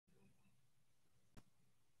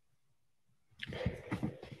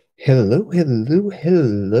Hello, hello,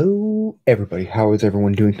 hello, everybody. How is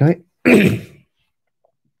everyone doing tonight?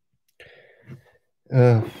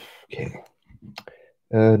 Okay.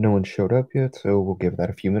 No one showed up yet, so we'll give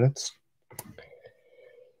that a few minutes.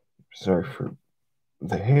 Sorry for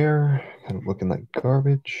the hair, kind of looking like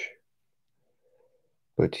garbage.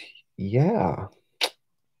 But yeah,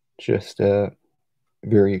 just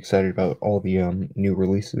very excited about all the new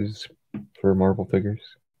releases for Marvel figures.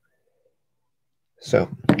 So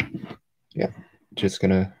yeah, just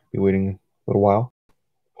gonna be waiting a little while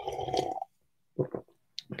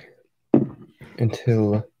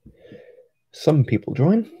until some people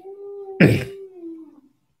join.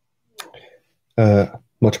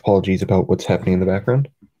 Much apologies about what's happening in the background.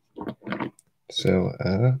 So,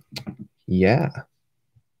 yeah.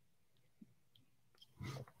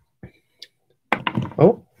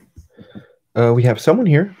 Oh, we have someone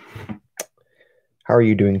here. How are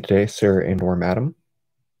you doing today, sir and or madam?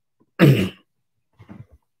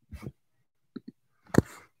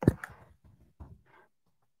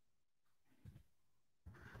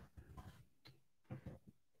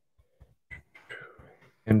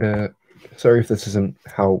 And sorry if this isn't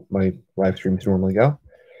how my live streams normally go,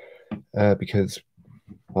 because,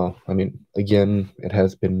 well, I mean, again, it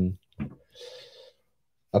has been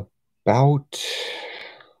about,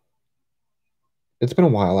 it's been a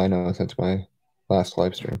while, I know, since my last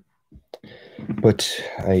live stream. But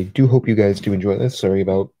I do hope you guys do enjoy this. Sorry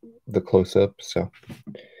about the close-up, so,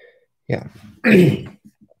 yeah.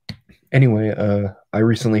 Anyway, I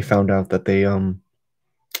recently found out that they,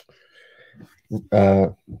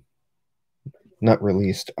 not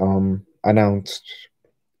released, announced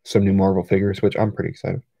some new Marvel figures, which I'm pretty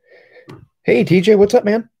excited. Hey, TJ, what's up,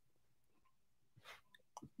 man?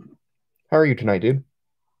 How are you tonight, dude?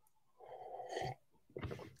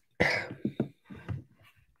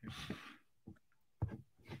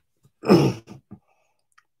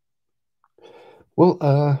 Well,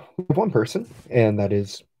 we have one person, and that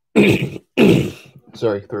is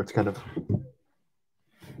sorry, throat's kind of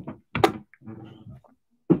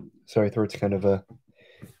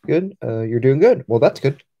good. You're doing good. Well, that's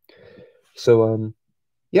good. So,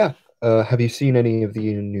 yeah. Have you seen any of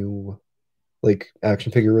the new like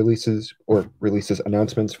action figure releases or releases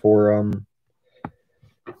announcements for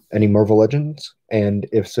any Marvel Legends? And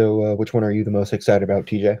if so, which one are you the most excited about,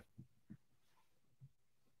 TJ?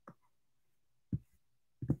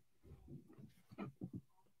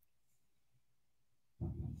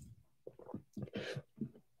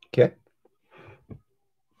 Okay.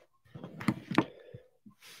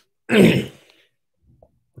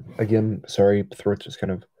 Again, sorry, throat's just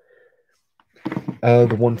kind of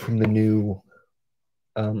the one from the new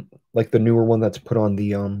like the newer one that's put on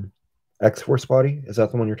the X-Force body. Is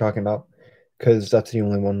that the one you're talking about? Because that's the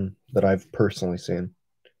only one that I've personally seen.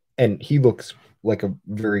 And he looks like a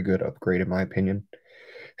very good upgrade in my opinion.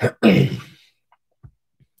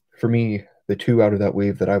 For me, the two out of that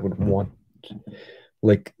wave that I would want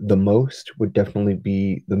like the most would definitely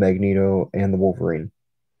be the Magneto and the Wolverine.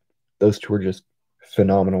 Those two are just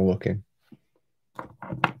phenomenal looking.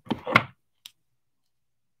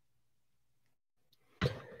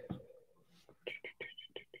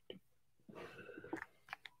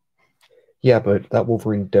 Yeah, but that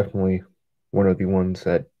Wolverine definitely one of the ones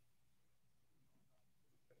that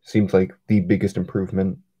seems like the biggest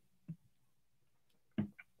improvement,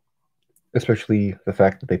 especially the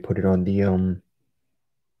fact that they put it on the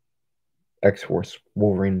X-Force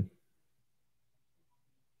Wolverine.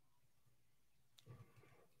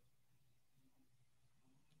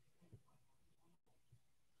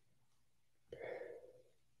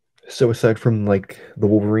 So aside from like the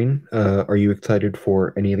Wolverine, are you excited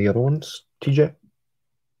for any of the other ones, TJ?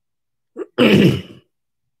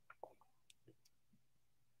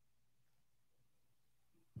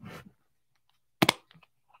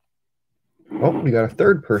 Oh, we got a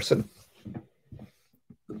third person.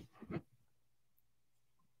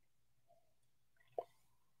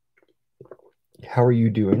 How are you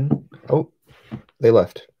doing? Oh, they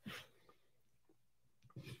left.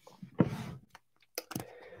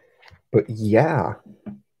 But yeah,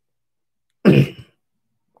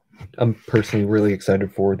 I'm personally really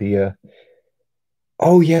excited for the.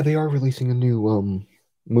 Oh yeah, they are releasing a new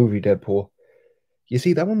movie Deadpool. You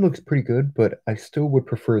see, that one looks pretty good, but I still would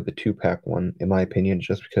prefer the two-pack one, in my opinion,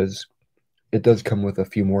 just because it does come with a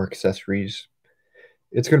few more accessories.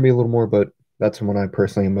 It's going to be a little more, but that's the one I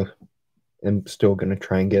personally am still going to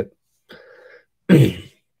try and get.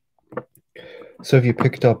 So have you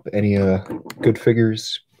picked up any good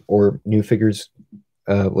figures or new figures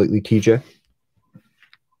lately, TJ?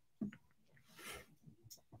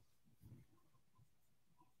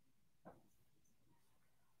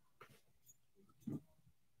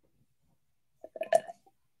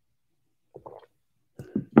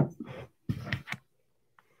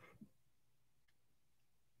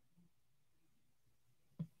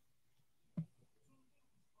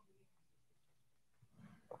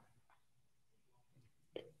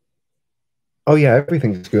 Oh yeah,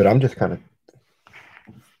 everything's good. I'm just kind of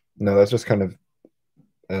no, that's just kind of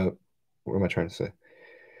what am I trying to say?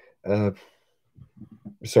 Uh,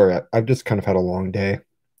 sorry, I've just kind of had a long day.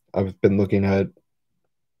 I've been looking at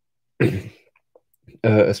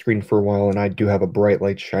a screen for a while, and I do have a bright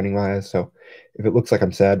light shining my eyes. So if it looks like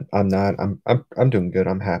I'm sad, I'm not. I'm doing good.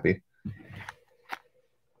 I'm happy.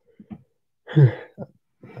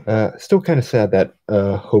 Still kind of sad that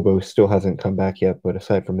Hobo still hasn't come back yet, but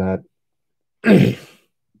aside from that,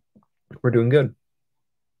 we're doing good.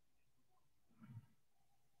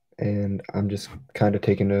 And I'm just kind of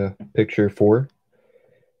taking a picture for.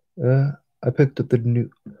 I picked up the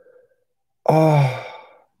new. Oh,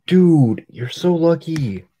 dude, you're so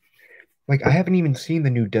lucky. Like I haven't even seen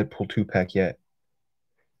the new Deadpool 2 pack yet.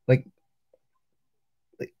 Like,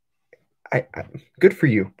 like I good for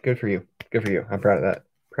you. Good for you. Good for you. I'm proud of that.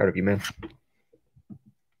 Proud of you, man.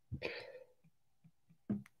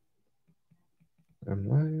 I'm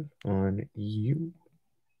live on YouTube.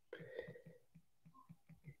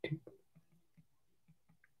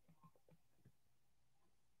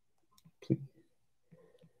 Please.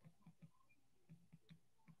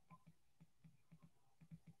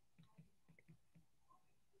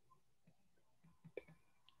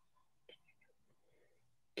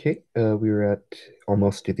 Okay, we were at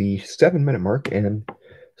almost the 7 minute mark, and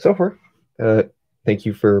so far, uh, thank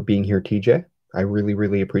you for being here, TJ. I really,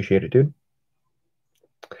 really appreciate it, dude.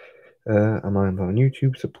 I'm on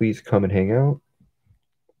YouTube, so please come and hang out.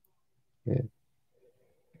 Yeah.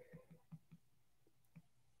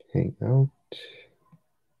 Hang out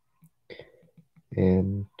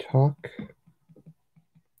and talk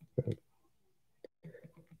about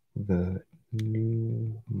the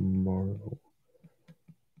new Marvel.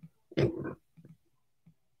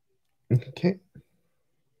 Okay.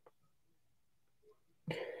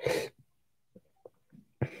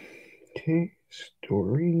 Okay,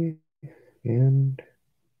 story and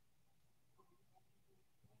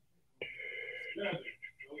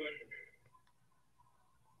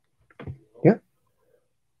yeah.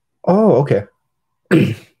 Oh, okay.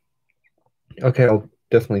 Okay, I'll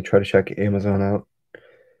definitely try to check Amazon out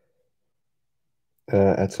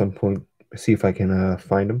at some point. See if I can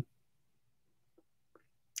find them.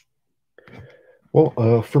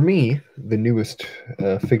 Well, for me, the newest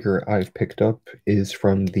figure I've picked up is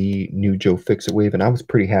from the new Joe Fixit wave, and I was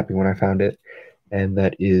pretty happy when I found it. And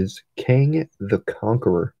that is Kang the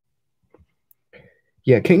Conqueror.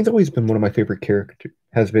 Yeah, Kang's always been one of my favorite character.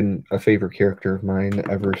 Has been a favorite character of mine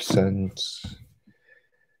ever since.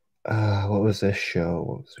 What was this show?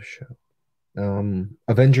 What was the show?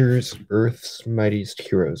 Avengers: Earth's Mightiest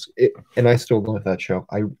Heroes. And I still love that show.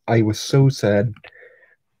 I was so sad.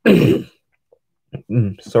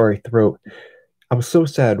 Sorry, throat. I was so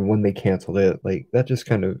sad when they canceled it. Like that just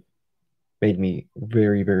kind of made me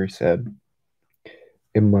very, very sad.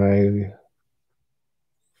 In my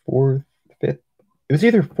fourth, fifth, it was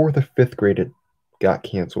either fourth or fifth grade. It got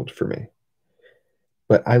canceled for me,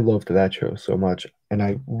 but I loved that show so much, and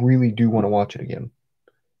I really do want to watch it again.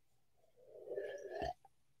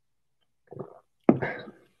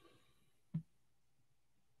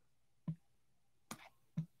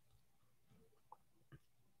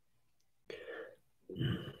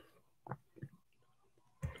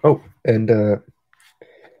 Oh, and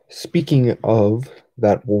speaking of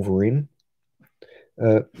that Wolverine,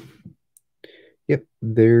 uh, yep,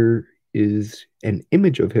 there is an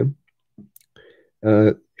image of him.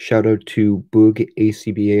 Shout out to Boog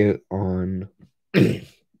ACBA on.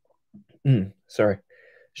 Sorry.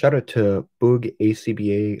 Shout out to Boog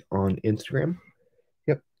ACBA on Instagram.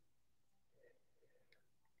 Yep.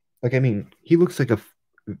 Like I mean, he looks like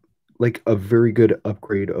a very good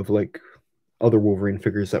upgrade of like other Wolverine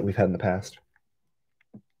figures that we've had in the past.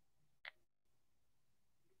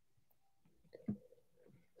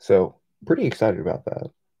 So pretty excited about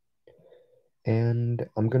that. And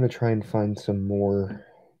I'm gonna try and find some more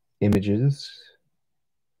images.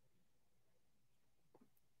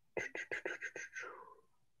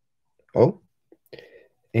 Oh,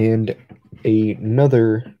 and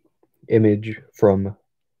another image from.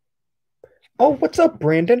 Oh, what's up,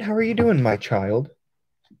 Brandon? How are you doing, my child?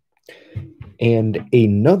 And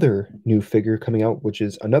another new figure coming out, which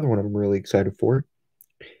is another one I'm really excited for,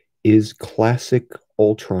 is Classic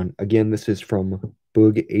Ultron. Again, this is from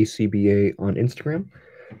Boog ACBA on Instagram.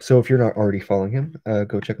 So if you're not already following him,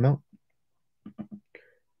 go check him out.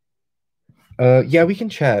 Yeah, we can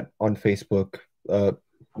chat on Facebook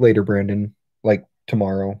later, Brandon, like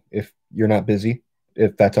tomorrow, if you're not busy,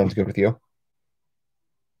 if that sounds good with you.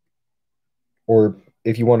 Or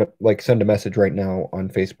if you want to like send a message right now on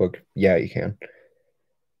Facebook, yeah, you can.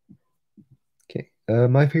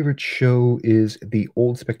 My favorite show is The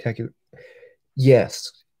Old Spectacular.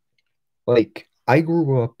 Yes, like I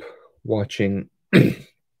grew up watching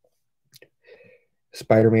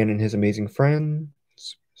Spider-Man and His Amazing Friends.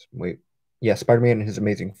 Wait, yeah, Spider-Man and His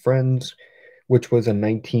Amazing Friends, which was a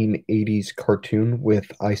 1980s cartoon with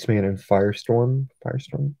Iceman and Firestorm.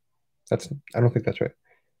 Firestorm? That's I don't think that's right.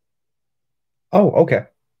 Oh, okay.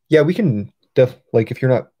 Yeah, we can like if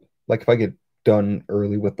you're not like if I get done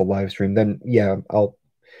early with the live stream, then yeah, I'll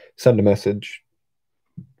send a message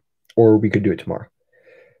or we could do it tomorrow.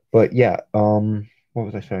 But yeah, what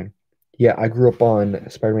was I saying? Yeah, I grew up on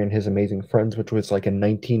Spider-Man and His Amazing Friends, which was like a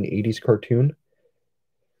 1980s cartoon.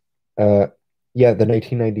 Uh yeah, the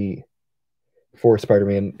 1994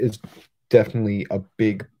 Spider-Man is definitely a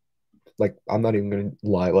big like I'm not even gonna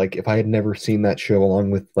lie. Like if I had never seen that show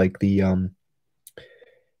along with like the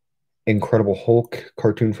Incredible Hulk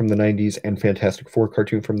cartoon from the 90s and Fantastic Four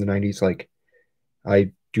cartoon from the 90s, like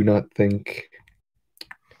I do not think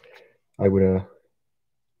I would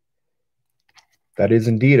that is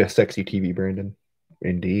indeed a sexy TV, Brandon.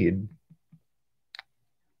 Indeed.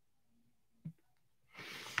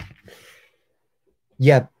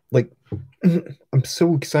 Yeah, like I'm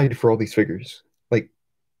so excited for all these figures. Like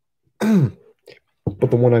but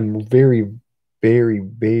the one I'm very, very,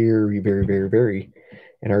 very, very, very, very,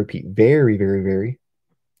 and I repeat, very, very, very,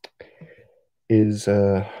 is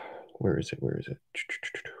where is it? Where is it?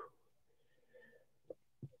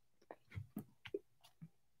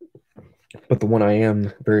 But the one I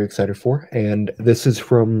am very excited for, and this is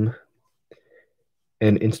from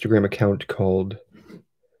an Instagram account called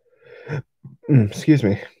excuse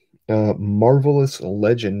me, Marvelous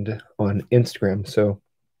Legend on Instagram. So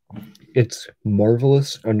it's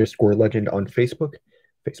Marvelous underscore Legend on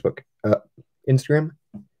Instagram,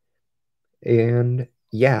 and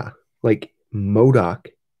yeah, like Modoc.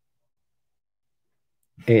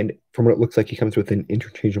 And from what it looks like, he comes with an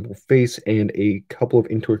interchangeable face and a couple of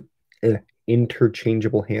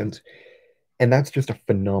interchangeable hands, and that's just a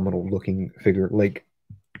phenomenal looking figure. Like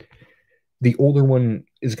the older one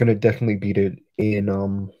is going to definitely beat it in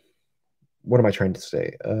what am I trying to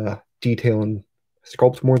say? Detail and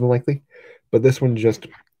sculpt more than likely, but this one just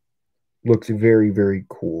looks very, very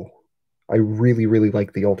cool. I really, really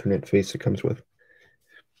like the alternate face it comes with,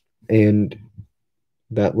 and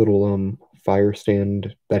that little fire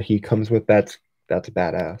stand that he comes with. That's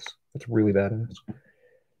badass. That's really badass.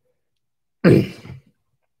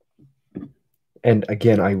 And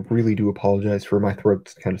again, I really do apologize for my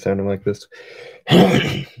throat kind of sounding like this.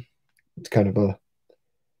 It's kind of a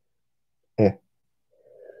eh.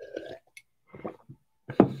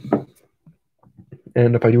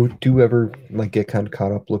 And if I do ever like get kind of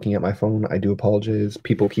caught up looking at my phone, I do apologize.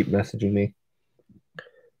 People keep messaging me.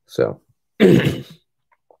 So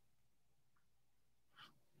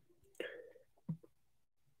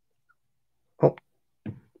oh,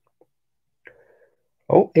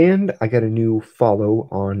 oh, and I got a new follow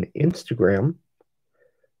on Instagram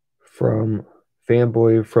from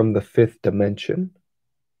Fanboy from the Fifth Dimension.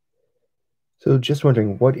 So just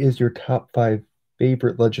wondering, what is your top five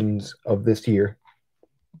favorite legends of this year?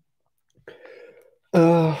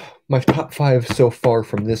 Uh, my top five so far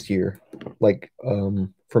from this year, like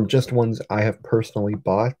from just ones I have personally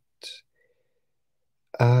bought.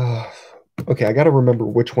 Uh, okay, I gotta remember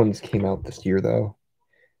which ones came out this year though.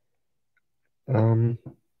 Um,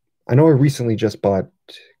 I know I recently just bought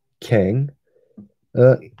Kang.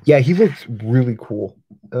 Uh, yeah, he looks really cool.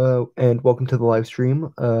 And welcome to the live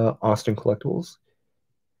stream, Austin Collectibles.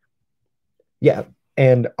 Yeah,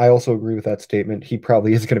 and I also agree with that statement. He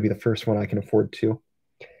probably is going to be the first one I can afford to.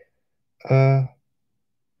 Uh,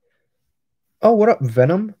 oh, what up,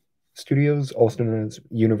 Venom Studios, also known as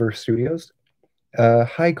Universe Studios.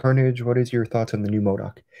 Hi, Carnage. What is your thoughts on the new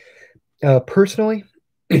Modoc? Personally,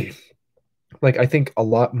 like I think a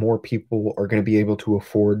lot more people are going to be able to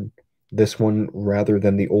afford this one rather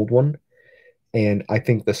than the old one, and I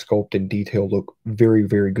think the sculpt and detail look very,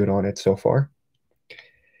 very good on it so far.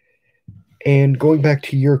 And going back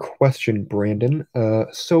to your question, Brandon,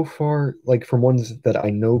 so far, like from ones that I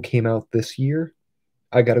know came out this year,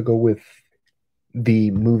 I gotta go with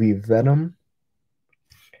the movie Venom.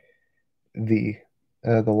 The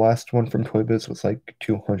last one from Toy Biz was like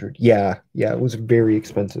 200. Yeah, yeah, it was very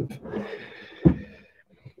expensive.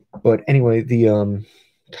 But anyway, the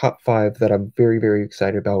top five that I'm very, very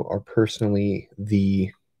excited about are personally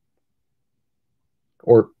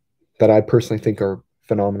or that I personally think are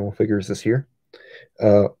phenomenal figures this year.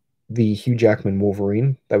 Uh, the Hugh Jackman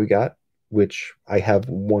Wolverine that we got, which I have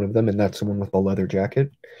one of them, and that's the one with the leather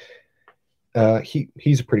jacket.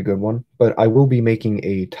 He's a pretty good one, but I will be making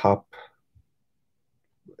a top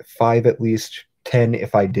 5 at least, 10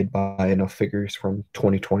 if I did buy enough figures from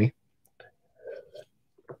 2020.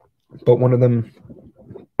 But one of them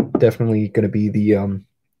definitely going to be the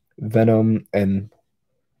Venom and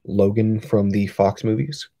Logan from the Fox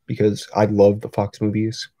movies because I love the Fox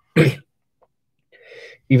movies,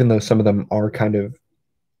 even though some of them are kind of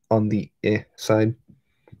on the side.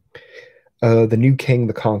 The new King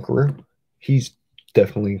the Conqueror, he's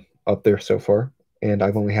definitely up there so far, and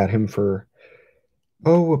I've only had him for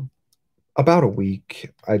about a week,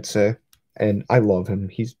 I'd say, and I love him.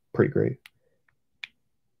 He's pretty great.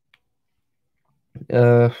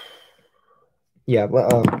 Uh, yeah,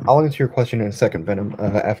 I'll answer your question in a second, Venom.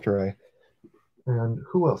 After I and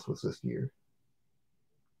who else was this year?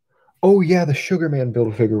 Oh yeah, the Sugar Man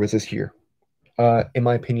Build-A-Figure was this year. In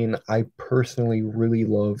my opinion, I personally really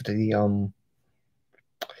loved the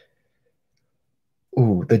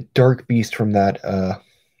Dark Beast from that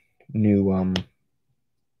new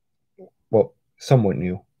well, somewhat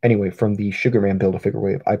new. Anyway, from the Sugar Man Build-A-Figure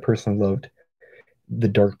wave, I personally loved the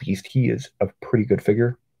Dark Beast. He is a pretty good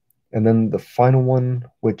figure. And then the final one,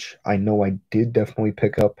 which I know I did definitely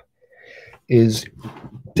pick up, is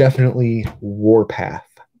definitely Warpath.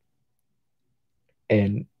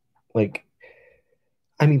 And like,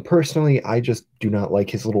 I mean, personally, I just do not like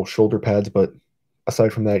his little shoulder pads, but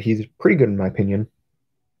aside from that, he's pretty good in my opinion.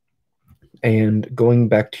 And going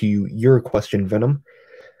back to your question, Venom,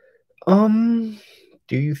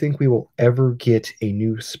 do you think we will ever get a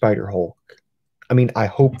new Spider Hulk? I mean, I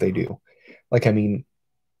hope they do. Like, I mean,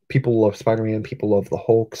 people love Spider-Man, people love the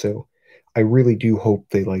Hulk, so I really do hope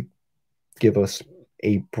they like give us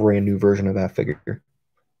a brand new version of that figure.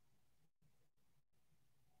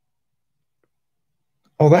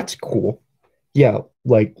 Oh, that's cool. Yeah,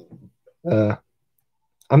 like uh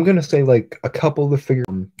I'm gonna say like a couple of the figures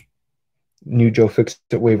New Joe Fix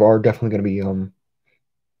It Wave are definitely gonna be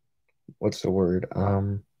what's the word?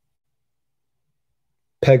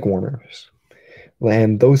 Peg warmers.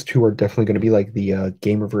 And those two are definitely gonna be like the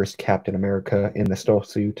Gamerverse Captain America in the stealth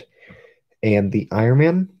suit and the Iron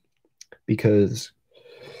Man because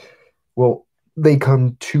well, they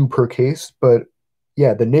come two per case, but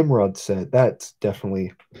yeah, the Nimrod set, that's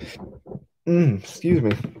definitely excuse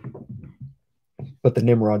me. But the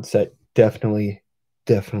Nimrod set definitely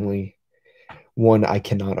one I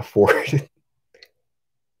cannot afford.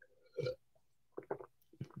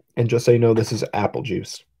 And just so you know, this is apple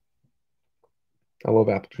juice. I love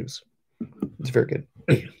apple juice. It's very good.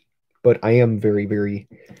 But I am very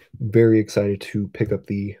excited to pick up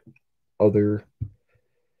the other.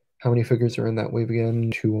 How many figures are in that wave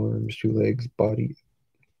again? 2 arms, 2 legs, body.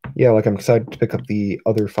 Yeah, like I'm excited to pick up the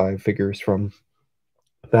other 5 figures from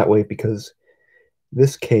that wave because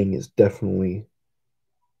this king is definitely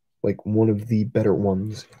like one of the better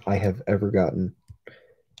ones I have ever gotten.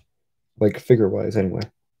 Like figure wise, anyway.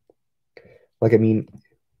 Like, I mean,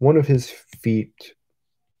 one of his feet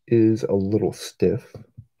is a little stiff,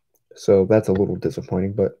 so that's a little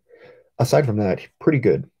disappointing. But aside from that, pretty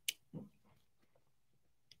good.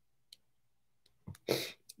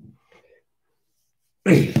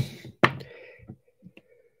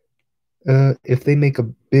 If they make a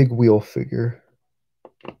big wheel figure,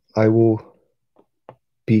 I will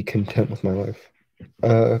be content with my life.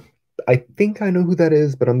 Uh, I think I know who that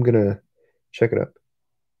is, but I'm gonna check it up.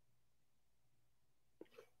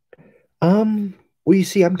 Well, you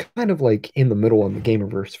see, I'm kind of like in the middle on the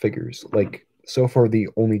Gamerverse figures. Like, so far, the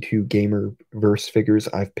only two Gamerverse figures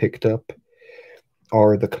I've picked up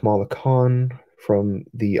are the Kamala Khan from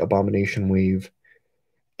the Abomination Wave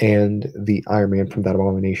and the Iron Man from that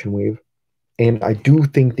Abomination Wave. And I do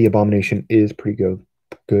think the Abomination is pretty good.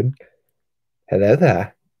 Good. Hello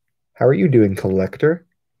there. How are you doing, Collector?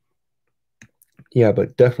 Yeah,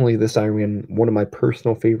 but definitely this Iron Man, one of my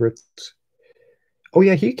personal favorites. Oh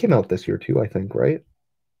yeah, he came out this year too, I think, right?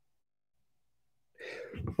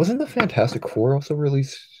 Wasn't the Fantastic Four also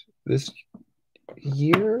released this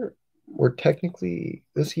year? Or technically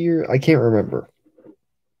this year? I can't remember.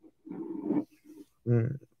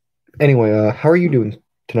 Mm. Anyway, how are you doing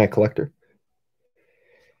tonight, Collector?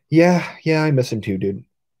 Yeah, I miss him too, dude.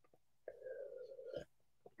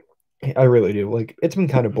 I really do. Like, it's been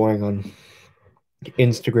kind of boring on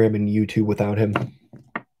Instagram and YouTube without him.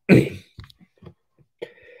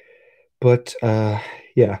 But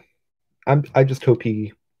yeah, I just hope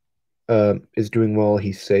he is doing well,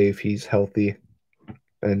 he's safe, he's healthy,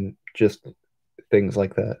 and just things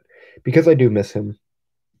like that. Because I do miss him.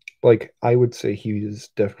 Like, I would say he is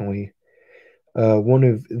definitely one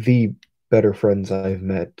of the better friends I've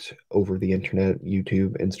met over the internet,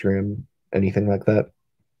 YouTube, Instagram, anything like that.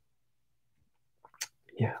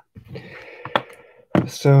 Yeah.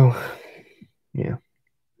 So yeah,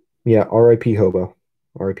 yeah. R.I.P. Hobo.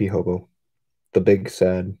 R.I.P. Hobo. The big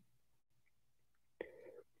sad.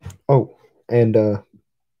 Oh, and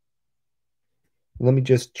let me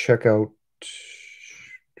just check out.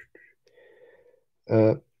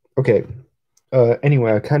 Uh, okay.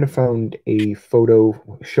 Anyway, I kind of found a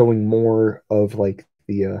photo showing more of like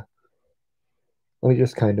the. Let me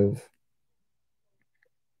just kind of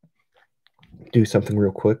do something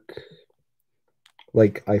real quick.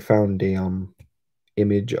 Like I found a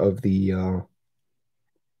image of the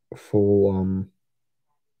full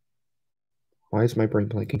why is my brain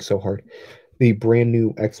blanking so hard? The brand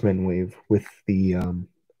new X-Men wave with the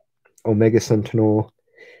Omega Sentinel,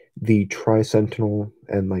 the Tri Sentinel,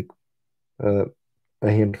 and like uh, a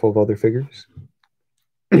handful of other figures.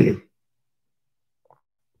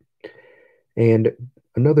 And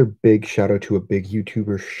another big shout out to a big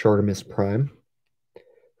YouTuber, Shartimus Prime,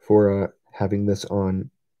 for having this on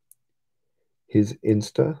his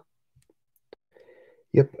Insta.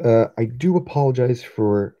 Yep, I do apologize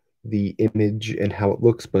for the image and how it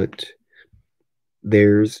looks, but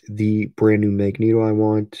there's the brand new Magneto I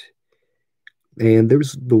want, and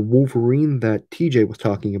there's the Wolverine that TJ was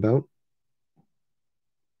talking about.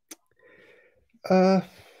 Uh,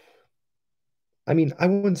 I mean, I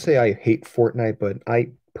wouldn't say I hate Fortnite, but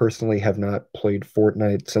I personally have not played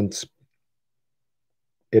Fortnite since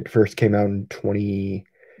it first came out in 20,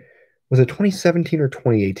 was it 2017 or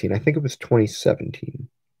 2018? I think it was 2017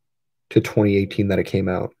 to 2018 that it came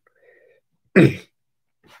out.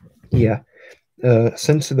 Yeah.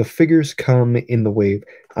 Since the figures come in the wave,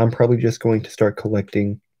 I'm probably just going to start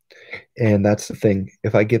collecting, and that's the thing.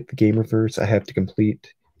 If I get the Gamerverse, I have to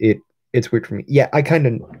complete it. It's weird for me. Yeah, I kind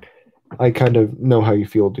of know how you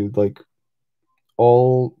feel, dude. Like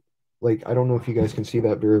all, like I don't know if you guys can see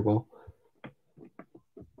that very well,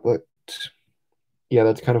 but yeah,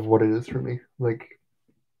 that's kind of what it is for me. Like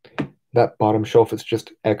that bottom shelf is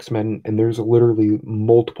just X-Men, and there's literally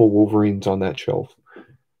multiple Wolverines on that shelf.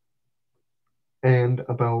 And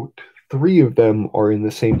about three of them are in the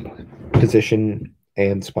same position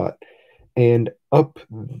and spot. And up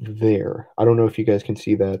there, I don't know if you guys can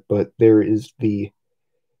see that, but there is the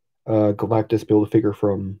Galactus Build-A-Figure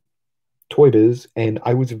from Toy Biz, and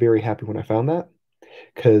I was very happy when I found that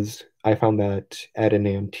because I found that at an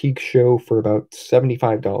antique show for about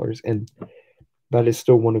 $75, and that is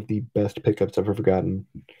still one of the best pickups I've ever gotten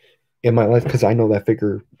in my life because I know that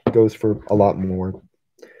figure goes for a lot more.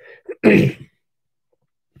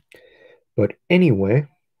 But anyway,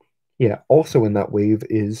 yeah, also in that wave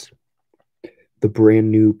is the brand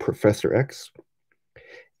new Professor X.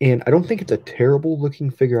 And I don't think it's a terrible looking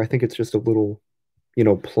figure. I think it's just a little,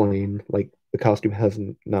 plain. Like the costume has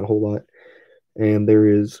not a whole lot. And there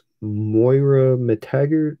is Moira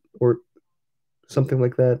McTaggart or something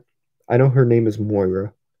like that. I know her name is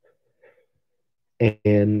Moira.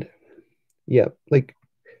 And yeah, like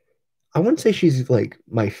I wouldn't say she's like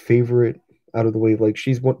my favorite out of the way. Like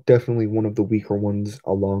she's definitely one of the weaker ones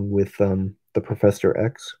along with the Professor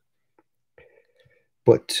X.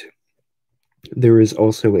 But there is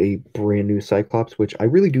also a brand new Cyclops, which I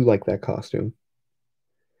really do like that costume.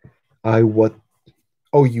 I what?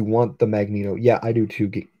 Oh, you want the Magneto? Yeah, I do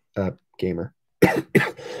too, gamer.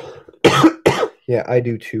 Yeah, I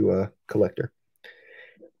do too, collector.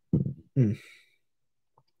 Mm,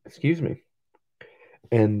 excuse me.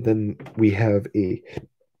 And then we have a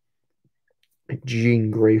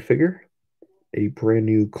Jean Grey figure, a brand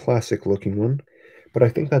new classic looking one. But I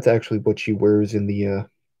think that's actually what she wears in the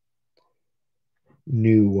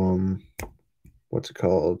new what's it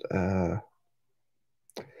called? I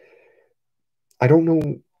don't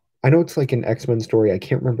know. I know it's like an X-Men story. I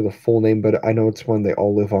can't remember the full name, but I know it's when they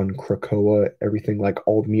all live on Krakoa. Everything like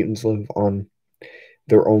all the mutants live on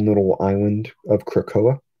their own little island of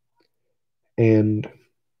Krakoa. And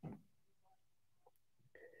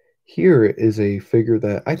here is a figure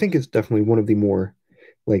that I think is definitely one of the more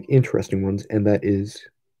like interesting ones, and that is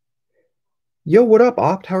Yo, what up,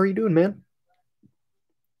 Opt? How are you doing, man?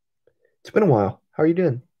 It's been a while. How are you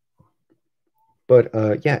doing?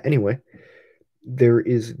 But yeah, anyway, there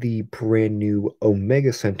is the brand new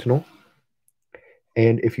Omega Sentinel.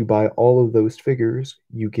 And if you buy all of those figures,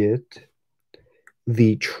 you get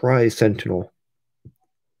the Tri Sentinel.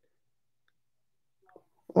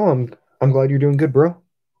 Oh, I'm glad you're doing good, bro.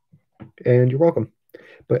 And you're welcome.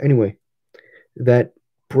 But anyway, that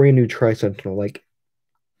brand new Tri Sentinel,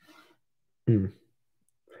 mm,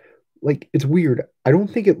 like it's weird. I don't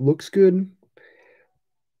think it looks good,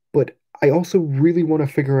 but I also really want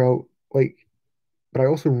to figure out like, but I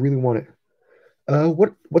also really want it.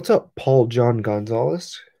 What's up, Paul John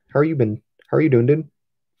Gonzalez? How are you been? How are you doing, dude?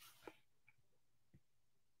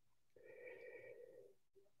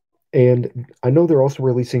 And I know they're also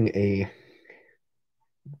releasing a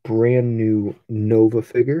brand new Nova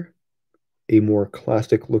figure, a more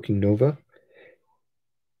classic looking Nova.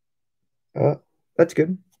 Uh, that's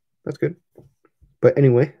good. That's good. But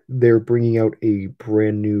anyway, they're bringing out a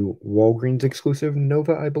brand new Walgreens exclusive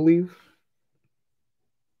Nova, I believe,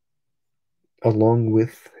 along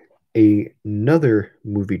with another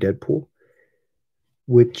movie Deadpool,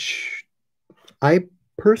 which I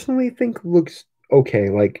personally think looks okay.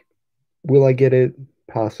 Like, will I get it?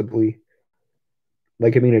 Possibly.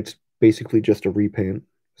 Like, I mean, it's basically just a repaint,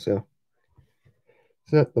 so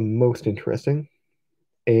it's not the most interesting.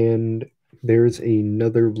 And there's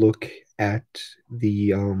another look at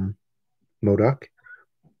the Modoc.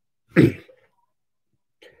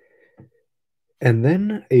 And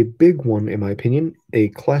then a big one, in my opinion, a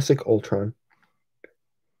classic Ultron.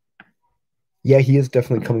 Yeah, he is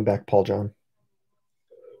definitely coming back, Paul John.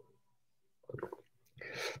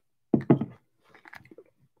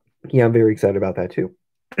 Yeah, I'm very excited about that too.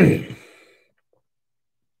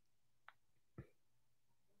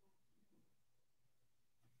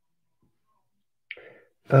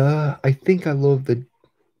 I think I love the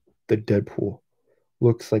Deadpool.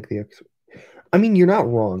 Looks like the X. I mean, you're not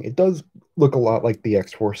wrong. It does look a lot like the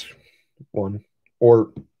X Force one,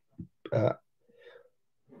 or uh,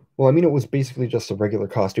 well, I mean, it was basically just a regular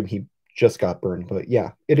costume. He just got burned, but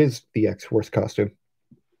yeah, it is the X Force costume,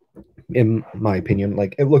 in my opinion.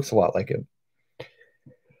 Like, it looks a lot like it.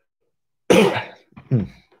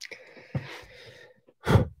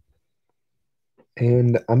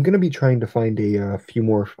 And I'm gonna be trying to find a few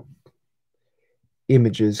more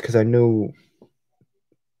images because I know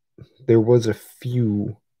there was a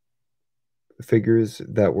few figures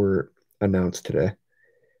that were announced today.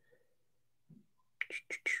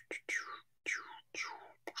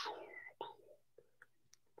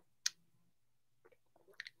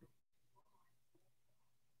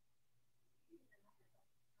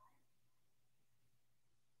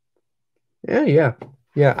 Yeah.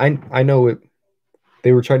 I know it.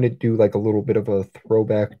 They were trying to do like a little bit of a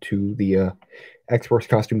throwback to the X Force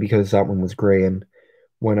costume because that one was gray, and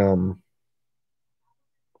when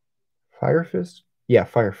Fire Fist, yeah,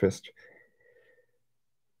 Fire Fist,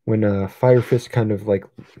 when Fire Fist kind of like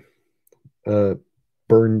uh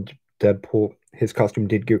burned Deadpool, his costume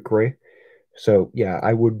did get gray. So yeah,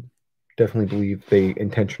 I would definitely believe they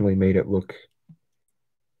intentionally made it look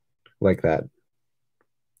like that.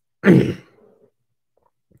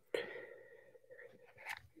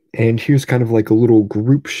 And here's kind of like a little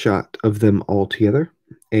group shot of them all together.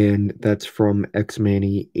 And that's from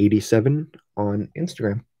xmanny87 on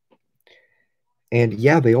Instagram. And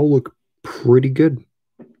yeah, they all look pretty good.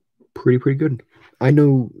 Pretty good. I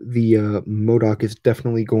know the Modoc is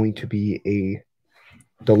definitely going to be a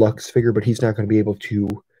deluxe figure, but he's not going to be able to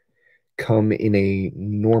come in a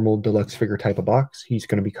normal deluxe figure type of box. He's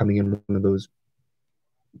going to be coming in one of those,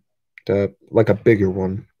 like a bigger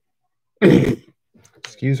one.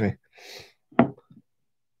 Excuse me.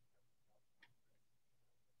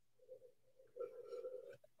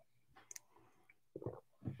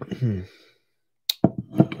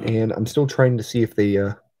 And I'm still trying to see if they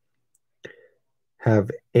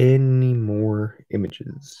have any more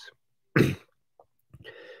images.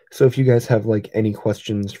 So if you guys have like any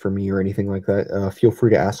questions for me or anything like that, feel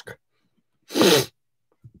free to ask.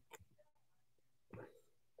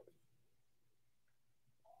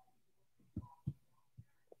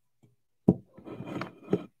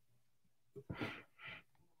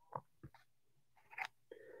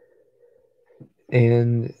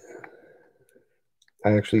 And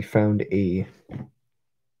I actually found a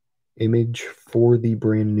image for the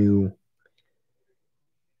brand new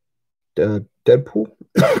Deadpool.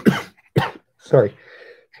 Sorry,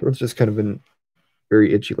 it's just kind of been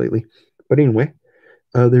very itchy lately. But anyway,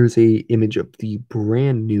 there's a image of the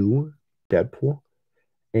brand new Deadpool,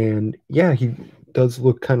 and yeah, he does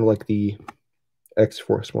look kind of like the X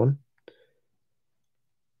Force one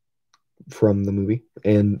from the movie,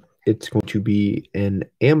 and it's going to be an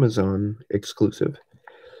Amazon exclusive.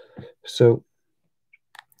 So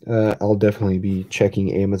I'll definitely be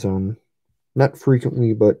checking Amazon, not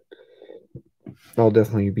frequently, but I'll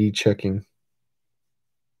definitely be checking.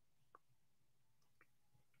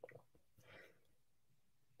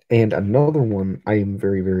 And another one I am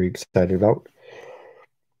very excited about,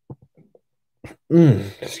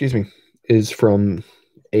 excuse me, is from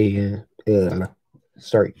a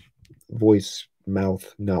sorry, voice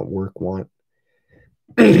mouth not work want.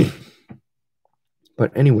 But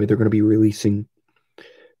anyway, they're going to be releasing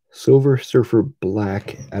Silver Surfer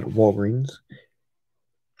Black at Walgreens.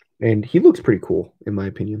 And he looks pretty cool, in my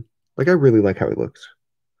opinion. Like, I really like how he looks.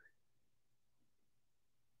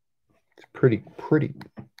 It's pretty.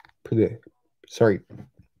 Sorry,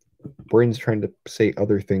 brain's trying to say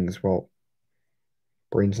other things while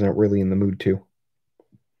brain's not really in the mood to.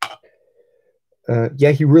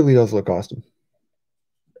 Yeah, he really does look awesome.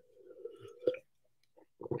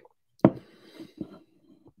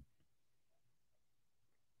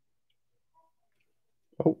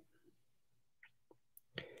 Oh.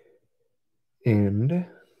 And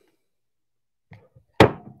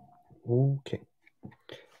okay.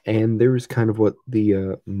 And there's kind of what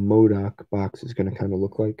the MODOK box is going to kind of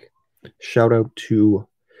look like. Shout out to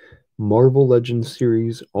Marvel Legends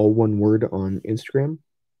series, all one word on Instagram.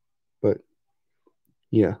 But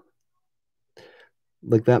yeah,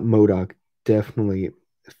 like that MODOK, definitely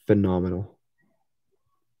phenomenal.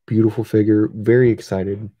 Beautiful figure. Very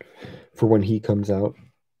excited for when he comes out.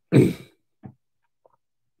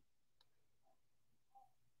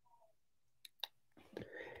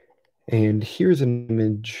 And here's an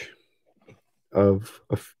image of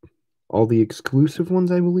all the exclusive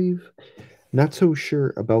ones, I believe. Not so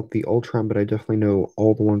sure about the Ultron, but I definitely know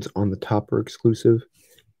all the ones on the top are exclusive.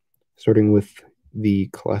 Starting with the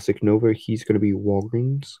classic Nova, he's going to be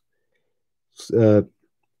Walgreens.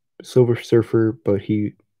 Silver Surfer, but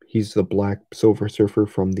he's the black Silver Surfer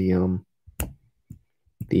from the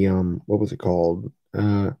what was it called?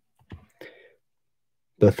 The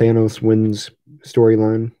Thanos wins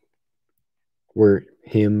storyline, where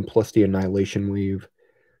him plus the Annihilation Wave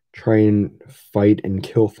try and fight and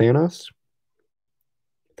kill Thanos.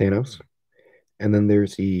 And then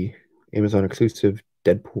there's the Amazon exclusive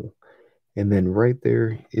Deadpool. And then right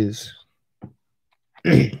there is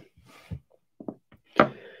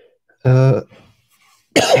uh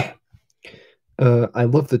I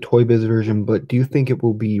love the Toy Biz version, but do you think it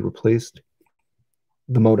will be replaced?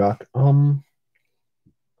 The MODOK.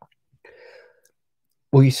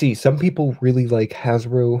 Well, you see, some people really like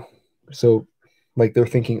Hasbro, so like they're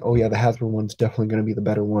thinking, oh yeah, the Hasbro one's definitely going to be the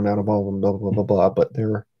better one out of all of them, blah blah blah blah. But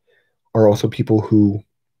there are also people who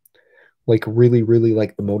like really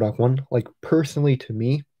like the MODOK one. Like personally, to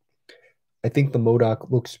me, I think the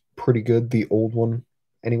MODOK looks pretty good, the old one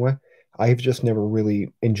anyway. I've just never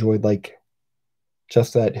really enjoyed like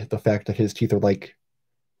just that the fact that his teeth are like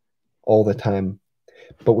all the time.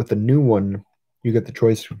 But with the new one, you get the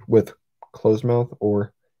choice with closed mouth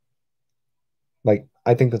or like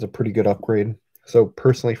I think that's a pretty good upgrade. So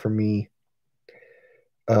personally for me,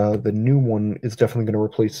 the new one is definitely going to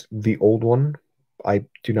replace the old one. I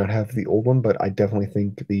do not have the old one, but I definitely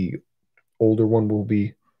think the older one will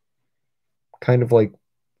be kind of like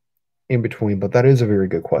in between. But that is a very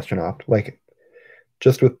good question, Opt. Like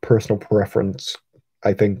just with personal preference,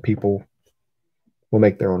 I think people will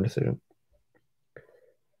make their own decision.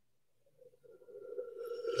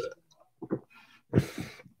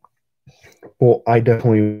 Well, I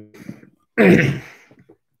definitely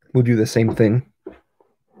will do the same thing.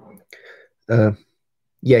 Uh,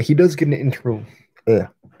 yeah, he does get an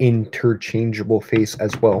interchangeable face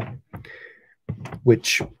as well,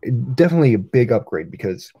 which definitely a big upgrade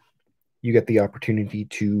because you get the opportunity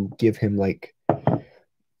to give him like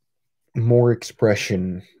more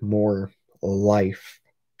expression, more life,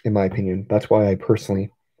 in my opinion. That's why I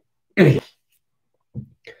personally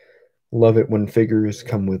love it when figures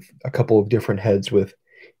come with a couple of different heads with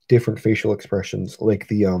different facial expressions, like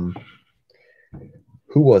the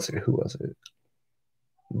who was it? Who was it?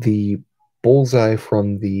 The bullseye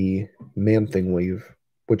from the Man Thing wave,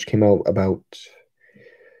 which came out about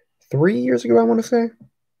 3 years ago, I want to say.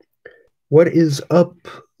 What is up,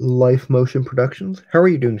 Life Motion Productions? How are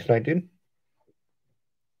you doing tonight, dude?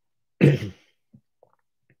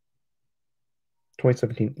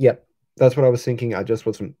 2017. Yep, that's what I was thinking. I just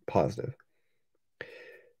wasn't positive.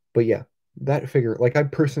 But yeah, that figure, like I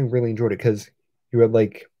personally really enjoyed it because you had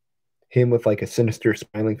like him with like a sinister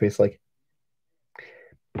smiling face, like,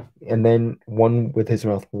 and then one with his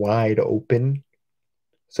mouth wide open,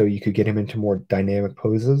 so you could get him into more dynamic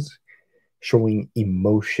poses, showing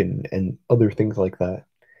emotion and other things like that.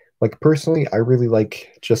 Like personally, I really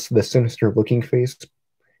like just the sinister looking face.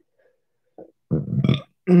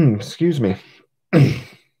 Excuse me.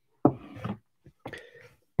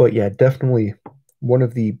 But yeah, definitely one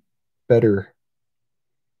of the better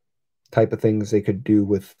type of things they could do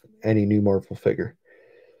with any new Marvel figure.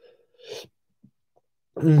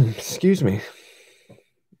 Excuse me.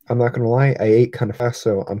 I'm not gonna lie, I ate kind of fast,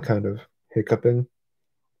 so I'm kind of hiccuping.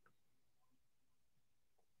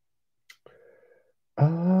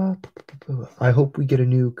 Uh, I hope we get a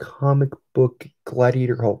new comic book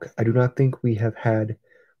Gladiator Hulk. I do not think we have had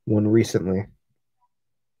one recently.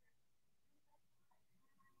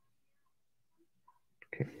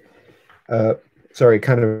 Okay. Uh, Sorry,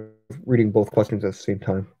 kind of reading both questions at the same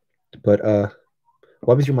time. But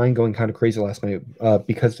why was your mind going kind of crazy last night?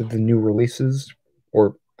 Because of the new releases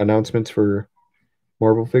or announcements for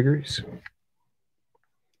Marvel figures?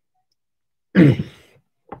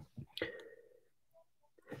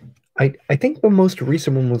 I think the most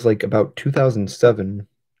recent one was like about 2007,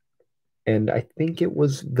 and I think it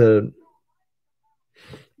was the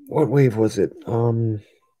what wave was it?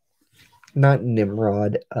 Not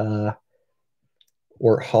Nimrod,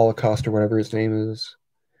 or Holocaust or whatever his name is.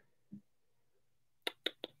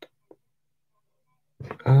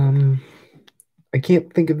 Um, I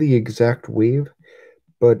can't think of the exact wave,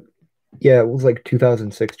 but yeah, it was like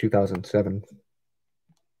 2006, 2007.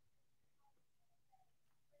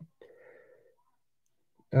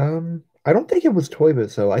 I don't think it was Toy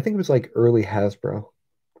Biz though. I think it was like early Hasbro.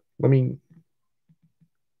 Let me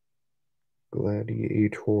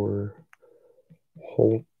Gladiator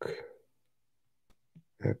Hulk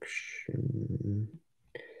action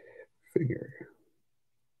figure.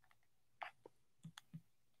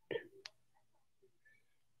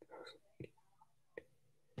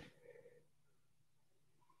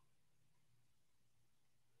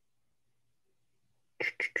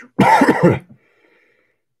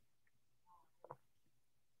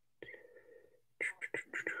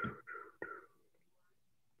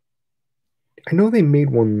 I know they made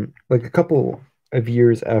one like a couple of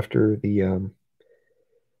years after the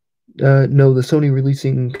no, the Sony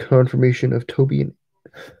releasing confirmation of Toby and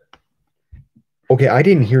okay, I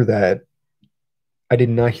didn't hear that. I did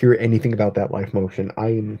not hear anything about that live motion. I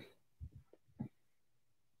am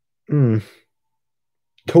mm,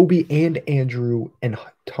 Toby and Andrew and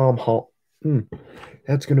Tom Hall. Mm,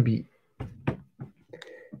 that's gonna be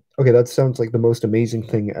okay. That sounds like the most amazing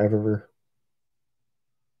thing I've ever.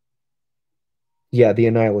 Yeah, the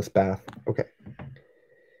Annihilus bath. Okay,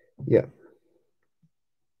 yeah.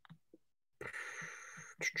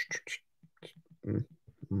 Mm,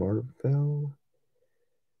 Marvel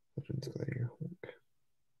Legends Gladiator Hulk.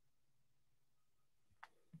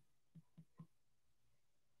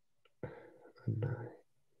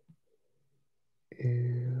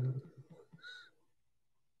 And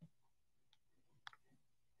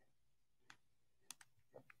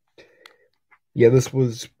yeah, this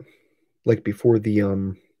was like before the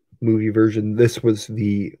movie version. This was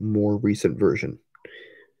the more recent version.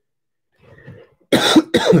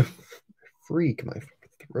 Freak, my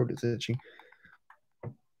throat is itchy.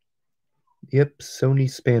 Yep, Sony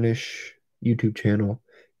Spanish YouTube channel,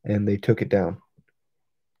 and they took it down.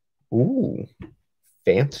 Ooh,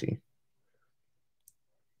 fancy.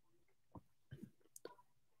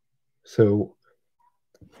 So,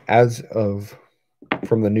 as of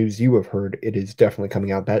from the news you have heard, it is definitely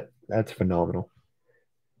coming out. That's phenomenal.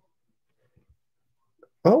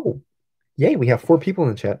 Oh, yay! We have 4 people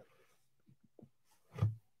in the chat.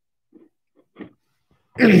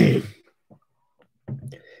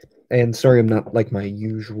 And sorry, I'm not like my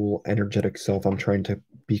usual energetic self. I'm trying to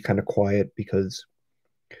be kind of quiet because,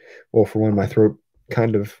 well, for one, my throat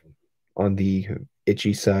kind of on the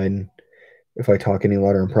itchy side. If I talk any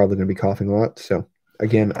louder, I'm probably going to be coughing a lot. So,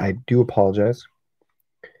 again, I do apologize.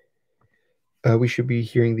 We should be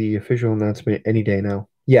hearing the official announcement any day now.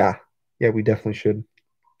 Yeah, yeah, we definitely should.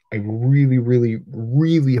 I really, really,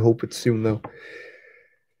 really hope it's soon, though.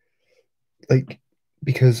 Like,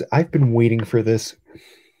 because I've been waiting for this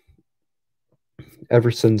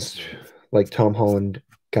ever since, like, Tom Holland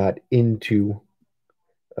got into,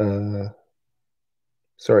 uh,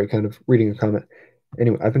 sorry, kind of reading a comment.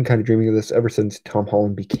 Anyway, I've been kind of dreaming of this ever since Tom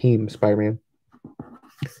Holland became Spider-Man.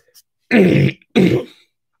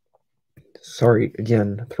 Sorry,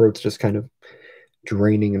 again, throat's just kind of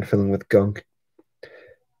draining and filling with gunk.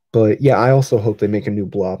 But yeah, I also hope they make a new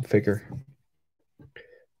Blob figure.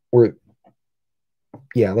 Or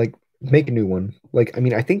yeah, like make a new one. Like I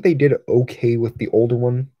mean, I think they did okay with the older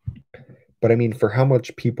one, but I mean, for how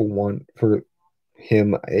much people want for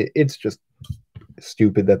him, it's just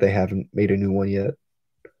stupid that they haven't made a new one yet.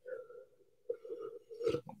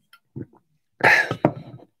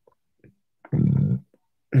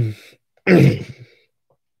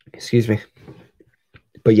 Excuse me.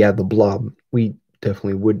 But yeah, the Blob, we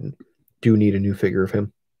definitely would do need a new figure of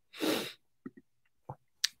him.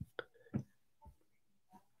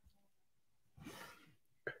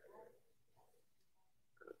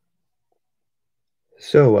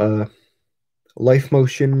 So, Life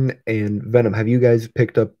Motion and Venom, have you guys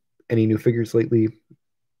picked up any new figures lately?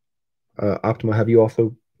 Optima, have you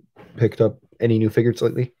also picked up any new figures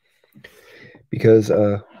lately? Because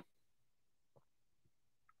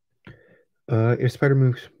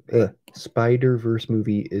if Spider-Verse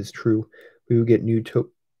movie is true, we will get new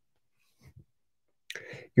to.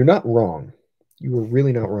 You're not wrong. You were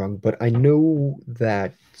really not wrong, but I know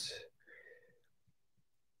that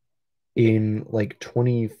in like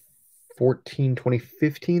 2014,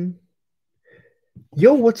 2015.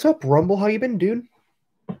 Yo, what's up, Rumble? How you been, dude?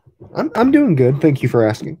 I'm doing good. Thank you for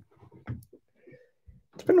asking.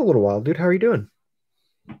 It's been a little while, dude. How are you doing?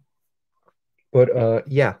 But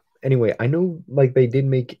yeah. Anyway, I know like they did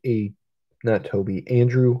make a not Toby,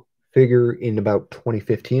 Andrew figure in about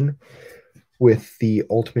 2015 with the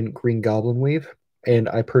Ultimate Green Goblin wave, and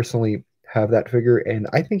I personally have that figure, and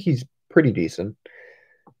I think he's pretty decent.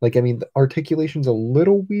 Like, I mean, the articulation's a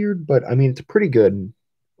little weird, but I mean, it's pretty good.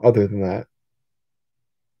 Other than that,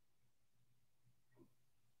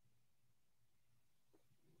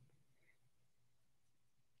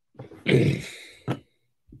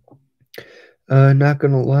 not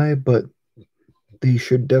gonna lie, but they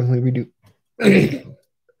should definitely redo.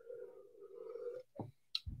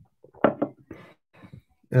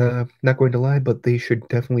 Not going to lie, but they should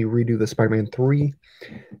definitely redo the Spider-Man 3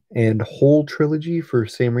 and whole trilogy for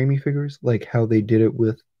Sam Raimi figures, like how they did it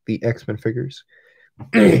with the X-Men figures.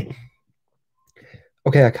 Okay,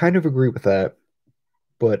 I kind of agree with that,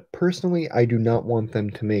 but personally, I do not want them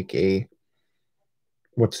to make a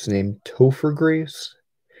what's his name, Topher Grace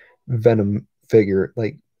Venom figure.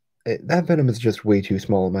 Like that Venom is just way too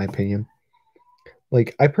small in my opinion.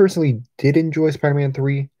 Like I personally did enjoy Spider-Man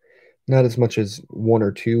 3, not as much as 1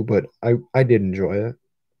 or 2, but I did enjoy it.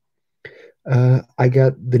 I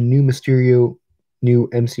got the new Mysterio, new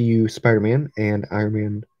MCU Spider-Man and Iron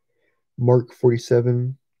Man Mark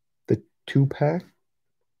 47, the 2-pack.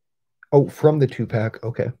 Oh, from the 2-pack.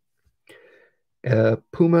 Okay.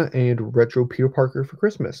 Puma and Retro Peter Parker for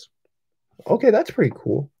Christmas. Okay, that's pretty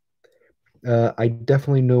cool. I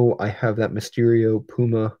definitely know I have that Mysterio,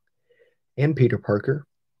 Puma, and Peter Parker.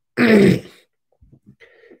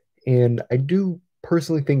 And I do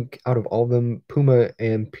personally think out of all of them, Puma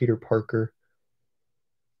and Peter Parker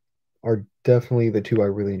are definitely the two I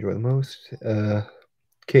really enjoy the most.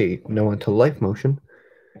 Okay, now on to Life Motion.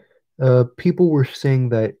 People were saying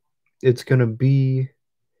that it's gonna be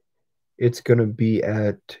it's gonna be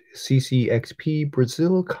at CCXP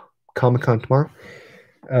Brazil Comic Con tomorrow.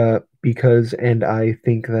 Because and I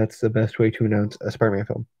think that's the best way to announce a Spider-Man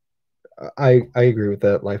film. I agree with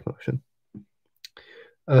that. Life Motion.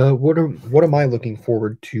 What am I looking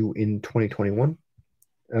forward to in 2021?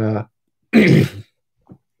 Uh,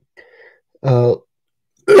 uh,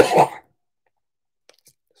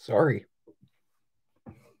 sorry,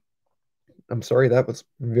 I'm sorry. That was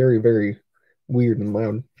very very weird and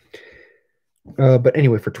loud. But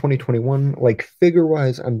anyway, for 2021, like figure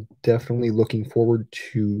wise, I'm definitely looking forward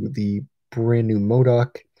to the brand new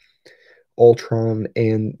Modoc, Ultron,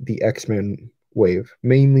 and the X-Men wave.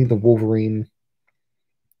 Mainly the Wolverine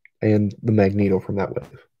and the Magneto from that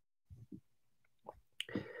wave.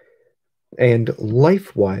 And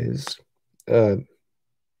life wise, uh,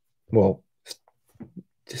 well,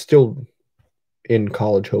 still in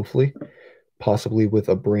college, hopefully, possibly with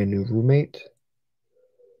a brand new roommate.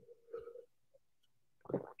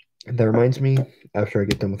 And that reminds me, after I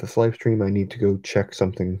get done with this live stream, I need to go check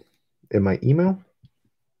something in my email.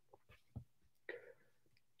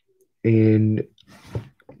 And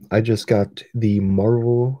I just got the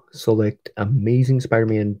Marvel Select Amazing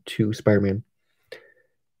Spider-Man 2 Spider-Man.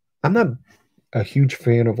 I'm not a huge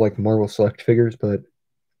fan of like Marvel Select figures, but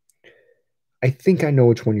I think I know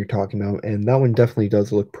which one you're talking about, and that one definitely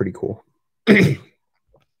does look pretty cool. I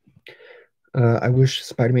wish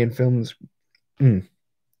Spider-Man films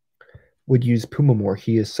would use Puma more.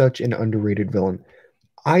 He is such an underrated villain.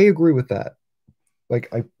 I agree with that.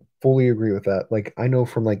 Like, I fully agree with that. Like, I know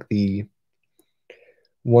from like the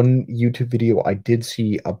one YouTube video I did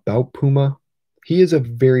see about Puma, he is a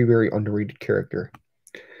very, very underrated character.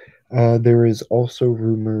 There is also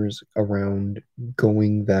rumors around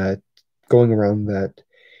going around that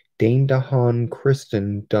Dane DeHaan,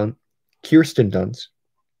 Kirsten Dunst,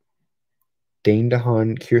 Dane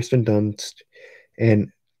DeHaan, Kirsten Dunst, and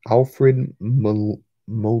Alfred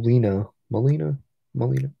Molina.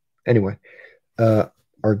 Anyway, uh,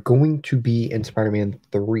 are going to be in Spider-Man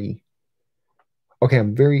 3.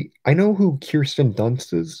 Okay, I know who Kirsten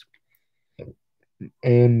Dunst is,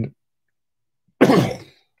 and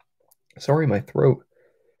sorry, my throat.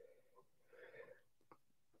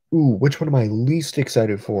 Ooh, which one am I least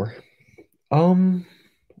excited for? Um,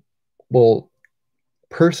 well,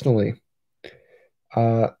 personally,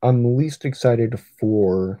 I'm least excited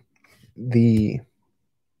for the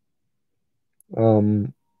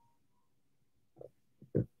um.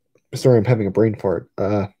 Sorry, I'm having a brain fart.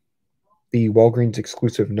 The Walgreens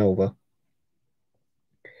exclusive Nova,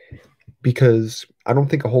 because I don't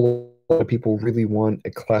think a whole lot of people really want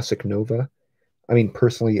a classic Nova. I mean,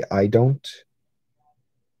 personally, I don't,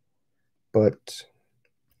 but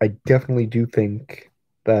I definitely do think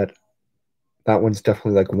that that one's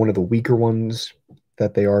definitely like one of the weaker ones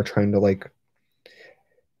that they are trying to like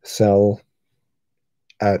sell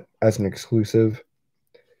at as an exclusive.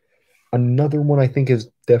 Another one I think is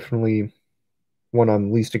definitely one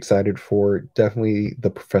I'm least excited for, definitely the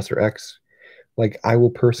Professor X. Like I will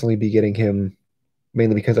personally be getting him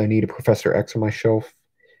mainly because I need a Professor X on my shelf.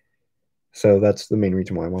 So that's the main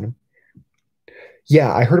reason why I want him.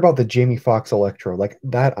 Yeah, I heard about the Jamie Foxx Electro. Like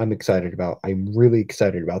that I'm excited about. I'm really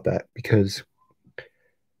excited about that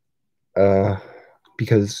uh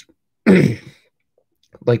because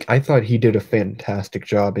like I thought he did a fantastic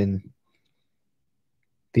job in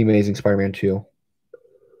The Amazing Spider-Man 2.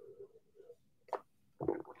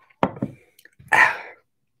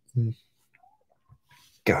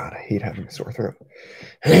 God, I hate having a sore throat.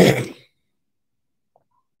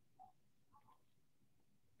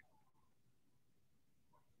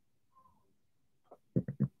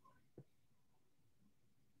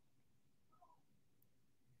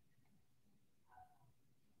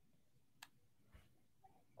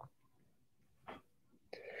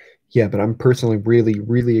 Yeah, but I'm personally really,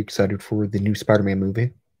 really excited for the new Spider-Man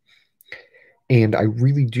movie. And I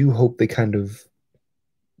really do hope they kind of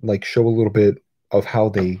like show a little bit of how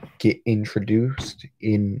they get introduced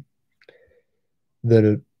in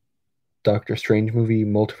the Doctor Strange movie,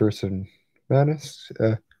 Multiverse of Madness.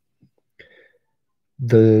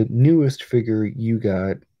 The newest figure you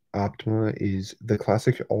got, Optima, is the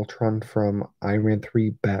classic Ultron from Iron Man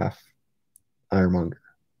 3 Bath Ironmonger.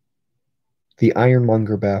 The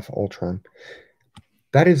Ironmonger Bath Ultron.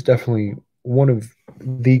 That is definitely one of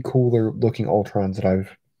the cooler looking Ultrons that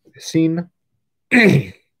I've seen.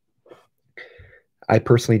 I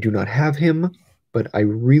personally do not have him, but I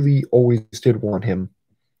really always did want him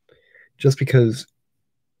just because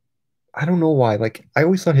I don't know why. Like, I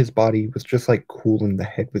always thought his body was just like cool and the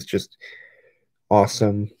head was just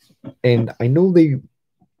awesome. And I know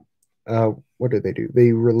what did they do?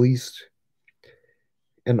 They released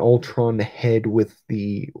an Ultron head with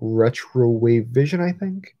the retro wave vision, I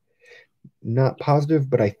think. Not positive,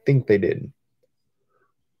 but I think they did.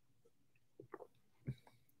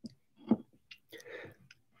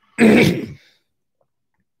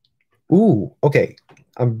 Ooh, okay.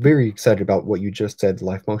 I'm very excited about what you just said,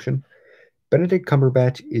 Life Motion. Benedict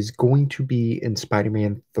Cumberbatch is going to be in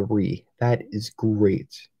Spider-Man 3. That is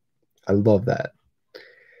great. I love that.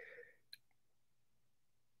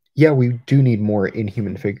 Yeah, we do need more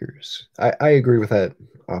Inhuman figures. I agree with that,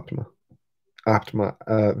 Optima.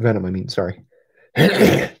 Venom, I mean, sorry.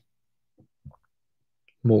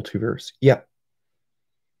 Multiverse. Yeah.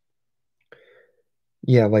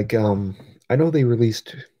 Yeah, like I know they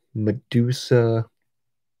released Medusa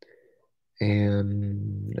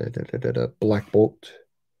and Black Bolt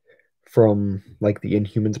from like the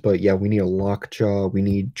Inhumans, but yeah, we need a Lockjaw, we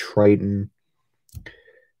need Triton,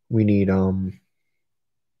 we need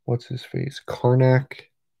what's his face? Karnak.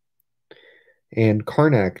 And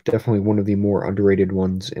Karnak definitely one of the more underrated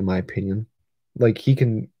ones in my opinion. Like he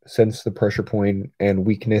can sense the pressure point and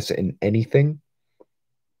weakness in anything.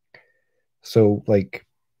 So like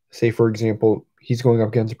say for example, he's going up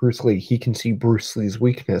against Bruce Lee, he can see Bruce Lee's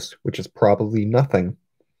weakness, which is probably nothing.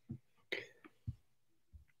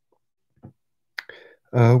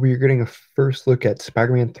 We are getting a first look at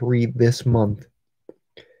Spider-Man 3 this month,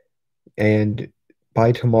 and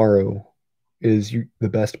by tomorrow is the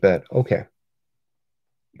best bet. Okay.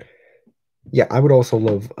 Yeah, I would also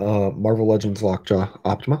love Marvel Legends Lockjaw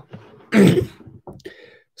Optima.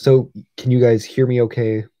 So, can you guys hear me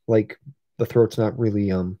okay? Like, the throat's not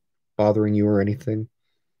really bothering you or anything?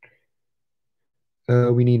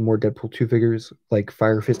 We need more Deadpool 2 figures, like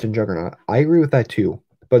Fire Fist and Juggernaut. I agree with that too,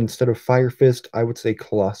 but instead of Fire Fist, I would say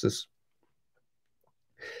Colossus.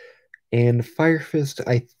 And Fire Fist,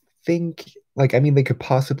 I think, like, I mean, they could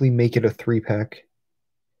possibly make it a 3 pack.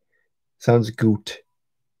 Sounds goot.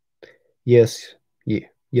 Yes, yeah,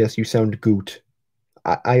 yes, you sound goot.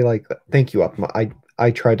 I like that. Thank you, Optima.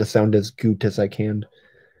 I try to sound as goot as I can.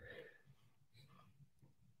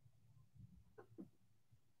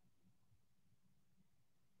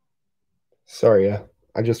 Sorry,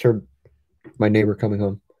 I just heard my neighbor coming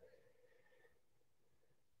home.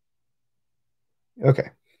 Okay,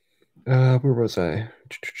 where was I?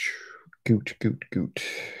 Goot, goot, goot.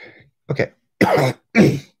 Okay.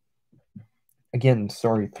 Again,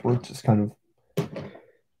 sorry, throat's just kind of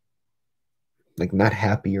like not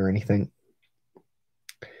happy or anything.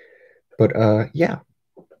 But yeah.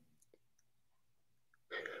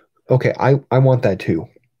 Okay, I want that too.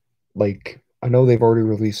 Like I know they've already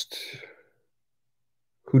released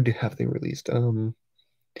have they released?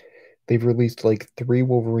 They've released like three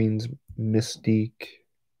Wolverines, Mystique,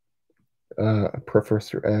 a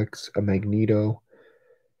Professor X, a Magneto.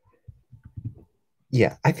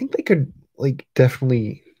 Yeah, I think they could like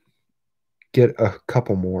definitely get a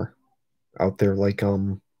couple more out there. Like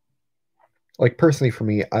personally for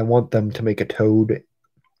me, I want them to make a Toad,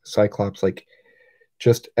 Cyclops, like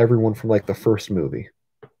just everyone from like the first movie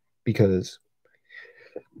because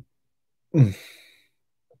mm,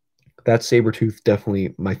 that Sabretooth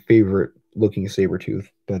definitely my favorite looking Sabretooth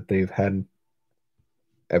that they've had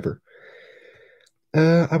ever.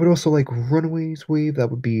 I would also like Runaways Wave. That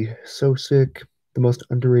would be so sick. The most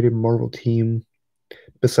underrated Marvel team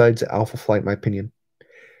besides Alpha Flight, in my opinion.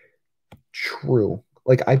 True.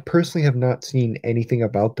 Like, I personally have not seen anything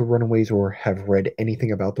about the Runaways or have read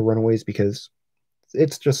anything about the Runaways because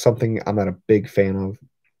it's just something I'm not a big fan of.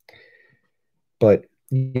 But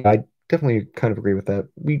yeah, I definitely kind of agree with that.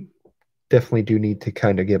 We definitely do need to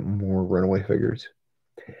kind of get more Runaway figures.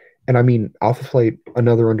 And I mean, Alpha Flight,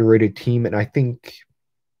 another underrated team, and I think,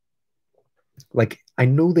 like, I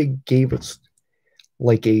know they gave us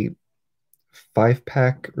like a 5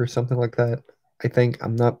 pack or something like that. I think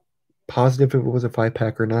I'm not positive if it was a 5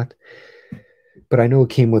 pack or not, but I know it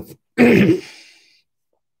came with like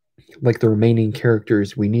the remaining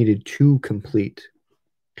characters we needed to complete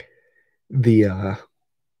the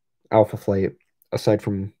Alpha Flight, aside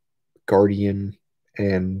from Guardian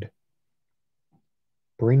and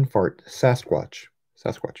Brain Fart Sasquatch.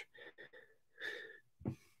 Sasquatch.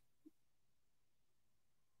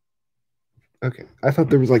 Okay, I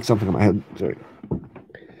thought there was like something in my head. Sorry.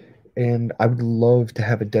 And I would love to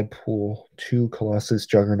have a Deadpool 2 Colossus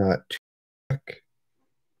Juggernaut.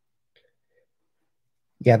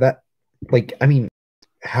 Yeah, that like I mean,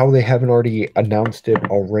 how they haven't already announced it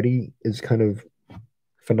already is kind of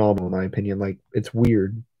phenomenal in my opinion. Like it's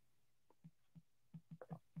weird.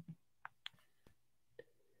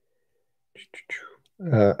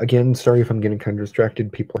 Again, sorry if I'm getting kind of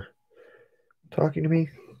distracted. People are talking to me.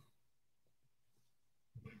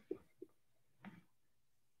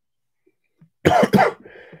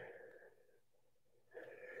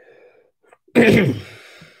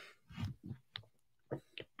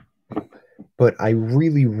 But I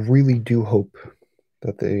really, really do hope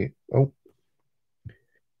that they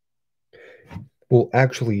well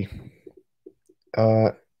actually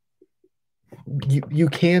uh you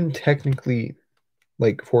can technically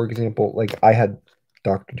like for example, like I had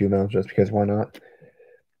Dr. Doom out just because why not?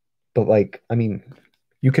 But like I mean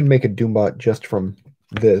you can make a Doombot just from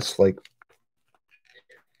this, like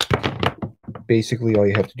basically all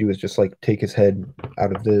you have to do is just like take his head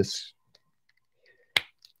out of this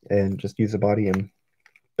and just use the body and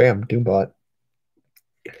bam, Doombot.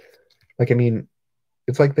 Like I mean,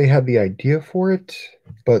 it's like they had the idea for it,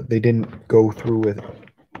 but they didn't go through with it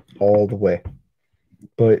all the way.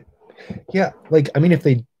 But yeah, like I mean, if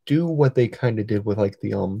they do what they kind of did with like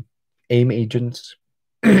the AIM agents,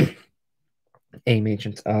 AIM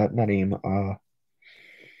agents, not AIM,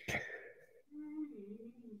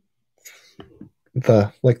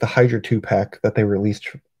 the like the Hydra 2 pack that they released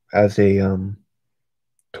as a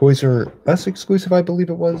Toys R Us exclusive, I believe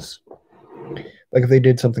it was. Like if they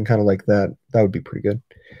did something kind of like that, that would be pretty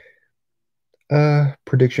good.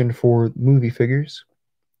 Prediction for movie figures: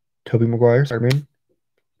 Tobey Maguire, Spider-Man.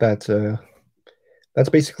 That's that's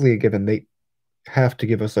basically a given. They have to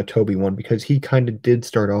give us a Tobey one because he kind of did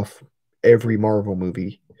start off every Marvel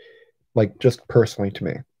movie, like just personally to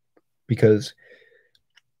me, because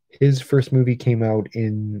his first movie came out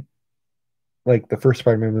in like the first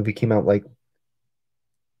Spider-Man movie came out like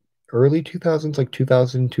early 2000s, like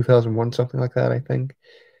 2000, 2001, something like that, I think.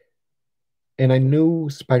 And I know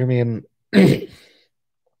Spider-Man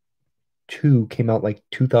 2 came out like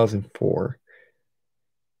 2004.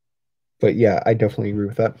 But yeah, I definitely agree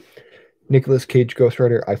with that. Nicolas Cage Ghost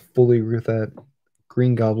Rider, I fully agree with that.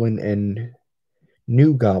 Green Goblin and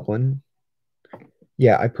New Goblin.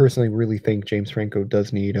 Yeah, I personally really think James Franco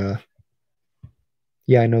does need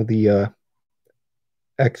yeah, I know the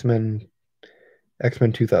X-Men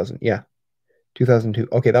X-Men 2000. Yeah, 2002.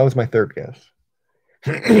 Okay, that was my third guess.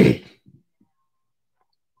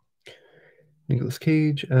 Nicolas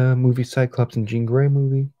Cage movie Cyclops and Jean Grey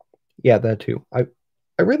movie. Yeah, that too. I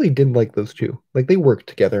really did like those two. Like they worked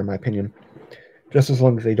together in my opinion. Just as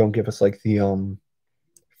long as they don't give us like the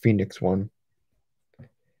Phoenix one.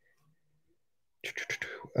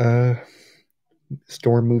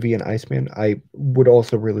 Storm movie and Iceman. I would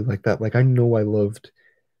also really like that. Like I know I loved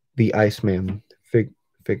the Iceman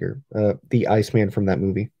figure, the Iceman from that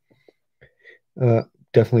movie.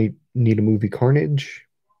 Definitely need a movie Carnage.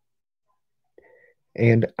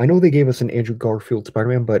 And I know they gave us an Andrew Garfield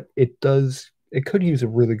Spider-Man, but it could use a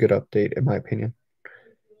really good update in my opinion.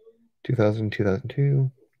 2000,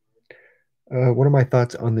 2002. What are my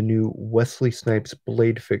thoughts on the new Wesley Snipes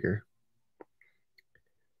Blade figure?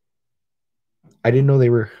 I didn't know they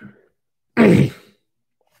were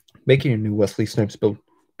making a new Wesley Snipes build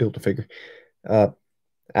a figure, uh,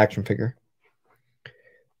 action figure.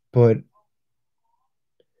 But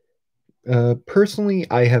personally,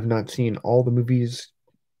 I have not seen all the movies.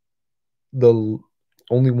 The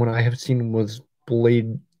only one I have seen was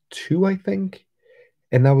Blade 2, I think.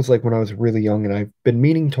 And that was like when I was really young, and I've been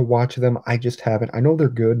meaning to watch them. I just haven't. I know they're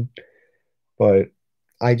good, but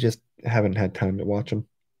I just haven't had time to watch them.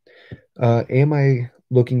 Am I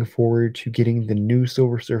looking forward to getting the new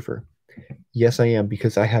Silver Surfer? Yes, I am,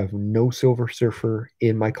 because I have no Silver Surfer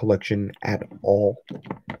in my collection at all.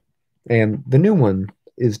 And the new one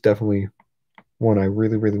is definitely one I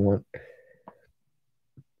really, really want.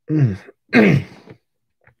 We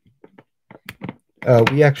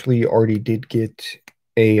actually already did get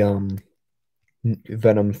a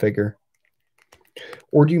Venom figure.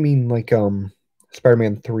 Or do you mean like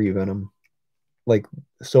Spider-Man 3 Venom? Like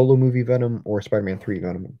solo movie Venom or Spider-Man 3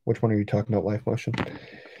 Venom? Which one are you talking about, live motion?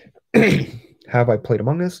 Have I played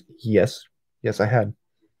Among Us? Yes. Yes, I had.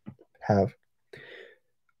 Have.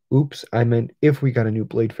 Oops, I meant if we got a new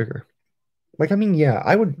Blade figure. Like, I mean, yeah,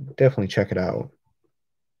 I would definitely check it out.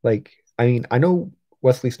 Like, I mean, I know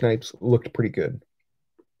Wesley Snipes looked pretty good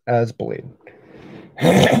as Blade.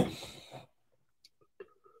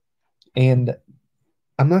 And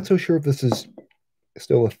I'm not so sure if this is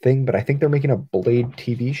still a thing, but I think they're making a Blade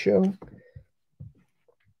TV show.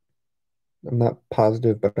 I'm not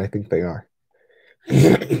positive, but I think they are.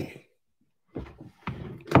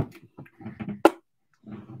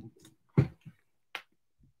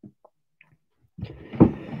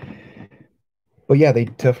 But yeah, they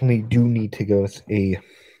definitely do need to give us a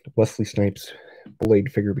Wesley Snipes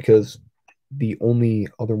Blade figure, because the only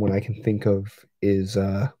other one I can think of is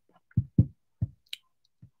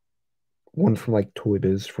one from like Toy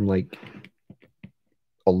Biz from like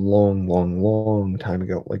a long, long, long time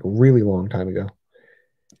ago, like a really long time ago.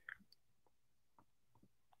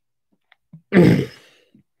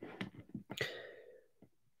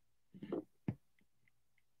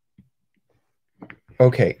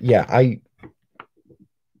 Okay, yeah,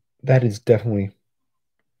 that is definitely,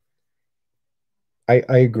 I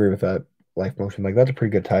agree with that, Life Motion. Like that's a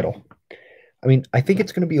pretty good title. I mean, I think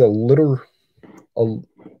it's going to be a,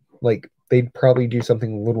 like they'd probably do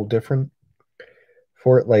something a little different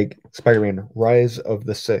for it, like Spider-Man Rise of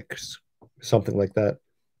the Six, something like that.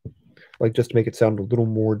 Like just to make it sound a little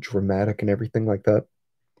more dramatic and everything like that.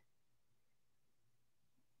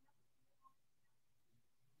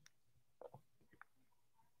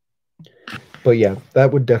 But yeah,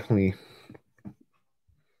 that would definitely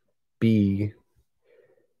be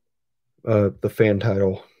the fan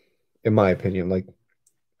title, in my opinion. Like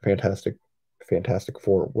fantastic, Fantastic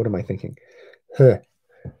Four. What am I thinking? Huh.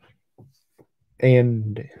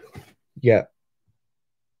 And yeah,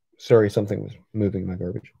 sorry, something was moving my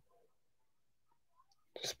garbage.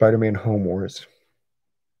 Spider-Man Home Wars.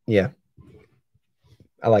 Yeah,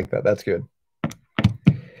 I like that. That's good.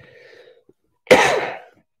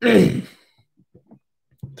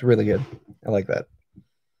 It's really good. I like that.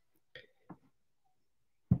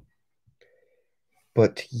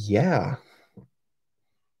 But yeah,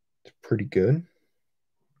 it's pretty good.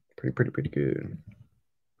 Pretty good.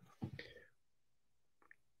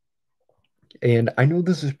 And I know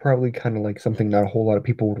this is probably kind of like something not a whole lot of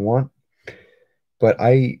people would want, but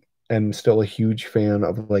I am still a huge fan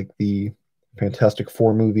of like the Fantastic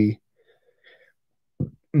Four movie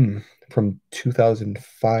from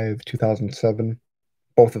 2005, 2007,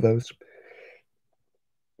 both of those.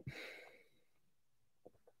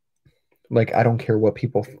 Like I don't care what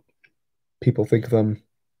people think of them.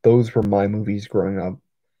 Those were my movies growing up.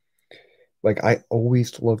 Like I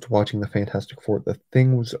always loved watching the Fantastic Four. The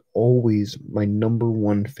Thing was always my number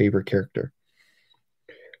one favorite character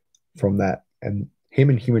from that. And him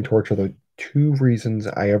and Human Torch are the two reasons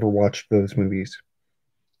I ever watched those movies.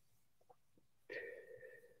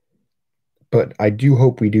 But I do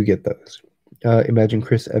hope we do get those. Imagine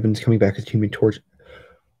Chris Evans coming back as Human Torch.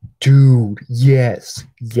 Dude, yes.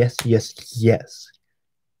 Yes, yes, yes.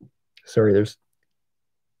 Sorry, there's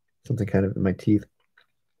something kind of in my teeth.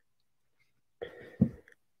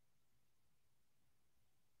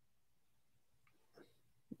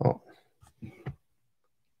 Oh,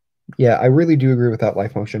 yeah, I really do agree with that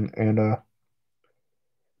life motion, and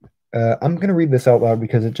I'm gonna read this out loud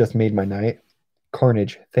because it just made my night.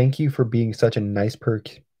 Carnage, thank you for being such a nice perk.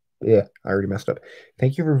 Yeah, I already messed up.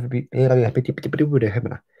 Thank you for being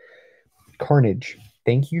Carnage.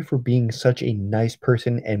 Thank you for being such a nice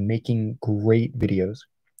person and making great videos.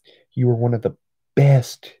 You are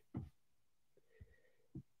best,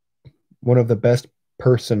 one of the best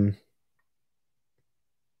person.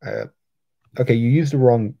 Uh, okay, you used the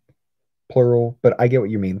wrong plural, but I get what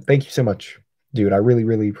you mean. Thank you so much, dude. I really,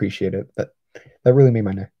 really appreciate it. That really made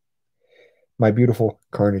my night. My beautiful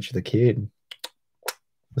Carnage the kid.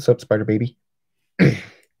 What's up, Spider Baby?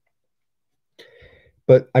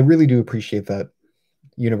 But I really do appreciate that,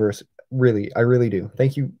 universe. Really, I really do.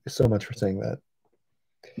 Thank you so much for saying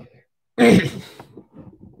that.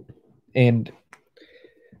 And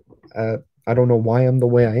I don't know why I'm the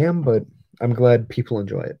way I am, but I'm glad people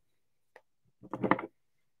enjoy it.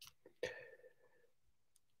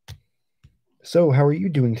 So, how are you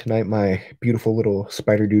doing tonight, my beautiful little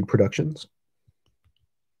Spider Dude Productions?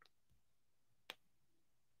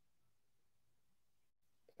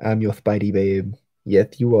 I'm your Spidey babe.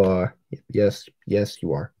 Yes, you are. Yes, yes,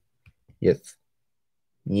 you are. Yes.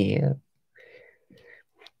 Yeah.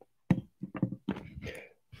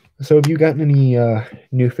 So, have you gotten any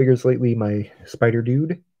new figures lately, my Spider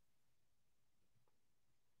Dude?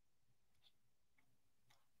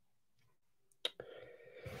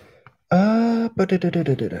 But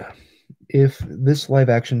if this live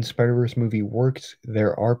action Spider Verse movie works,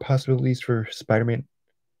 there are possibilities for Spider Man.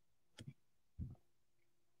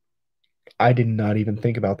 I did not even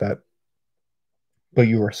think about that. But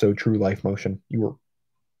you are so true, life motion. You are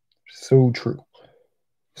so true.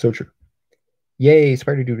 So true. Yay,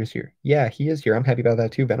 Spider Dude is here. Yeah, he is here. I'm happy about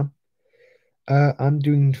that too, Venom. I'm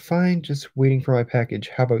doing fine, just waiting for my package.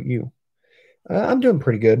 How about you? I'm doing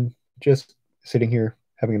pretty good. Just sitting here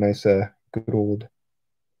having a nice, good old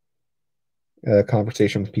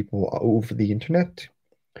conversation with people over the internet.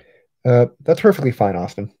 That's perfectly fine,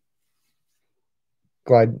 Austin.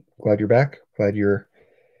 Glad you're back. Glad you're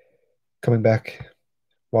coming back,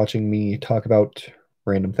 watching me talk about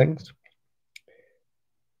random things.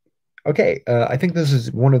 Okay, I think this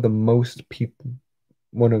is one of the most people.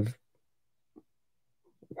 One of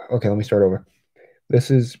Okay, let me start over. This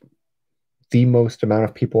is the most amount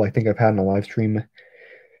of people I think I've had in a live stream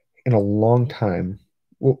in a long time.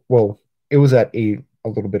 Well, it was at 8 a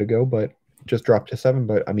little bit ago, but just dropped to 7.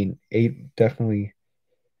 But I mean, 8 definitely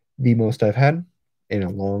the most I've had in a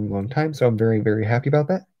long, long time. So I'm very, very happy about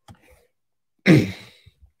that.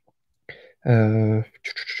 uh,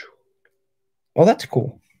 oh, that's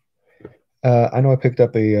cool. I know I picked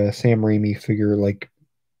up a Sam Raimi figure like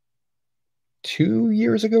 2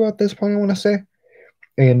 years ago at this point, I want to say.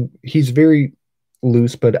 And he's very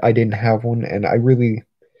loose, but I didn't have one. And I really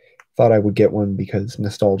thought I would get one because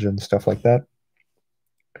nostalgia and stuff like that.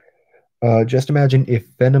 Just imagine if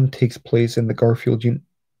Venom takes place in the Garfield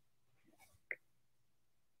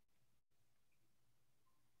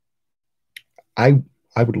I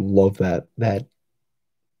I would love that.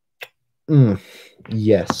 Mm,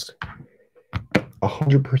 yes,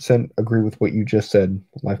 100% agree with what you just said,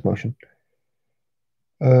 Life Motion.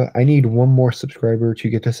 I need one more subscriber to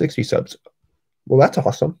get to 60 subs. Well, that's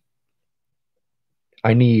awesome.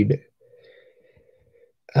 I need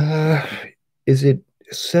uh is it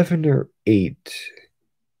 7 or 8?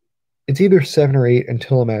 It's either 7 or 8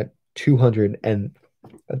 until I'm at 200, and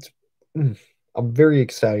that's mm, I'm very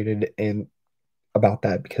excited and about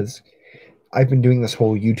that because I've been doing this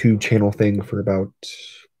whole YouTube channel thing for about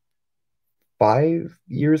 5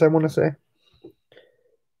 years, I want to say.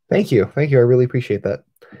 Thank you. Thank you. I really appreciate that.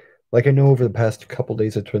 Like, I know over the past couple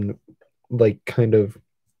days, it's been like kind of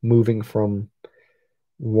moving from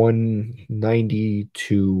 190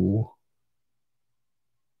 to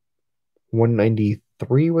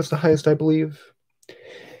 193 was the highest, I believe.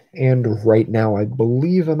 And right now, I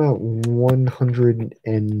believe I'm at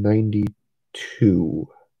 192.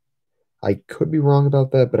 I could be wrong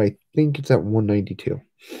about that, but I think it's at 192.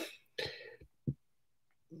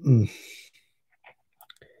 Mm.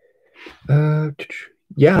 Uh,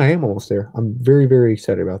 yeah, I am almost there. I'm very, very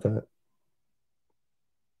excited about that.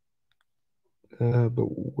 But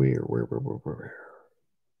where?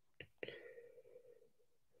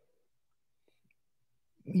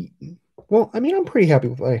 Well, I mean, I'm pretty happy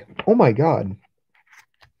with like, oh my God,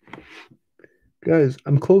 guys,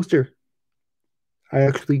 I'm closer. I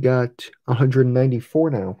actually got 194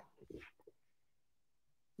 now.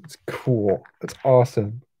 It's cool. It's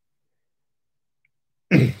awesome.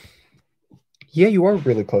 Yeah, you are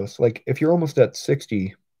really close. Like if you're almost at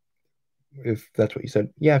 60, if that's what you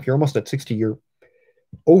said. Yeah, if you're almost at 60, you're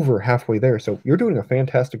over halfway there. So you're doing a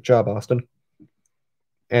fantastic job, Austin.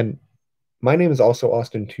 And my name is also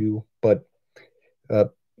Austin too, but uh,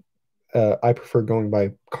 I prefer going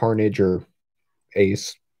by Carnage or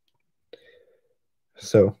Ace.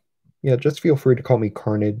 So yeah, just feel free to call me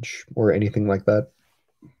Carnage or anything like that.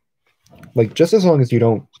 Like just as long as you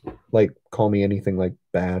don't like call me anything like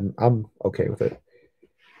bad, I'm okay with it.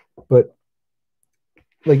 But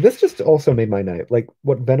like this just also made my night. Like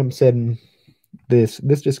what Venom said in this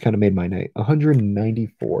just kind of made my night.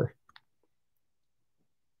 194.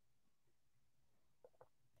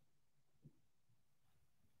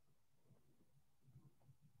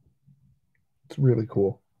 It's really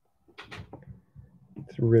cool.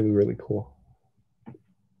 It's really, really cool.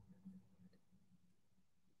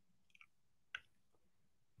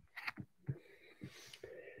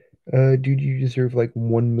 Dude, you deserve like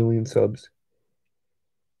 1 million subs.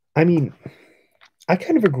 I mean, I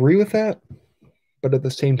kind of agree with that, but at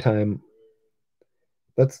the same time,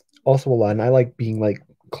 that's also a lot. And I like being like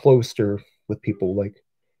closer with people, like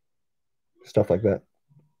stuff like that.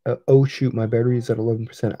 Oh shoot, my battery is at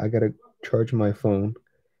 11%. I gotta charge my phone.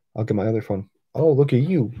 I'll get my other phone. Oh, look at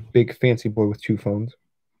you, big fancy boy with two phones.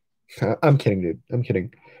 I'm kidding, dude. I'm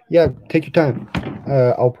kidding. Yeah, take your time.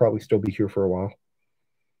 I'll probably still be here for a while.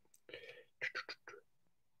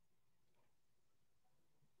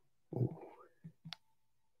 Ooh,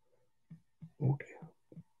 okay.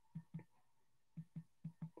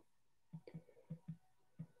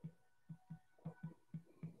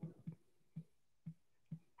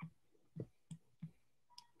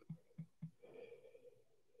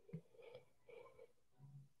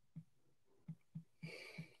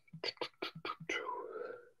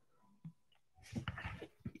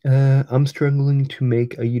 I'm struggling to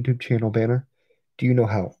make a YouTube channel banner. Do you know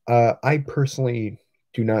how? I personally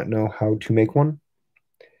do not know how to make one.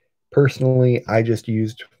 Personally, I just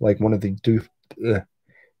used like one of the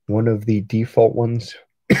default ones.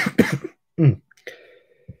 Mm,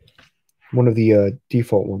 one of the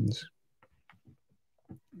default ones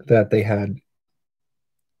that they had.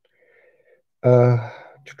 Uh,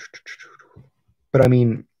 but I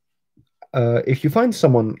mean, if you find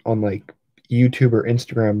someone on like YouTube or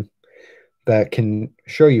Instagram that can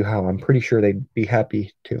show you how, I'm pretty sure they'd be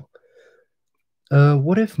happy to.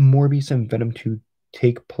 What if Morbius and Venom 2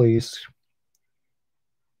 take place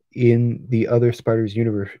in the other Spiders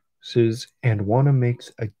universes and Wanda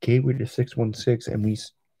makes a gateway to 616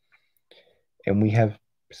 and we have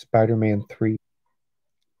Spider-Man 3?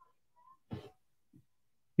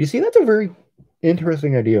 You see, that's a very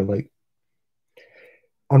interesting idea. Like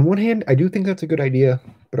on one hand, I do think that's a good idea,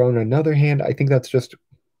 but on another hand, I think that's just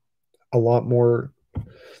a lot more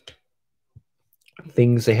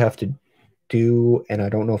things they have to do, and I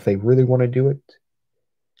don't know if they really want to do it.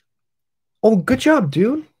 Oh, good job,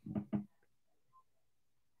 dude.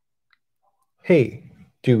 Hey,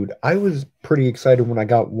 dude, I was pretty excited when I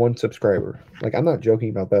got 1 subscriber. Like, I'm not joking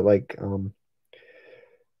about that. Like,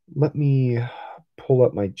 let me pull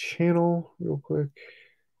up my channel real quick.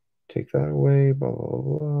 Take that away, blah,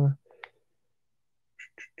 blah, blah.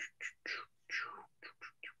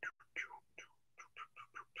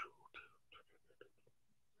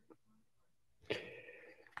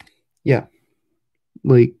 Yeah,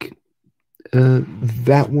 like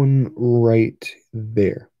that one right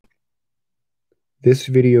there. This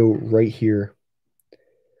video right here.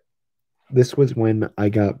 This was when I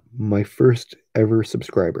got my first ever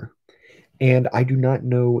subscriber. And I do not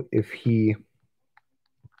know if he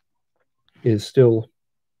is still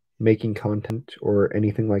making content or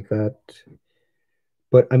anything like that.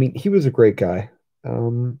 But I mean, he was a great guy.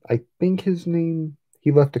 I think his name,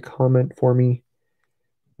 he left a comment for me.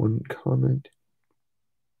 One comment.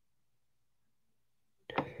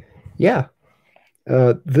 Yeah.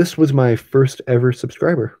 This was my first ever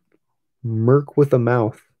subscriber, Merc with a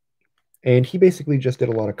Mouth. And he basically just did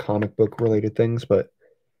a lot of comic book related things, but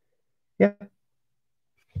yeah,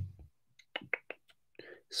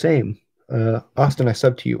 same. Austin, I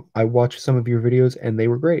subbed to you. I watched some of your videos and they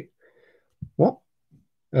were great. Well,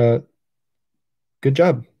 uh, good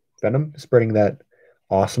job, Venom, spreading that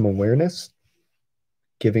awesome awareness,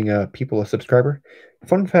 giving people a subscriber.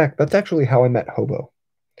 Fun fact, that's actually how I met Hobo.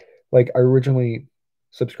 Like, I originally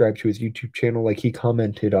subscribed to his YouTube channel. Like, he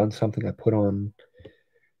commented on something I put on,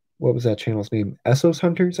 what was that channel's name? Essos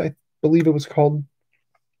Hunters, I believe it was called.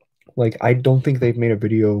 Like, I don't think they've made a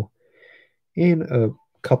video in a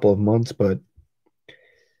couple of months, but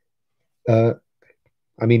uh,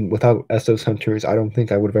 I mean, without Essos Hunters, I don't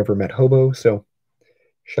think I would have ever met Hobo. So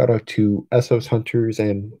shout out to Essos Hunters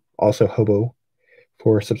and also Hobo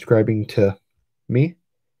for subscribing to me.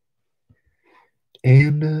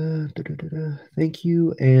 And thank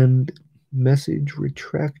you. And message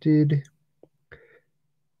retracted.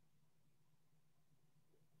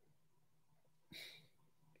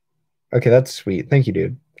 Okay, that's sweet. Thank you,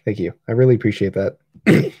 dude. Thank you. I really appreciate that.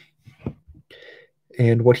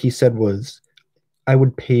 And what he said was, I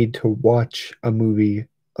would pay to watch a movie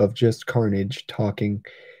of just Carnage talking,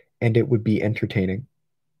 and it would be entertaining.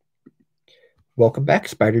 Welcome back,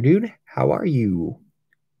 Spider Dude. How are you?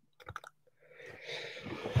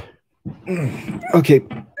 Okay,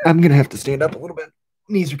 I'm gonna have to stand up a little bit.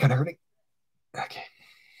 Knees are kind of hurting. Okay.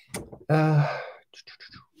 Uh,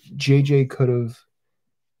 JJ could have.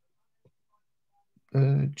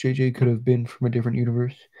 JJ could have been from a different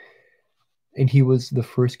universe, and he was the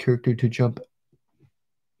first character to jump.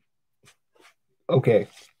 Okay,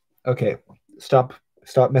 okay, stop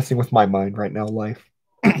messing with my mind right now, life.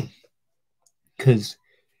 Because,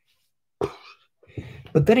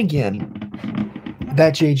 but then again,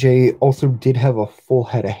 that JJ also did have a full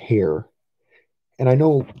head of hair. And I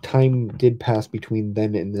know time did pass between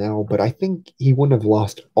then and now, but I think he wouldn't have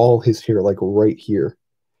lost all his hair like right here.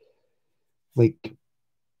 Like,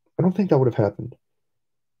 I don't think that would have happened.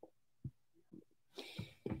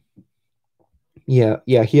 Yeah,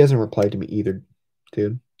 he hasn't replied to me either,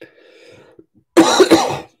 dude.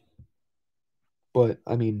 But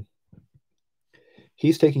I mean,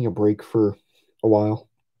 he's taking a break for a while,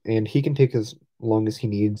 and he can take as long as he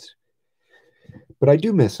needs. But I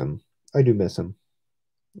do miss him. I do miss him.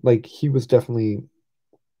 Like, he was definitely,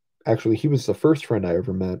 actually, he was the first friend I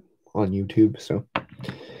ever met on YouTube, so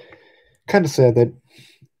kind of sad that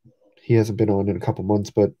he hasn't been on in a couple months,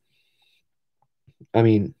 but I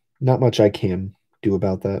mean, not much I can do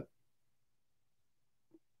about that.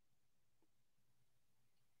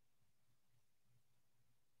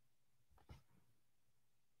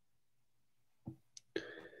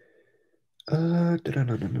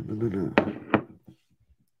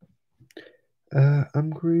 I'm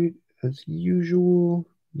great as usual.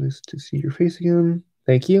 Nice to see your face again.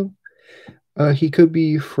 Thank you. He could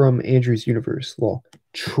be from Andrew's universe. Well,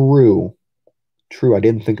 true. True. I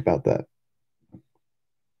didn't think about that.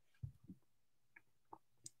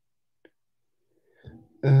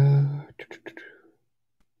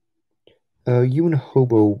 Uh, you and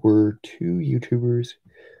Hobo were two YouTubers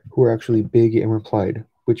who were actually big and replied,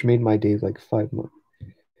 which made my day like 5 months.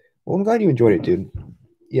 Well, I'm glad you enjoyed it, dude.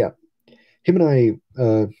 Yeah, him and I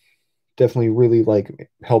definitely really like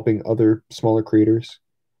helping other smaller creators.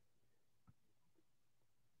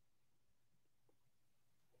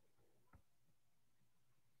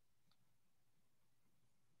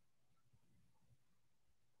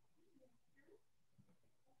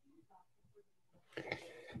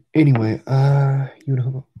 Anyway, you and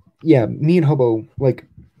Hobo. Yeah, me and Hobo, like,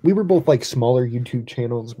 we were both like smaller YouTube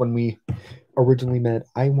channels when we originally met.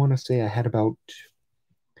 I want to say I had about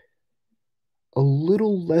a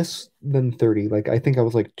little less than 30. Like, I think I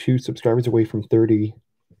was like 2 subscribers away from 30,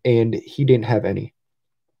 and he didn't have any.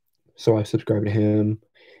 So I subscribed to him.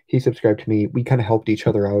 He subscribed to me. We kind of helped each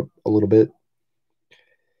other out a little bit.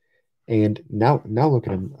 And now look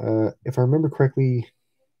at him. If I remember correctly,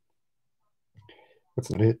 that's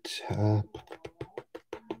not it.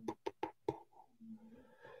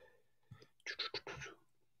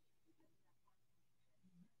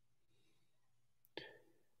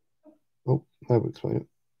 Oh, that would explain it.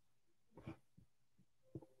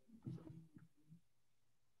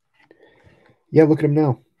 Yeah, look at him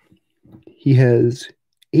now. He has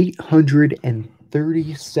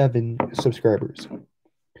 837 subscribers.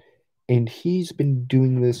 And he's been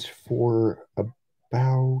doing this for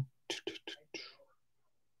about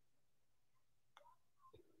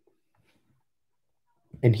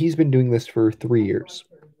and he's been doing this for 3 years.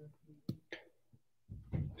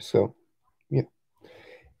 So, yeah.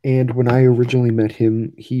 And when I originally met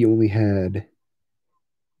him, he only had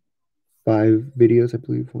 5 videos, I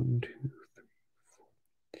believe. 1, 2,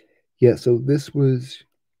 3. Yeah, so this was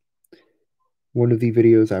one of the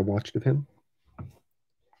videos I watched of him.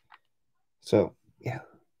 So, yeah,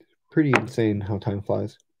 pretty insane how time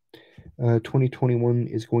flies. 2021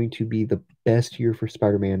 is going to be the best year for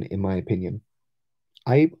Spider-Man, in my opinion.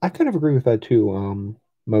 I kind of agree with that too.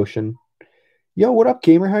 Motion. Yo, what up,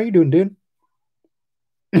 gamer? How you doing, dude?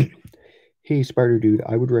 Hey, Spider Dude,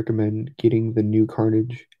 I would recommend getting the new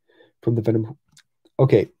Carnage from the Venom.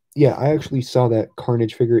 Okay, yeah, I actually saw that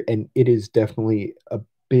Carnage figure, and it is definitely a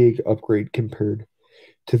big upgrade compared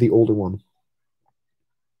to the older one.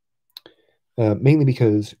 mainly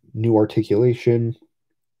because new articulation,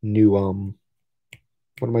 new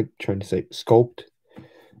what am I trying to say? Sculpt.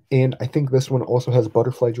 And I think this one also has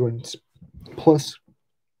butterfly joints plus,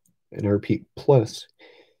 and I repeat, plus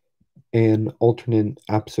an alternate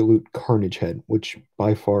absolute carnage head, which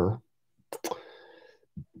by far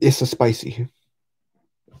is a spicy.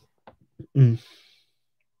 Mm.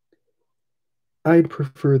 I'd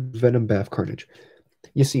prefer the Venom Bath Carnage.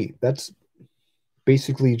 You see, that's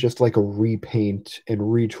basically just like a repaint and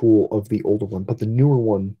retool of the older one, but the newer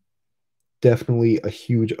one definitely a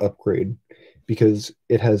huge upgrade because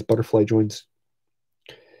it has butterfly joints,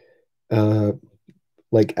 uh,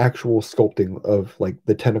 like actual sculpting of like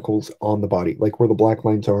the tentacles on the body, like where the black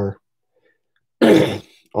lines are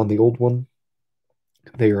on the old one.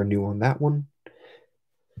 They are new on that one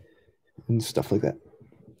and stuff like that.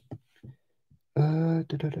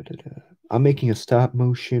 Da, da, da, da, da. I'm making a stop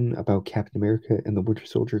motion about Captain America and the Winter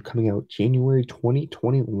Soldier coming out January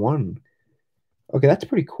 2021. Okay, that's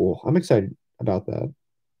pretty cool. I'm excited about that.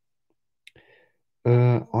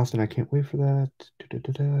 Austin, I can't wait for that. Da, da,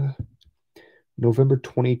 da, da. November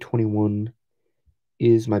 2021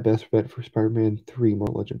 is my best bet for Spider-Man 3 More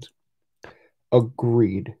Legends.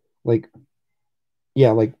 Agreed. Like,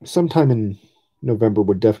 yeah, like sometime in November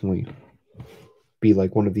would definitely be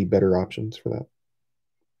like one of the better options for that.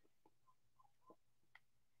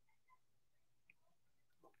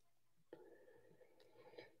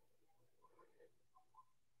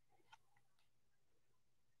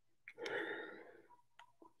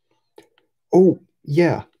 Oh,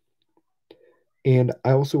 yeah. And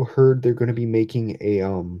I also heard they're going to be making a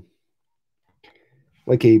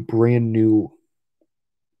like a brand new,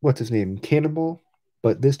 what's his name, Cannonball,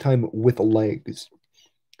 but this time with legs.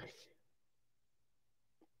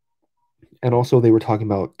 And also they were talking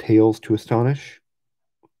about Tales to Astonish.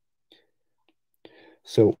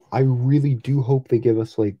 So I really do hope they give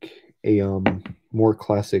us like a more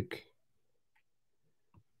classic.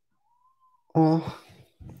 Oh,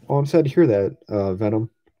 oh, I'm sad to hear that, Venom.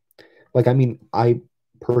 Like, I mean, I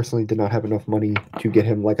personally did not have enough money to get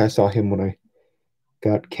him. Like, I saw him when I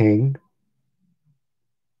got Kang.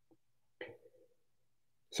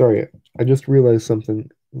 Sorry, I just realized something.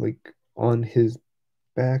 Like on his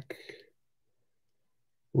back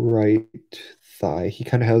right thigh, he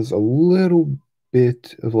kind of has a little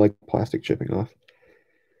bit of like plastic chipping off.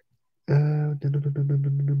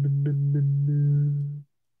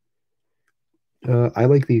 I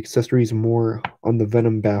like the accessories more on the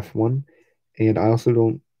Venom Bath one, and I also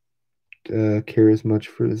don't care as much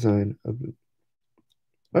for design of it.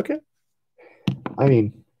 Okay. I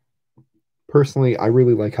mean, personally, I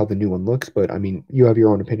really like how the new one looks, but I mean, you have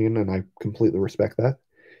your own opinion, and I completely respect that.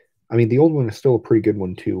 I mean, the old one is still a pretty good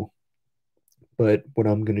one too, but what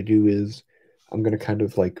I'm gonna do is I'm gonna kind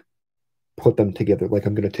of like put them together. Like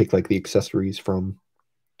I'm gonna take like the accessories from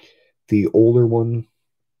the older one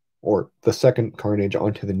or the second Carnage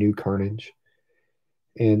onto the new Carnage.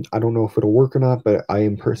 And I don't know if it'll work or not, but I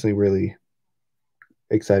am personally really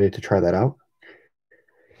excited to try that out.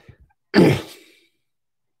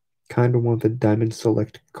 Kind of want the Diamond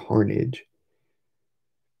Select Carnage.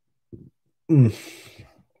 Mm.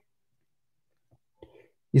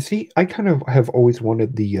 You see, I kind of have always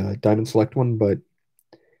wanted the Diamond Select one, but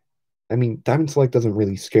I mean, Diamond Select doesn't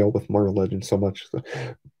really scale with Marvel Legends so much. So,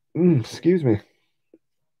 excuse me,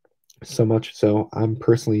 so much. So I'm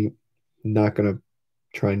personally not gonna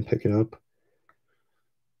try and pick it up.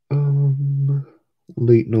 Um,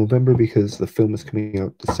 Late November because the film is coming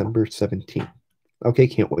out December 17th. Okay,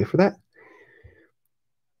 can't wait for that.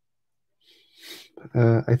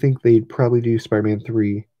 I think they'd probably do Spider-Man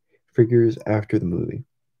 3 figures after the movie.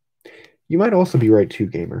 You might also be right too,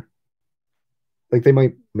 gamer. Like they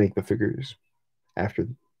might make the figures after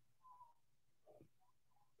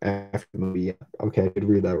after the movie. Yeah. Okay, I did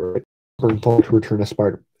read that right. Paul to return as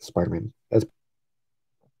Spider-Man as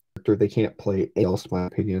character. They can't play else, in my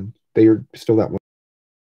opinion. They are still that one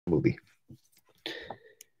movie.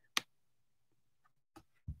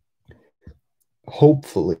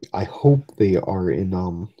 Hopefully, I hope they are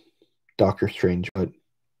in Doctor Strange, but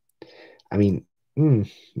I mean,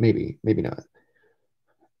 maybe not.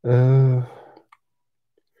 Uh,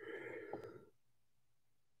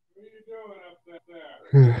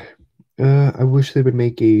 I wish they would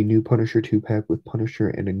make a new Punisher 2 pack with Punisher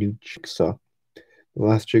and a new Jigsaw. The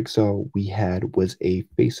last Jigsaw we had was a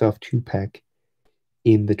Face Off 2 pack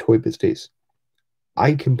in the Toy Biz days.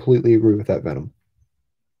 I completely agree with that, Venom.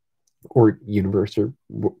 Or Universe, or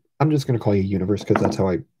I'm just going to call you Universe because that's how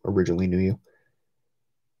I originally knew you.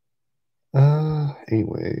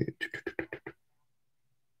 Anyway.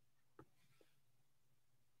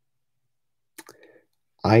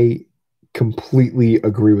 I completely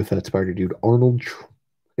agree with that Spider Dude.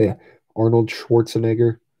 Yeah, Arnold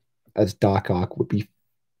Schwarzenegger as Doc Ock would be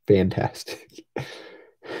fantastic.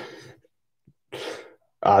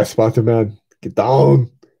 Spider Man, get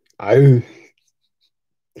down. I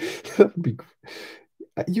that would be.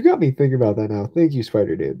 You got me thinking about that now. Thank you,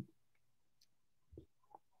 Spider Dude.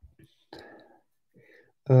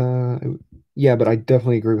 Uh, yeah, but I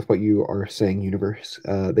definitely agree with what you are saying, Universe.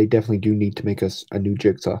 They definitely do need to make us a new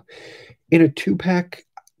Jigsaw in a two-pack.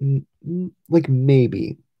 Like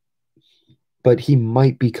maybe, but he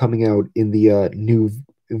might be coming out in the new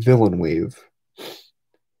villain wave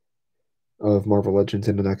of Marvel Legends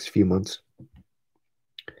in the next few months.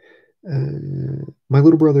 My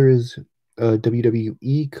little brother is a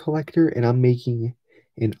WWE collector, and I'm making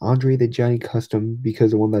an Andre the Giant custom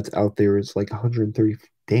because the one that's out there is like 130.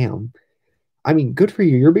 Damn. I mean, good for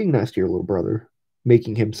you. You're being nice to your little brother,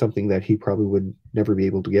 making him something that he probably would never be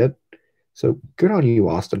able to get. So good on you,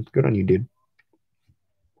 Austin. Good on you, dude.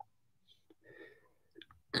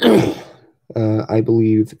 I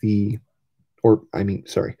believe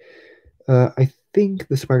sorry. I think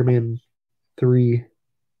the Spider-Man 3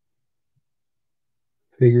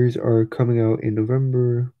 figures are coming out in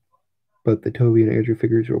November, but the Toby and Andrew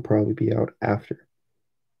figures will probably be out after.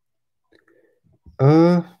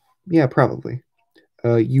 Uh, yeah, probably.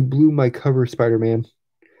 You blew my cover, Spider-Man.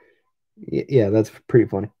 Yeah, that's pretty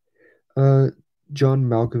funny. Uh, John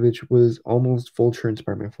Malkovich was almost Vulture in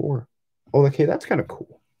Spider-Man 4. Oh, okay, that's kind of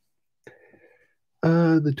cool.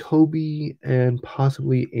 The Toby and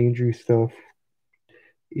possibly Andrew stuff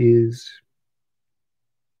is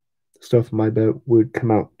stuff my bet would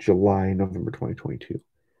come out July, November 2022.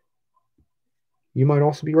 You might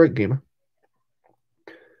also be right, gamer.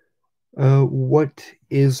 What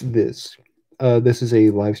is this? This is a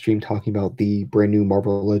live stream talking about the brand new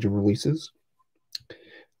Marvel Legend releases.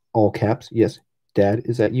 All caps. Yes. Dad,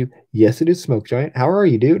 is that you? Yes, it is Smoke Giant. How are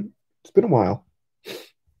you, dude? It's been a while.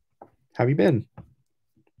 How have you been?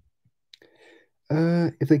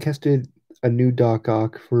 If they casted a new Doc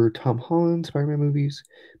Ock for Tom Holland Spider-Man movies,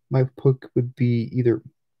 my pick would be either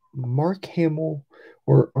Mark Hamill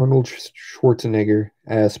or Arnold Schwarzenegger,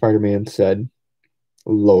 as Spider-Man said.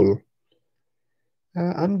 Lol.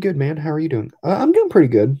 I'm good, man. How are you doing? I'm doing pretty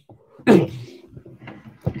good.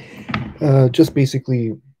 Just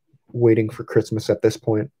basically waiting for Christmas at this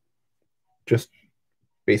point. Just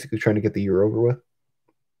basically trying to get the year over with.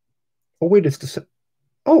 Oh wait, it's December.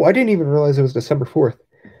 Oh, I didn't even realize it was December 4th.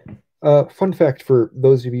 Fun fact for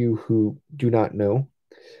those of you who do not know,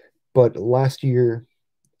 but last year,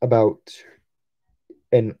 about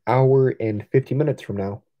an hour and 50 minutes from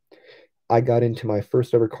now, I got into my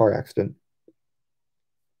first ever car accident.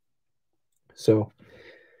 So,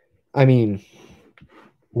 I mean,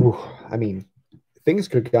 whew, I mean, things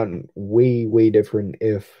could have gotten way, way different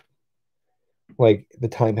if like the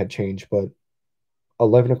time had changed, but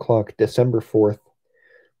 11 o'clock, December 4th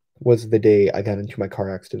was the day I got into my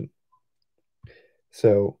car accident.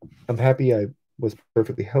 So I'm happy I was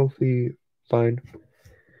perfectly healthy, fine,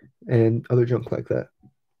 and other junk like that.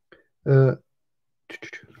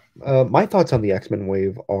 Uh, my thoughts on the X-Men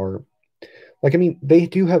wave are like, I mean, they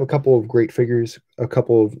do have a couple of great figures, a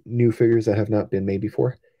couple of new figures that have not been made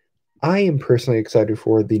before. I am personally excited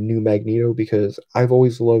for the new Magneto because I've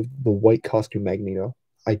always loved the white costume Magneto.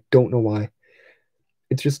 I don't know why.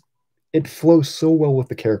 It's just, it flows so well with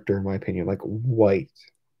the character, in my opinion. Like, white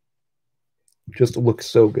just looks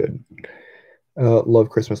so good. Love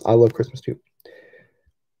Christmas. I love Christmas too.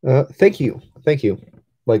 Thank you. Thank you.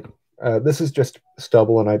 Like, this is just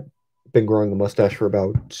stubble, and I've been growing the mustache for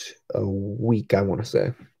about a week, I want to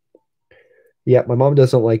say. Yeah, my mom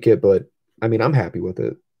doesn't like it, but I mean, I'm happy with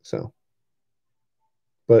it. So,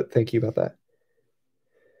 but thank you about that.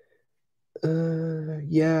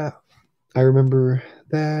 Yeah, I remember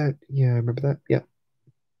that. Yeah, I remember that. Yeah.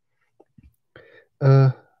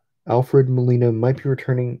 Uh, Alfred Molina might be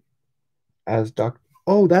returning as Doc.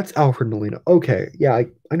 Oh, that's Alfred Molina. Okay, yeah,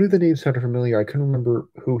 I knew the name sounded familiar. I couldn't remember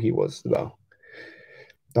who he was though.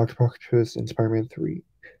 Doctor Octopus in Spider-Man 3.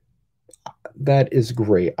 That is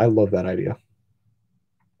great. I love that idea.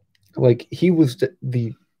 Like he was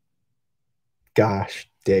the gosh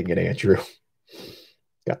dang it, Andrew.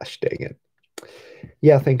 Gosh dang it.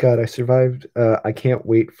 Yeah, thank God I survived. I can't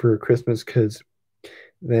wait for Christmas because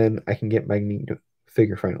then I can get my new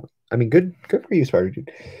figure finally. I mean, good for you, Spider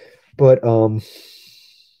Dude. But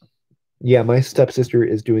yeah, my stepsister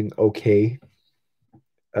is doing okay.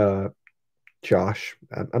 Uh, Josh,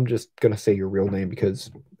 I'm just gonna say your real name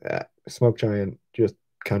because Smoke Giant just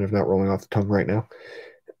kind of not rolling off the tongue right now.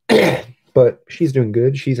 But she's doing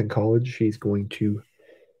good. She's in college. She's going to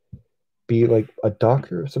be like a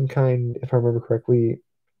doctor of some kind, if I remember correctly.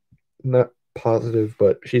 Not positive,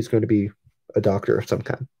 but she's going to be a doctor of some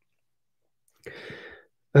kind.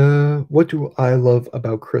 What do I love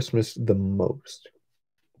about Christmas the most?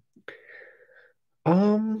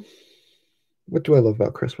 Um, what do I love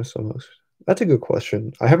about Christmas the most? That's a good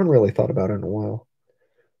question. I haven't really thought about it in a while.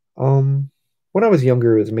 Um, when I was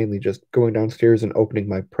younger, it was mainly just going downstairs and opening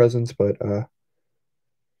my presents, but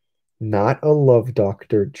not a love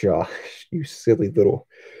doctor, Josh, you silly little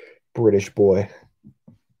British boy.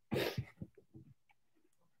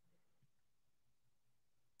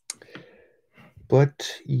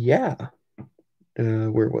 But yeah,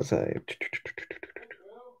 where was I?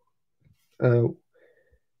 Uh,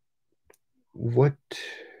 what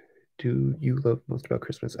do you love most about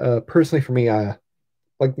Christmas? Personally, for me, I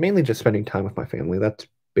like mainly just spending time with my family. That's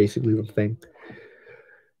basically the thing.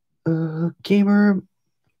 Gamer,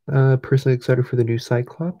 personally excited for the new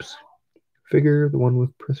Cyclops figure, the one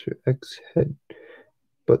with Professor X head.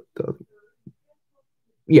 But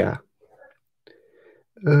yeah,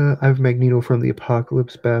 I have Magneto from the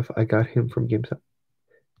Apocalypse Bath. I got him from GameStop.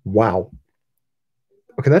 Wow.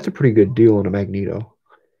 Okay, that's a pretty good deal on a Magneto.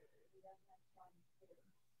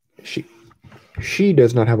 She she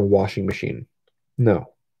does not have a washing machine.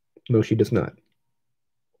 No, no, she does not.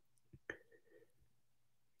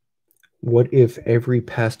 What if every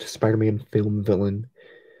past Spider-Man film villain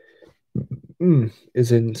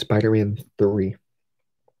is in Spider-Man 3?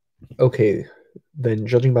 Okay, then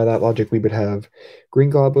judging by that logic, we would have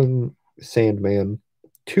Green Goblin, Sandman,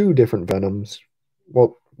 two different Venoms.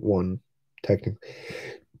 Well, one, technically.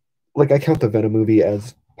 Like, I count the Venom movie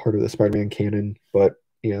as part of the Spider Man canon, but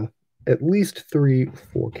yeah, at least three,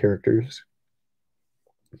 four characters.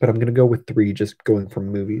 But I'm going to go with three, just going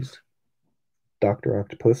from movies. Dr.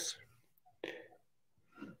 Octopus.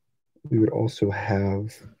 We would also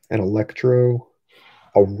have an Electro,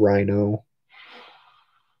 a Rhino.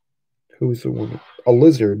 Who's the one? A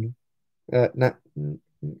Lizard. Not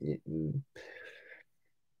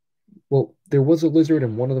well, there was a lizard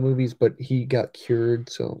in one of the movies, but he got cured,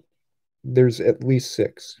 so there's at least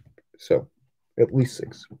six. So, at least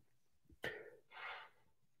six.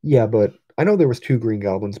 Yeah, but I know there was two Green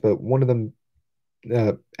Goblins, but one of them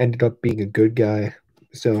ended up being a good guy,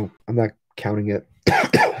 so I'm not counting it.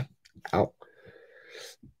 Ow.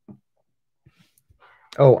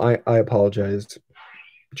 Oh, I apologize,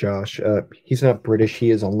 Josh. He's not British.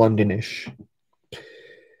 He is a Londonish.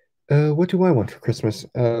 What do I want for Christmas?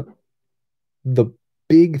 The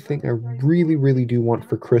big thing I really, really do want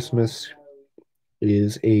for Christmas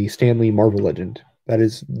is a Stanley Marvel Legend. That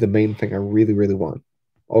is the main thing I really, really want.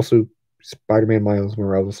 Also, Spider-Man Miles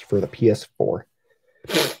Morales for the PS4.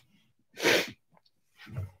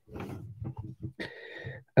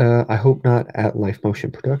 I hope not at Life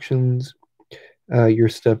Motion Productions. Your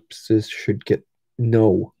stepsis should get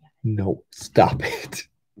no, no, stop it.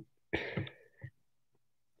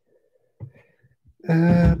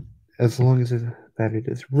 Uh, as long as that it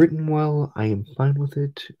is written well, I am fine with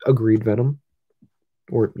it. Agreed, Venom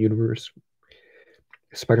or Universe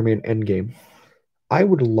Spider-Man Endgame. I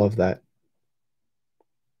would love that.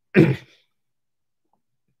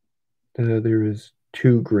 There is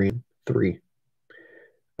two green, three.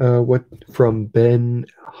 What from Ben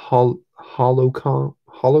Holocomb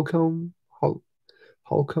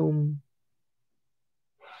Holcomb?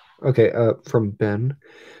 Okay, from Ben.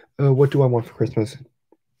 What do I want for Christmas?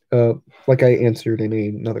 Uh, like I answered in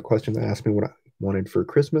another question that asked me what I wanted for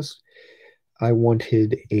Christmas. I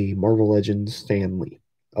wanted a Marvel Legends Stan Lee,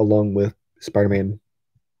 along with Spider-Man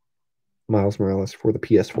Miles Morales for the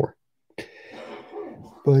PS4.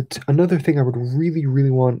 But another thing I would really,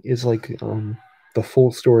 really want is like the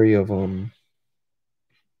full story of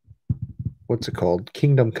what's it called?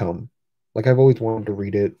 Kingdom Come. Like I've always wanted to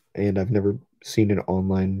read it and I've never seen it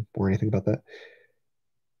online or anything about that.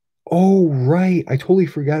 Oh, right. I totally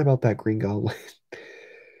forgot about that Green Goblin.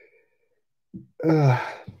 uh,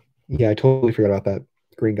 yeah, I totally forgot about that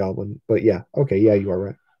Green Goblin. But yeah, okay, yeah, you are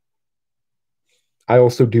right. I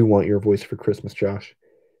also do want your voice for Christmas, Josh.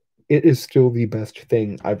 It is still the best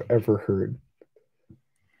thing I've ever heard.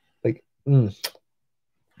 Like,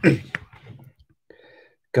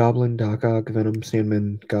 Goblin, Doc Ock, Venom,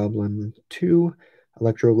 Sandman, Goblin 2,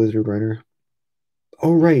 Electro, Lizard, Runner.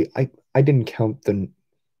 Oh, right. I didn't count the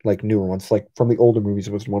like newer ones, like from the older movies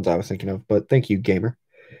was the ones I was thinking of. But thank you, Gamer,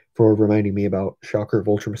 for reminding me about Shocker,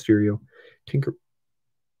 Vulture, Mysterio, Tinker.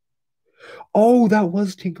 Oh, that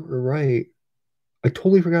was Tinkerer, right? I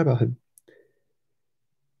totally forgot about him.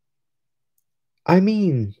 I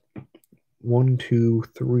mean, 1, 2,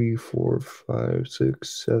 3, 4, 5,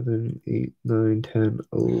 6, 7, 8, 9, 10,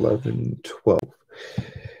 11, 12.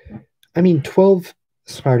 I mean, 12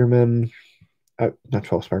 Spider-Man, not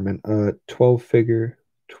 12 Spider-Man, 12 figure,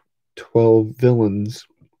 12 villains.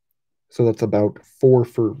 So that's about 4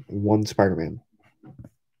 for one Spider-Man.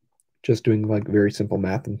 Just doing like very simple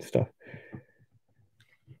math and stuff.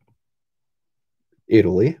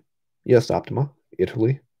 Italy. Yes, Optima.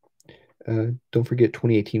 Italy. Don't forget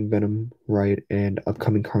 2018 Venom, Riot, and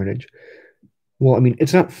upcoming Carnage. Well, I mean,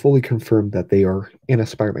 it's not fully confirmed that they are in a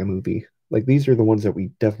Spider-Man movie. Like these are the ones that we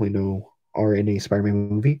definitely know are in a Spider-Man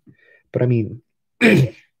movie. But I mean,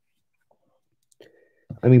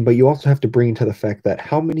 but you also have to bring into the fact that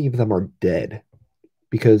how many of them are dead?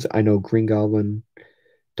 Because I know Green Goblin,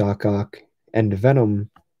 Doc Ock, and Venom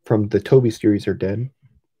from the Toby series are dead,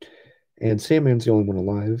 and Sandman's the only one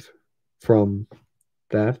alive from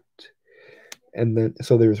that. And then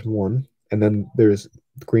so there's one, and then there's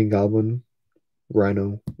Green Goblin,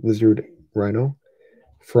 Rhino, Lizard, Rhino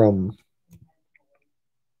from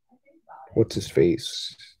what's his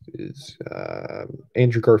face is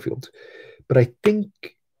Andrew Garfield. But I think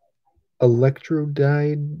Electro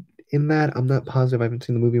died in that. I'm not positive. I haven't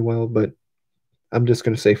seen the movie in a while, but I'm just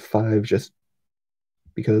gonna say 5 just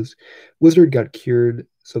because Lizard got cured,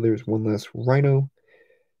 so there's one less. Rhino,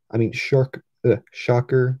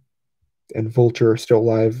 Shocker and Vulture are still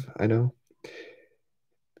alive. I know.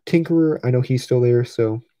 Tinkerer, I know he's still there,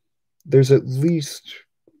 so there's at least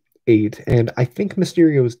 8, and I think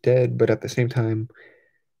Mysterio is dead, but at the same time,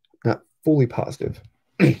 not fully positive.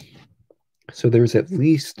 So there's at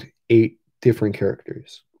least 8 different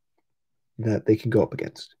characters that they can go up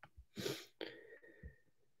against.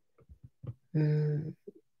 Where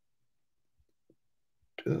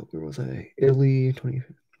was I? Italy 20,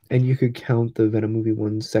 and you could count the Venom movie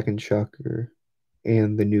one, Second Shocker,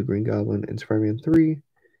 and the new Green Goblin and Spider-Man 3.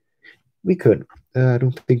 We could. I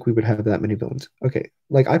don't think we would have that many villains. Okay,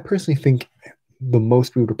 like I personally think the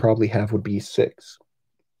most we would probably have would be 6,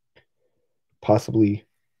 possibly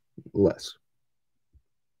less.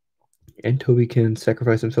 And Toby can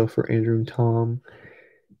sacrifice himself for Andrew and Tom.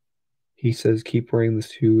 He says, "Keep wearing the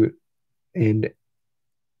suit, and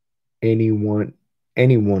anyone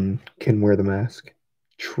can wear the mask."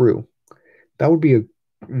 True. That would be a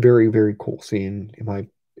very, very cool scene, in my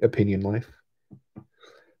opinion, life.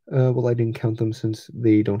 Well, I didn't count them since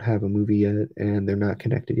they don't have a movie yet and they're not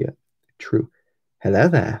connected yet. True. Hello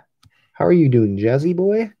there. How are you doing, Jazzy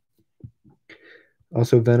boy?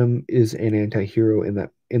 Also, Venom is an anti-hero in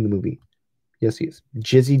the movie. Yes, he is.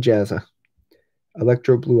 Jizzy Jazza.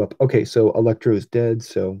 Electro blew up. Okay, so Electro is dead,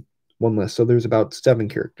 so one less. So there's about 7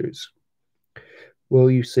 characters.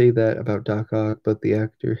 Well, you say that about Doc Ock, but the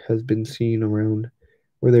actor has been seen around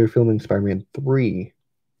where they were filming Spider-Man 3.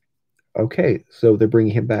 Okay, so they're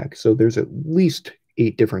bringing him back. So there's at least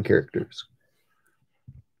 8 different characters.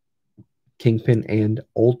 Kingpin and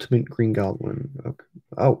Ultimate Green Goblin. Okay.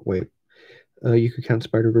 Oh, wait. You could count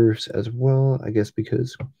Spider-Verse as well, I guess,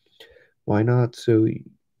 because why not? So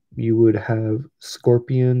you would have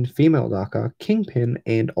Scorpion, female Doc Ock, Kingpin,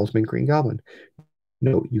 and Ultimate Green Goblin.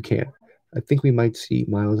 No, you can't. I think we might see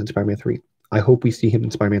Miles in Spider-Man 3. I hope we see him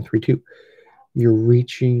in Spider-Man 3 too. You're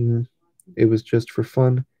reaching. It was just for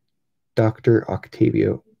fun. Dr.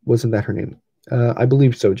 Octavio. Wasn't that her name? I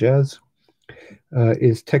believe so, Jazz.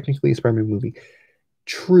 Is technically a Spider-Man movie.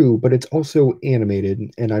 True, but it's also animated,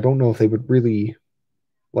 and I don't know if they would really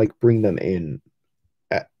like bring them in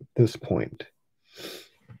at this point.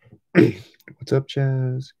 What's up,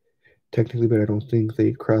 Jazz? Technically, but I don't think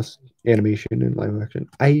they cross animation and live action.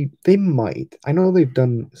 They might. I know they've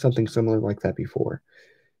done something similar like that before.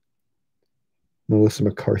 Melissa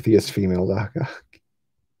McCarthy as female Doc Ock.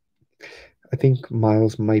 I think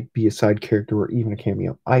Miles might be a side character or even a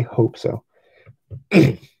cameo. I hope so.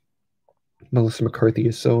 Melissa McCarthy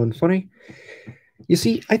is so unfunny. You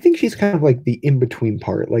see, I think she's kind of like the in-between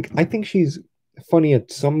part. Like, I think she's funny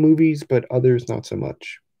at some movies, but others not so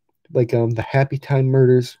much. Like the Happy Time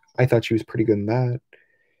Murders, I thought she was pretty good in that.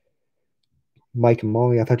 Mike and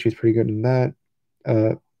Molly, I thought she was pretty good in that.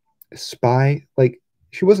 Uh, Spy, like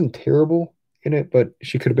she wasn't terrible in it, but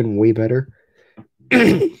she could have been way better.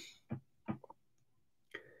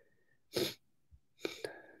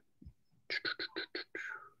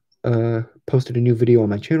 Posted a new video on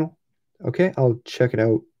my channel. Okay, I'll check it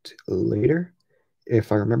out later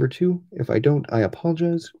if I remember to. If I don't, I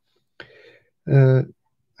apologize. I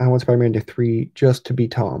want Spider-Man to 3 just to be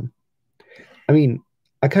Tom. I mean,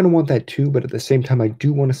 I kind of want that too, but at the same time, I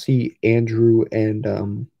do want to see Andrew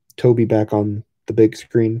and Toby back on the big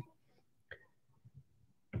screen.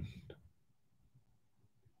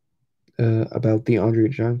 about the Andre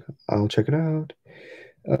Junk. I'll check it out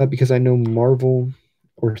because I know Marvel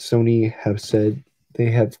or Sony have said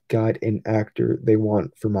they have got an actor they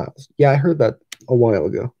want for Miles. Yeah, I heard that a while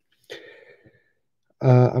ago.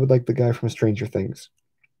 I would like the guy from Stranger Things.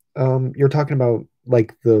 You're talking about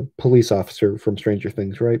like the police officer from Stranger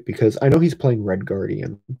Things, right? Because I know he's playing Red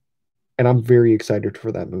Guardian, and I'm very excited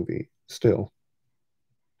for that movie still.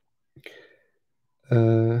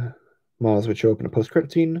 Uh, Miles would show up in a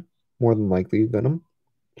post-credit scene, more than likely Venom.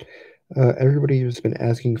 Everybody has been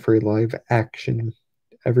asking for a live action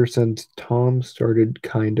ever since Tom started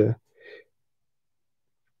kinda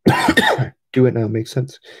do it now makes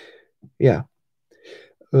sense. Yeah,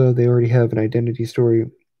 they already have an identity story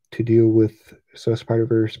to deal with, so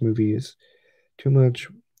Spider-Verse movie is too much.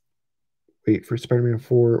 Wait for Spider-Man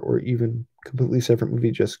 4 or even completely separate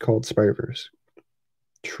movie just called Spider-Verse.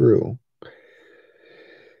 True.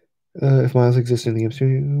 If Miles exists in the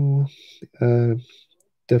MCU,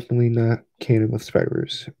 definitely not canon with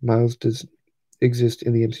Spider-Verse. Miles does exist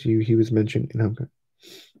in the MCU. He was mentioned in Homecoming.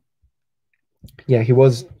 Yeah, he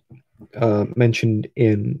was mentioned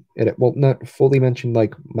in it. Well, not fully mentioned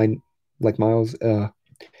like Miles.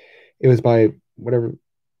 It was by whatever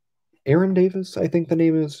Aaron Davis, I think the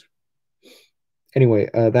name is. Anyway,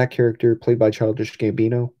 that character played by Childish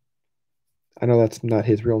Gambino. I know that's not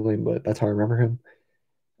his real name, but that's how I remember him.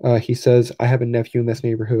 He says, "I have a nephew in this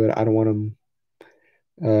neighborhood. I don't want him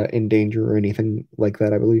in danger or anything like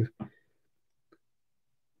that." I believe.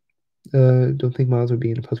 Don't think Miles would be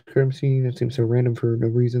in a post-credit scene. It seems so random for no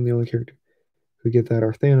reason. The only character who get that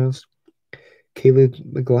are Thanos. Caleb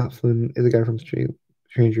McLaughlin is a guy from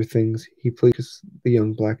Stranger Things. He plays the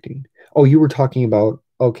young black teen. Oh, you were talking about.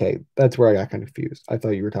 Okay, that's where I got kind of confused. I thought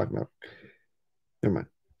you were talking about. Never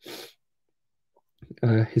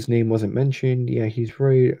mind. His name wasn't mentioned. Yeah, he's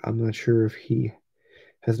right. I'm not sure if he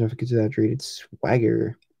has enough exaggerated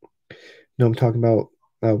swagger. No, I'm talking about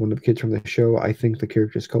one of the kids from the show. I think the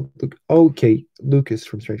character is called Luke. Okay, Lucas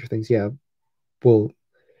from Stranger Things. Yeah. Well,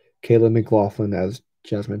 Caleb McLaughlin, as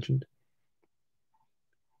Jazz mentioned.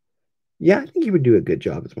 Yeah, I think he would do a good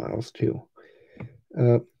job as Miles too.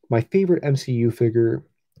 Uh, my favorite MCU figure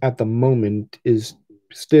at the moment is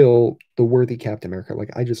still the worthy Captain America.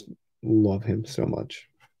 Like I just love him so much.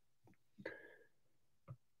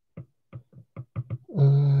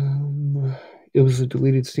 Um, it was a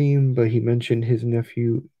deleted scene, but he mentioned his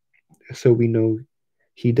nephew, so we know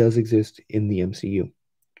he does exist in the MCU.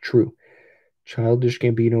 True. Childish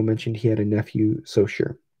Gambino mentioned he had a nephew, so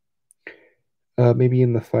sure. Maybe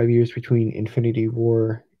in the 5 years between Infinity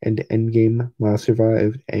War and Endgame, Miles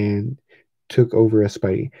survived and took over as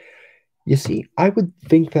Spidey. You see, I would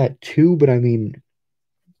think that too, but I mean,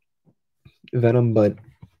 Venom, but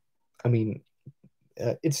I mean,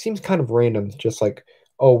 it seems kind of random, just like,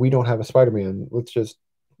 oh, we don't have a Spider-Man. Let's just,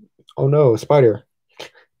 oh no, a spider.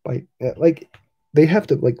 Like, they have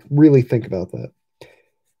to like really think about that.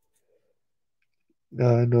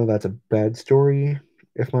 No, that's a bad story.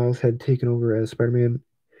 If Miles had taken over as Spider-Man,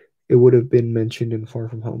 it would have been mentioned in Far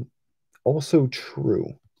From Home. Also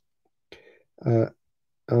true. Uh,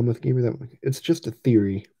 with give me that one. It's just a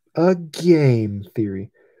theory, a game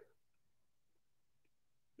theory.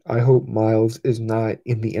 I hope Miles is not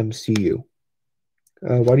in the MCU.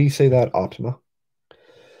 Why do you say that, Optima?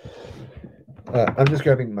 I'm just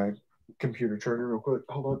grabbing my computer charger real quick.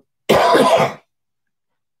 Hold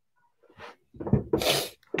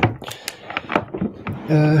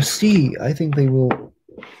on. C. I think they will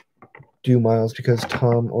do Miles because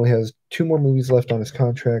Tom only has two more movies left on his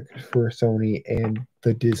contract for Sony and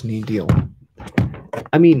the Disney deal.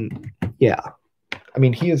 I mean, yeah. I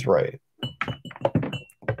mean, he is right.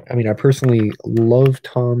 I mean, I personally love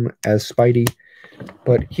Tom as Spidey,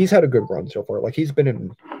 but he's had a good run so far. Like, he's been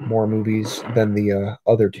in more movies than the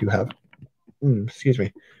other two have. Excuse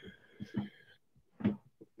me.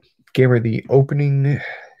 Gamer, the opening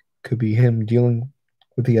could be him dealing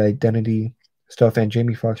with the identity stuff, and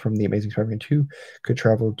Jamie Foxx from The Amazing Spider-Man 2 could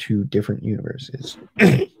travel to different universes.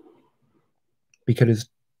 because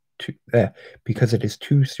because it is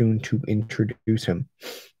too soon to introduce him.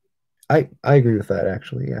 I agree with that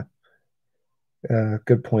actually. Yeah,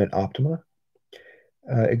 good point, Optima.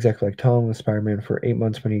 Exactly like Tom was Spider-Man for 8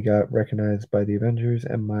 months when he got recognized by the Avengers,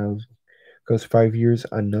 and Miles goes 5 years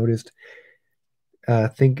unnoticed.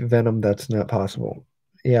 Think Venom, that's not possible.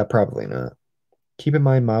 Yeah, probably not. Keep in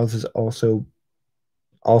mind, Miles is also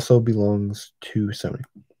belongs to Sony.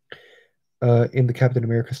 In the Captain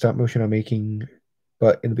America stop motion I'm making,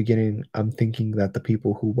 but in the beginning, I'm thinking that the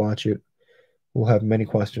people who watch it will have many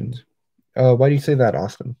questions. Why do you say that,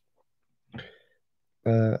 Austin?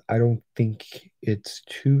 I don't think it's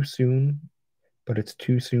too soon, but it's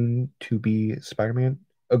too soon to be Spider-Man.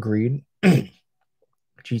 Agreed.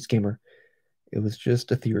 Jeez, gamer. It was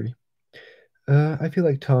just a theory. I feel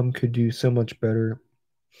like Tom could do so much better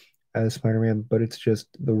as Spider-Man, but it's just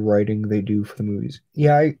the writing they do for the movies.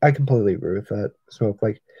 Yeah, I completely agree with that. So,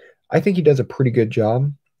 like, I think he does a pretty good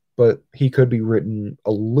job, but he could be written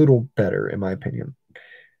a little better, in my opinion.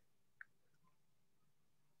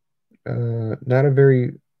 Not a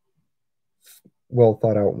very well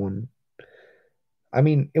thought out one. I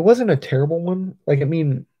mean, it wasn't a terrible one. Like, I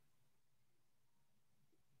mean,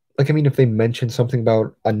 if they mentioned something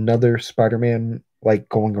about another Spider-Man, like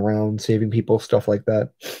going around saving people, stuff like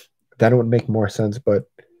that, then it would make more sense. But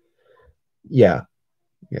yeah,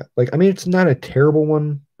 yeah. Like, I mean, it's not a terrible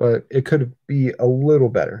one, but it could be a little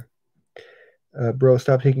better. Bro,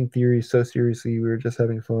 stop taking theories so seriously. We were just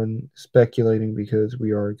having fun speculating because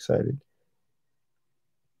we are excited.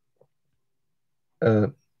 Uh,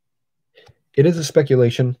 it is a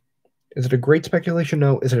speculation. Is it a great speculation?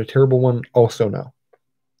 No. Is it a terrible one? Also, no.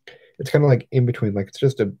 It's kind of like in between. Like, it's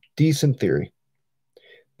just a decent theory.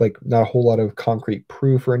 Like, not a whole lot of concrete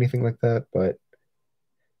proof or anything like that, but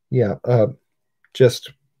yeah.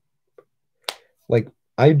 Just like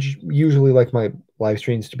usually like my live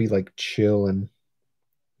streams to be like chill and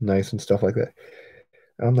nice and stuff like that.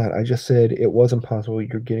 I'm not. I just said it was impossible.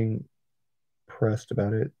 You're getting pressed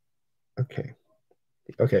about it. Okay.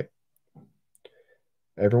 Okay.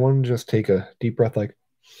 Everyone just take a deep breath like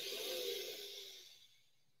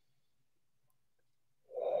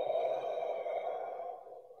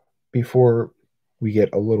before we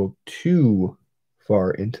get a little too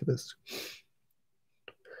far into this.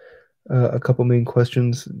 A couple main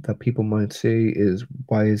questions that people might say is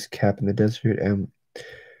why is Cap in the desert and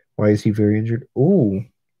why is he very injured? Ooh,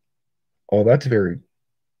 oh, that's very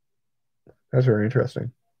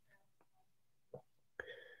interesting.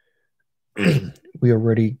 We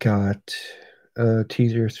already got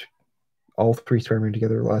teasers, all three Spider-Man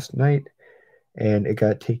together last night, and it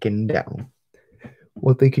got taken down.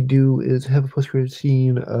 What they could do is have a post-credit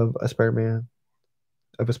scene of a Spider-Man,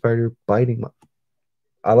 of a spider biting.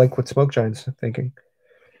 I like what Smoke Giant's thinking.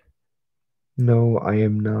 No, I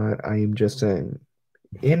am not. I am just saying,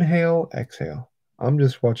 inhale, exhale. I'm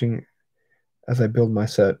just watching as I build my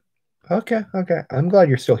set. Okay, okay. I'm glad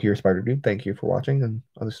you're still here, Spider Dude. Thank you for watching and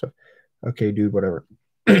other stuff. Okay, dude, whatever.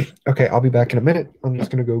 Okay, I'll be back in a minute. I'm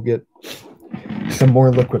just gonna go get some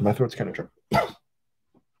more liquid. My throat's kind of dry.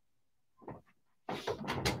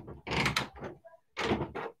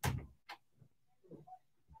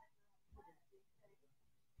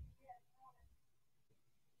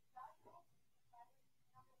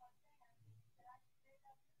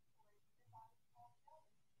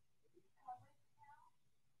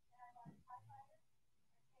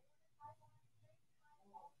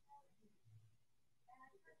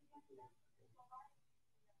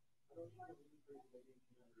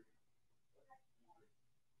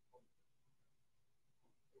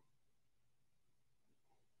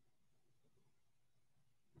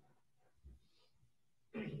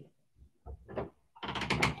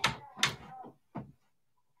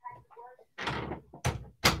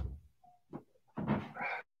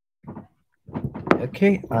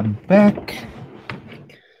 Okay, I'm back.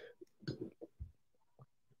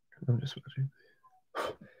 I'm just watching.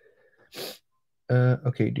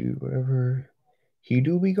 Okay, dude, whatever. He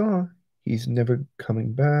do be gone. He's never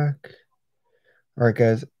coming back. All right,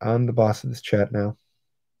 guys, I'm the boss of this chat now.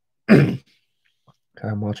 I'm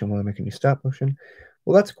watching while I'm making you stop motion.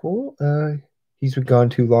 Well, that's cool. He's been gone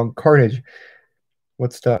too long. Carnage.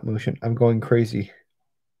 What's stop motion? I'm going crazy.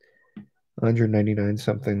 199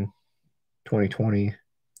 something. 2020.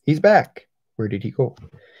 He's back. Where did he go?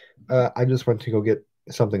 I just went to go get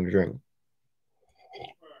something to drink.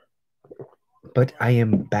 But I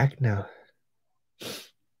am back now.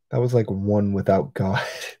 That was like one without God.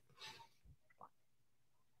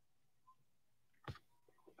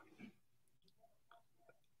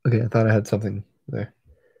 Okay, I thought I had something there.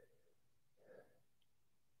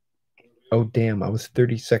 Oh, damn. I was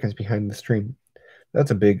 30 seconds behind the stream. That's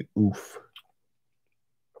a big oof.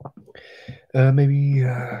 Maybe.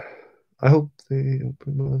 I hope they.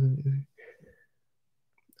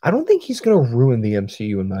 I don't think he's gonna ruin the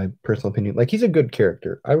MCU in my personal opinion. Like he's a good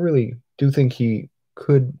character. I really do think he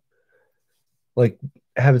could like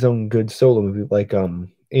have his own good solo movie, like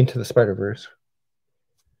Into the Spider-Verse.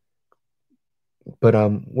 But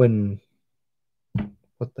when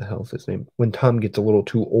what the hell is his name? When Tom gets a little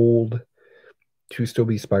too old to still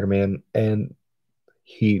be Spider-Man and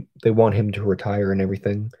they want him to retire and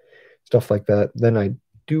everything, stuff like that, then I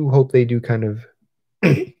do hope they do kind of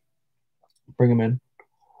Bring him in.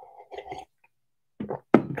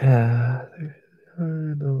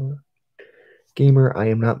 Gamer, I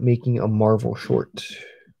am not making a Marvel short.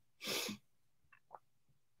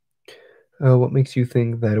 What makes you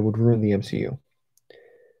think that it would ruin the MCU?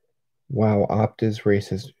 Wow, Opt is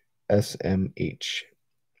racist. SMH.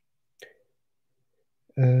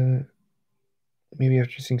 Maybe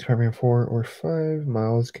after seeing Spider-Man 4 or 5,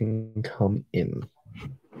 Miles can come in.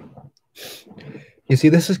 You see,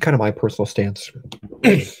 this is kind of my personal stance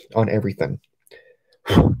on everything.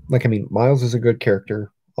 Like, I mean, Miles is a good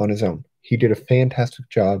character on his own. He did a fantastic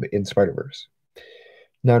job in Spider-Verse.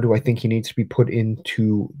 Now, do I think he needs to be put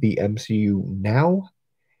into the MCU now?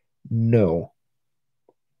 No.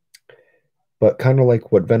 But kind of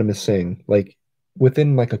like what Venom is saying, like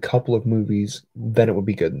within like a couple of movies, then it would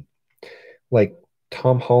be good. Like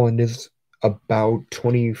Tom Holland is about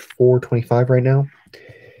 24, 25 right now,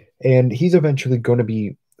 and he's eventually going to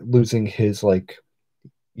be losing his like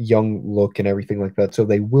young look and everything like that. So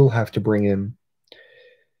they will have to bring in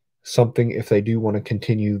something if they do want to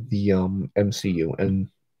continue the MCU and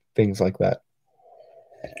things like that.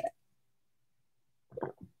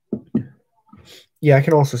 Yeah, I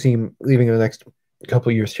can also see him leaving in the next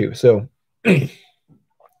couple of years too. So,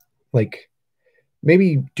 like,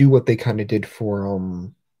 maybe do what they kind of did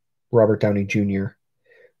for Robert Downey Jr.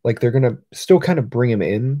 Like, they're gonna still kind of bring him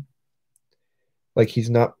in. Like,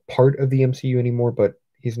 he's not part of the MCU anymore, but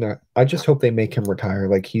he's not. I just hope they make him retire.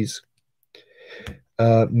 Like, he's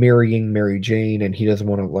marrying Mary Jane, and he doesn't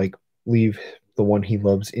want to like leave the one he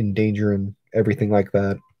loves in danger and everything like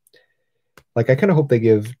that. Like, I kind of hope they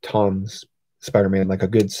give Tom's Spider-Man like a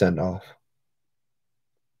good send off.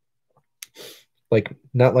 Like,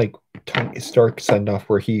 not like Tony Stark send off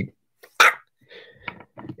where he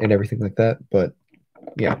and everything like that, but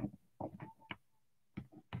yeah.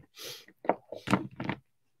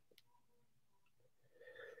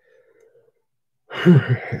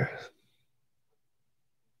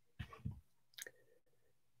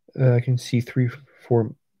 I can see 3,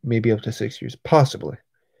 4, maybe up to 6 years, possibly.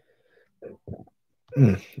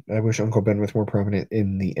 I wish Uncle Ben was more prominent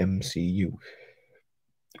in the MCU.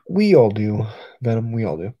 We all do, Venom. We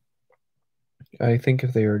all do. I think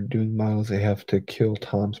if they are doing Miles, they have to kill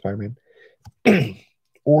Tom Spider-Man,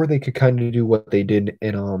 or they could kind of do what they did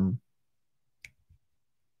in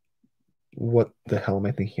what the hell am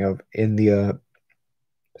I thinking of in the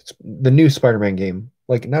new Spider-Man game?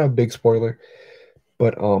 Like, not a big spoiler,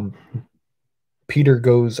 but Peter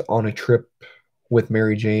goes on a trip with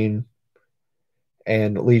Mary Jane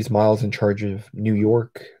and leaves Miles in charge of New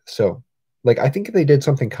York. So, like, I think if they did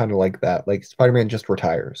something kind of like that, like Spider-Man just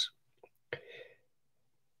retires,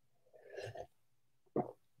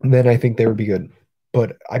 then I think they would be good.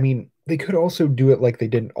 But I mean, they could also do it like they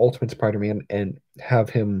did in Ultimate Spider-Man and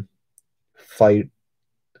have him fight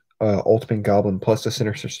Ultimate Goblin plus the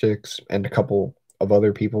Sinister Six and a couple of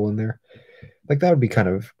other people in there. Like, that would be kind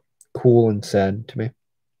of cool and sad to me.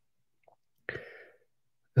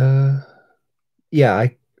 Yeah,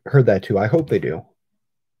 I heard that too. I hope they do.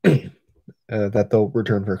 That they'll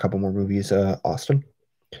return for a couple more movies. Austin.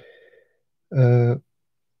 Uh,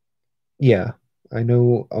 yeah, I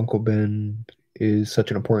know Uncle Ben is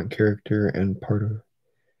such an important character and part of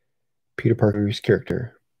Peter Parker's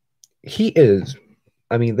character. He is.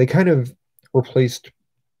 I mean, they kind of replaced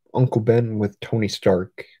Uncle Ben with Tony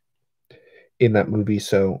Stark in that movie,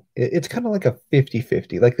 so it's kind of like a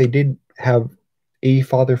 50-50. Like, they did have a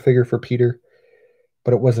father figure for Peter,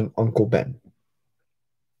 but it wasn't Uncle Ben,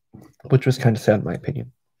 which was kind of sad in my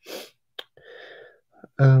opinion.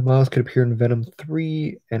 Miles could appear in Venom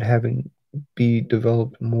 3 and having be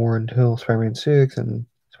developed more until Spider-Man 6 and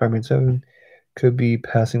Spider-Man 7 could be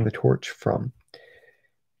passing the torch from.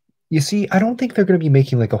 You see, I don't think they're going to be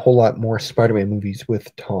making like a whole lot more Spider-Man movies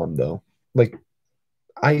with Tom, though. Like,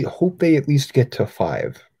 I hope they at least get to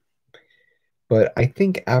 5. But I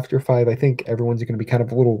think after 5, I think everyone's going to be kind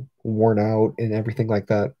of a little worn out and everything like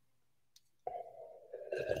that.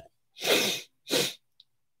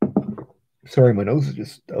 Sorry, my nose is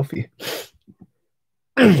just stuffy.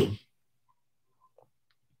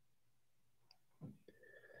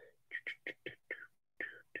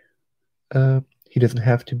 He doesn't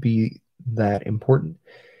have to be that important.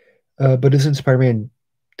 But isn't Spider-Man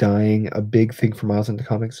dying a big thing for Miles in the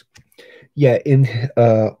comics? Yeah, in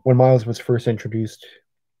when Miles was first introduced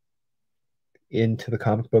into the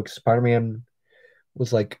comic books, Spider-Man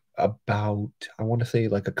was like about, I want to say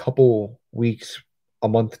like a couple weeks, a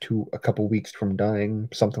month to a couple weeks from dying,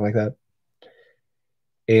 something like that.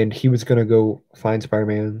 And he was gonna go find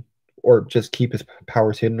Spider-Man or just keep his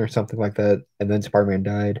powers hidden or something like that. And then Spider-Man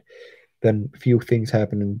died. then a few things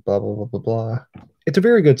happen and blah blah blah blah blah. It's a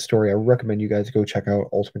very good story. I recommend you guys go check out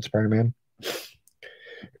Ultimate Spider-Man.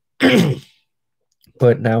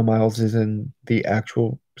 But now Miles is in the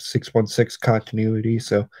actual 616 continuity,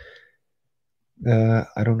 so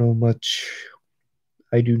I don't know much.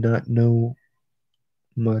 I do not know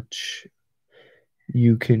much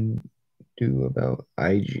you can do about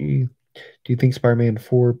IG. Do you think Spider-Man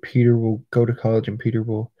 4 Peter will go to college and Peter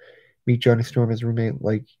will meet Johnny Storm as roommate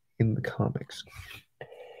like in the comics?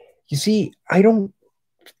 You see, I don't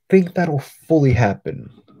think that'll fully happen.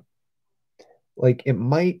 Like, it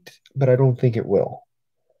might, but I don't think it will.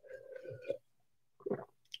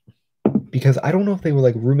 Because I don't know if they were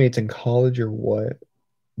like roommates in college or what,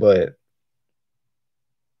 but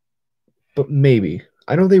maybe.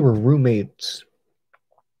 I know they were roommates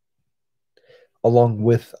along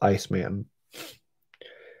with Iceman.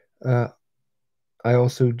 I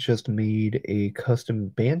also just made a custom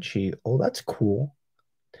Banshee. Oh, that's cool.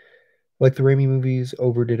 Like the Raimi movies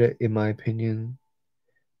overdid it, in my opinion,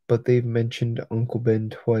 but they've mentioned Uncle Ben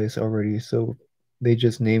twice already, so they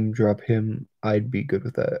just name drop him. I'd be good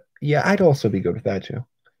with that. Yeah, I'd also be good with that too.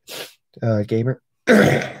 Gamer.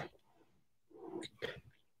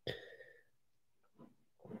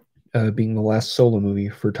 Being the last solo movie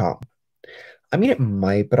for Tom. I mean, it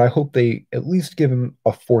might, but I hope they at least give him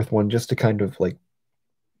a fourth one just to kind of like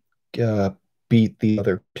beat the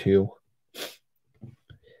other two.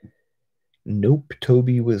 Nope,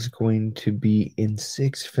 Toby was going to be in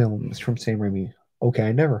 6 films from Sam Raimi. Okay,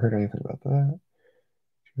 I never heard anything about that.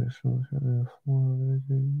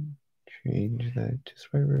 Change that to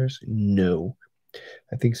Spider-Verse? No.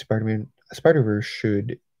 I think Spider-Verse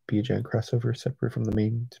should be a giant crossover separate from the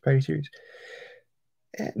main Spidey series.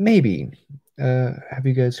 Maybe. Have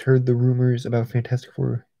you guys heard the rumors about Fantastic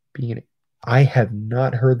Four being in it? I have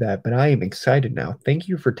not heard that, but I am excited now. Thank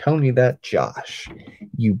you for telling me that, Josh.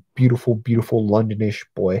 You beautiful, beautiful Londonish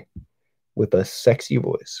boy with a sexy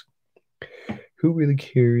voice. Who really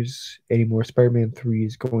cares anymore? Spider-Man 3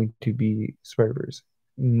 is going to be Spider-Verse.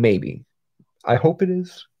 Maybe. I hope it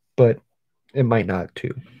is, but it might not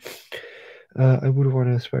too. I would have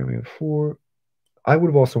wanted Spider-Man 4. I would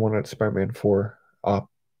have also wanted Spider-Man 4 up.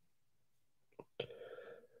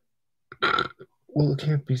 Well, it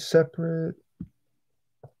can't be separate.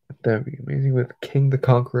 That'd be amazing with King the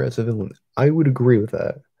Conqueror as a villain. I would agree with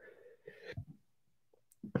that.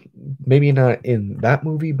 Maybe not in that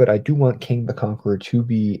movie, but I do want King the Conqueror to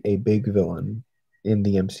be a big villain in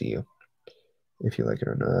the MCU. If you like it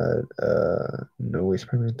or not. No way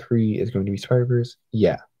Spider-Man 3 is going to be Spider-Verse.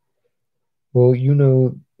 Yeah. Well, you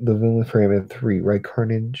know the villain for Spider-Man 3, right?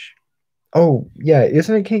 Carnage. Oh, yeah.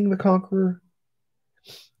 Isn't it King the Conqueror?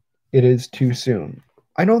 It is too soon.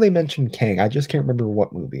 I know they mentioned Kang. I just can't remember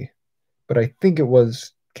what movie. But I think it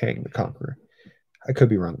was Kang the Conqueror. I could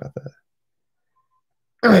be wrong about that.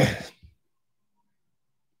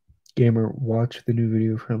 Gamer, watch the new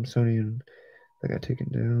video from Sony and that got taken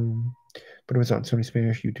down. But it was on Sony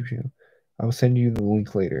Spanish YouTube channel. I will send you the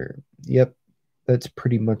link later. Yep, that's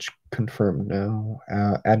pretty much confirmed now.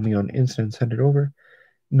 Add me on Insta and send it over.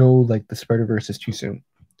 No, like the Spider-Verse is too soon.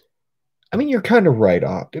 I mean, you're kind of right,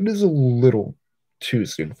 Oct. It is a little too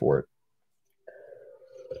soon for it.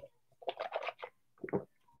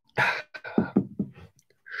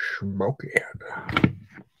 Smoke it.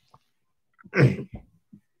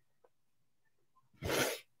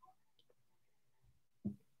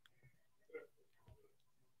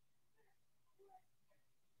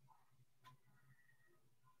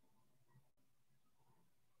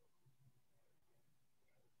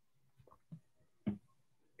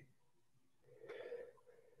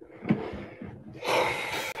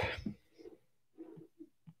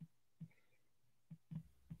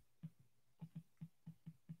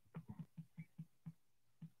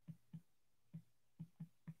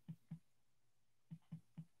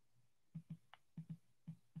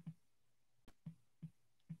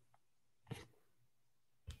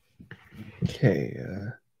 Okay.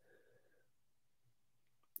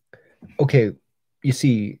 Okay. You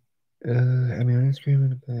see, I mean, on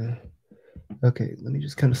Instagram. Okay, let me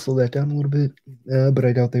just kind of slow that down a little bit. But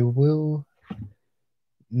I doubt they will.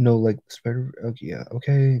 No, like Spider. Okay, yeah.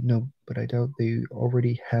 Okay, no, but I doubt they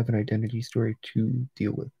already have an identity story to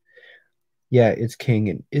deal with. Yeah, it's King,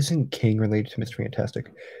 and isn't King related to Mr.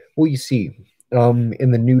 Fantastic? Well, you see,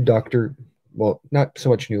 in the new Doctor, well, not so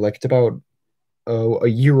much new. Like it's about a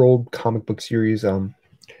year-old comic book series.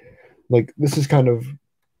 Like this is kind of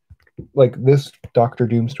like this Doctor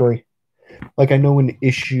Doom story. Like I know an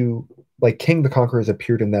issue, like King the Conqueror has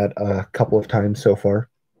appeared in that a couple of times so far,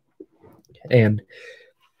 and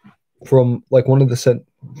from like one of the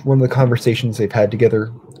one of the conversations they've had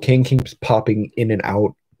together, Kang keeps popping in and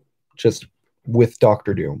out just with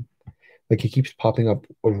Doctor Doom. Like he keeps popping up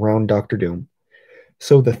around Doctor Doom.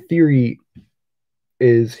 So the theory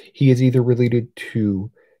is he is either related to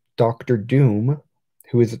Doctor Doom,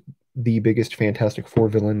 who is the biggest Fantastic Four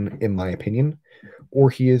villain in my opinion, or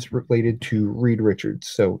he is related to Reed Richards.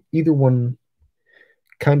 So either one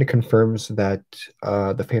kind of confirms that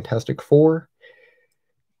the Fantastic Four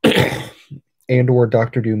and or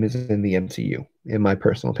Doctor Doom is in the MCU, in my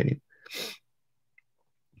personal opinion.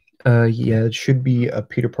 Yeah, it should be a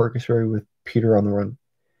Peter Parker story with Peter on the run.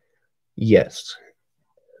 Yes.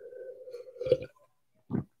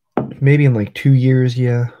 Maybe in like 2 years,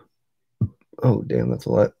 yeah. Oh, damn, that's a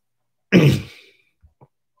lot.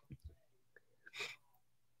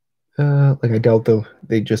 Like I doubt though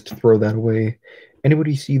they just throw that away.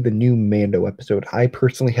 Anybody see the new Mando episode? I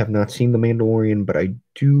personally have not seen The Mandalorian, but I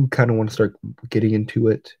do kind of want to start getting into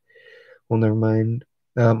it. Well, never mind.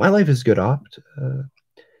 My life is good. Opt.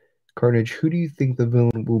 Carnage. Who do you think the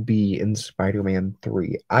villain will be in Spider-Man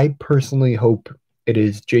 3? I personally hope it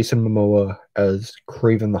is Jason Momoa as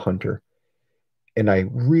Kraven the Hunter, and I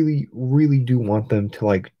really, really do want them to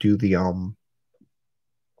like do the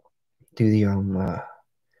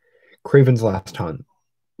Kraven's Last Hunt.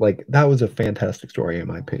 Like that was a fantastic story in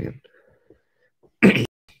my opinion.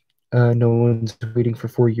 No one's waiting for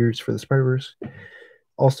 4 years for the Spider-Verse.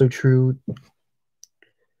 Also true.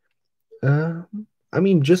 Uh, I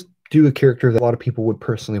mean, just do a character that a lot of people would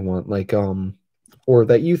personally want, like or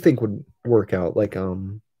that you think would work out, like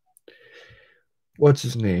what's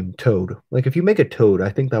his name, Toad. Like if you make a Toad, I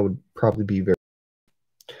think that would probably be very.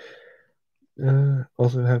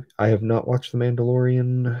 Also, I have not watched The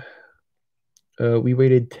Mandalorian. We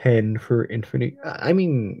waited 10 for Infinity. I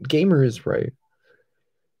mean, gamer is right.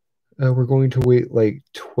 We're going to wait like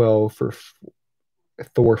 12 for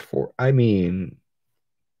Thor 4. I mean,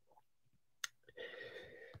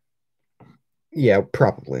 yeah,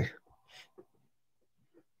 probably.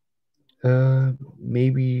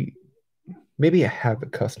 Maybe a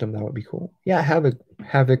Havoc custom, that would be cool. Yeah,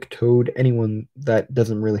 Havoc Toad, anyone that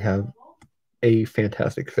doesn't really have a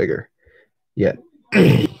fantastic figure yet.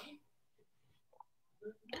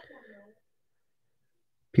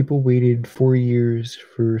 People waited 4 years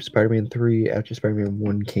for Spider-Man 3 after Spider-Man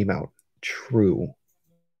 1 came out. True.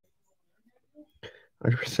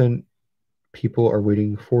 100% people are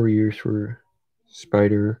waiting 4 years for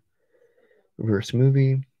Spider-Verse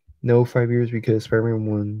movie. No, 5 years because Spider-Man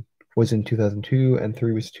 1 was in 2002 and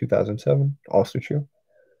 3 was 2007. Also true.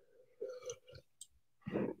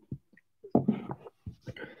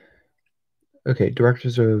 Okay,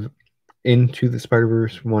 directors of Into the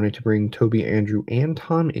Spider-Verse wanted to bring Toby, Andrew, and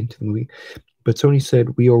Tom into the movie, but Sony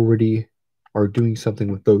said we already are doing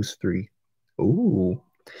something with those three. Ooh.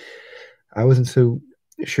 I wasn't so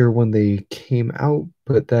sure when they came out,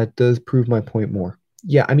 but that does prove my point more.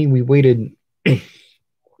 Yeah, I mean, we waited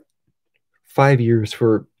 5 years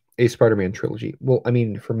for a Spider-Man trilogy. Well, I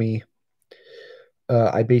mean, for me,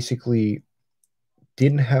 I basically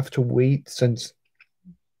didn't have to wait since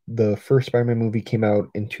the first Spider-Man movie came out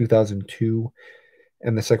in 2002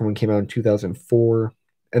 and the second one came out in 2004,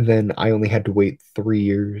 and then I only had to wait 3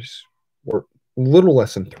 years, or a little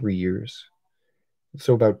less than 3 years.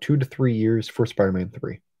 So about 2 to 3 years for Spider-Man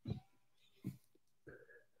 3.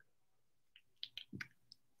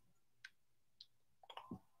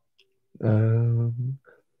 Um,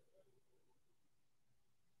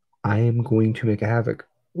 I am going to make a Havoc.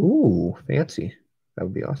 Ooh, fancy. That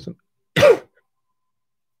would be awesome.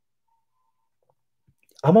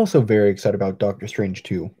 I'm also very excited about Doctor Strange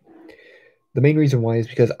 2. The main reason why is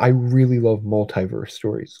because I really love multiverse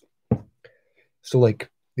stories. So, like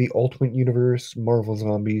the Ultimate Universe, Marvel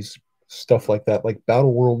Zombies, stuff like that. Like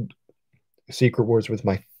Battle World Secret Wars was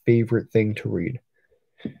my favorite thing to read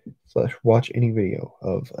slash watch any video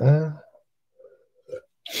of.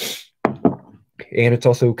 And it's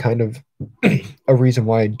also kind of a reason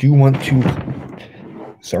why I do want to.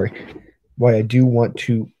 Sorry, why I do want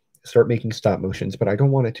to start making stop motions, but I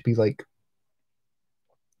don't want it to be like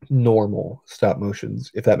normal stop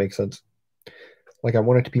motions, if that makes sense. Like I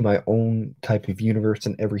want it to be my own type of universe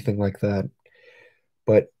and everything like that.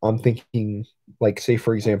 But I'm thinking, like, say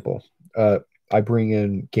for example, I bring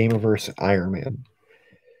in Gamerverse Iron Man,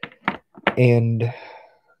 and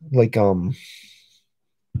like what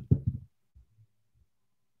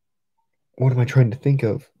am I trying to think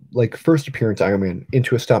of? Like first appearance Iron Man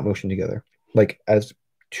into a stop motion together, like as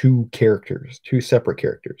two characters, two separate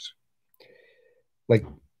characters, like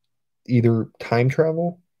either time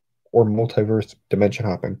travel or multiverse dimension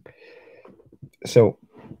hopping. So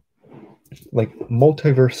Like,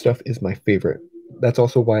 multiverse stuff is my favorite. That's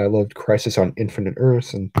also why I loved Crisis on Infinite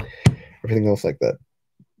Earths and everything else like that.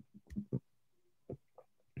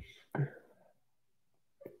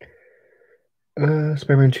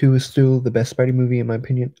 Spider-Man 2 is still the best Spidey movie in my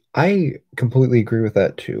opinion. I completely agree with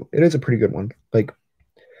that too. It is a pretty good one. Like,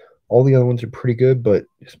 all the other ones are pretty good, but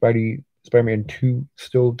Spider-Man 2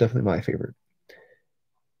 still definitely my favorite.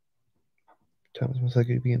 Thomas was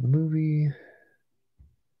likely to be in the movie,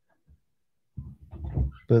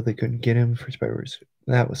 but they couldn't get him for Spider-Verse.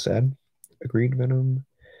 That was sad. Agreed, Venom.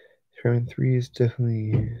 Spider-Man 3 is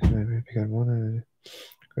definitely I want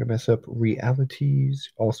to mess up realities.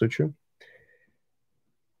 Also true.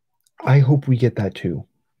 I hope we get that too.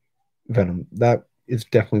 Venom. That is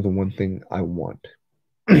definitely the one thing I want.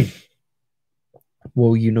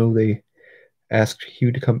 Well, they asked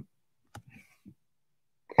Hugh to come.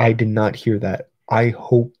 I did not hear that. I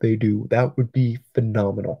hope they do. That would be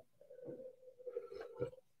phenomenal.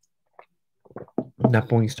 Not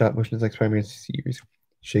boring stop motions like Spider-Man series.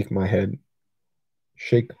 Shake my head.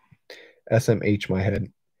 Shake SMH my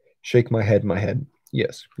head. Shake my head.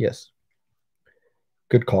 Yes, yes.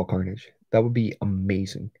 Good call, Carnage. That would be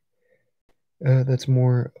amazing. That's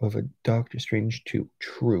more of a Doctor Strange 2.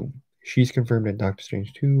 True. She's confirmed in Doctor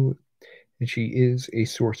Strange 2, and she is a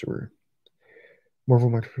sorcerer.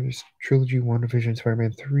 Marvel Multiverse Trilogy, WandaVision,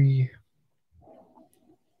 Spider-Man 3.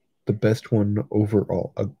 The best one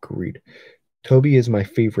overall. Agreed. Toby is my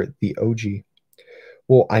favorite, the OG.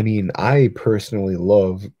 Well, I mean, I personally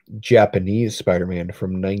love Japanese Spider-Man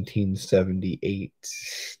from 1978.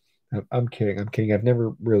 I'm kidding. I've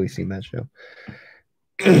never really seen that show.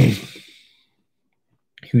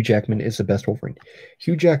 Hugh Jackman is the best Wolverine.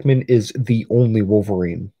 Hugh Jackman is the only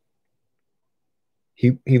Wolverine.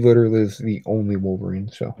 He literally is the only Wolverine.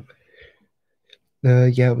 So,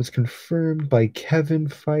 yeah, it was confirmed by Kevin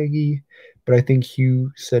Feige, but I think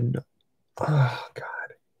Hugh said no. Oh God.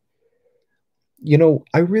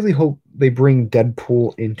 I really hope they bring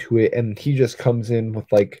Deadpool into it, and he just comes in with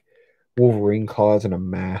like Wolverine claws and a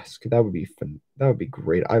mask. That would be fun. That would be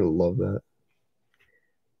great. I love that.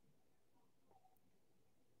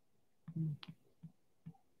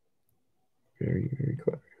 Very, very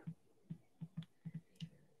clever.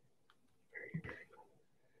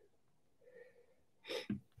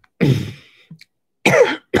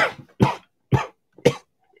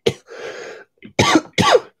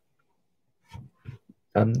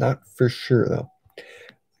 I'm not for sure though.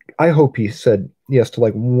 I hope he said yes to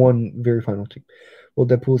like one very final thing. Well,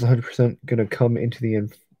 Deadpool is 100% gonna come into the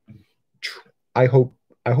end. I hope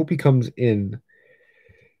he comes in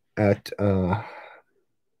at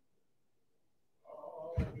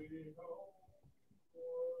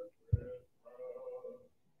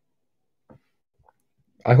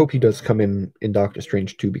I hope he does come in Doctor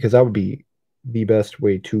Strange too, because that would be the best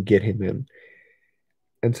way to get him in.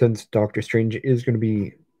 And since Doctor Strange is going to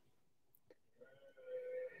be,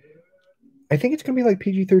 I think it's going to be like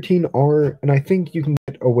PG-13R, and I think you can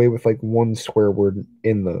get away with like one swear word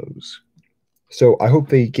in those. So I hope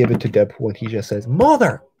they give it to Deadpool and he just says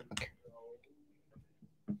 "mother."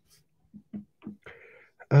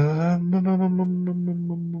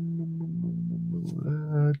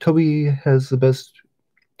 Toby has the best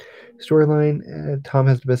storyline. Tom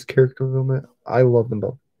has the best character development. I love them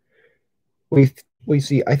both. We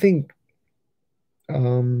see. I think. What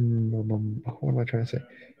am I trying to say?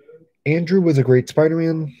 Andrew was a great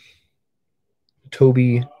Spider-Man.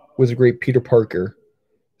 Toby was a great Peter Parker.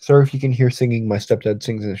 Sorry if you can hear singing. My stepdad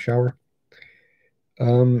sings in the shower.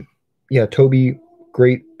 Yeah, Toby,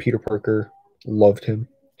 great Peter Parker. Loved him.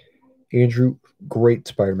 Andrew, great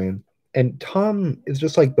Spider-Man. And Tom is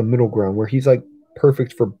just like the middle ground where he's like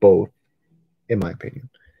perfect for both, in my opinion.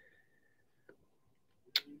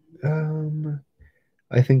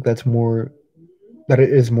 I think that it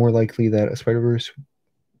is more likely that a Spider-Verse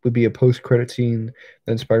would be a post-credit scene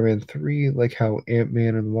than Spider-Man 3, like how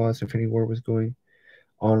Ant-Man and the Wasp Infinity War was going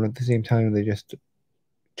on at the same time, and they just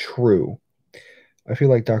true. I feel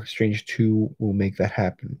like Doctor Strange 2 will make that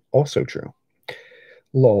happen. Also true.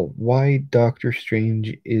 Lol, why Doctor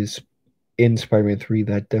Strange is in Spider-Man 3,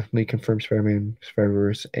 that definitely confirms Spider-Man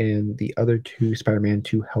Spider-Verse and the other two Spider-Man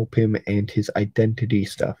to help him and his identity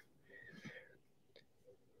stuff.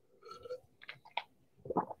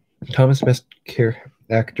 Thomas best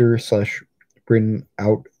actor / written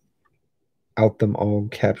out them all,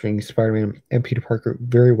 capturing Spider-Man and Peter Parker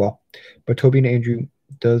very well. But Tobey and Andrew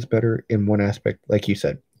does better in one aspect, like you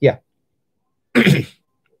said. Yeah.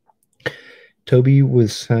 Tobey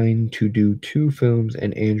was signed to do 2 films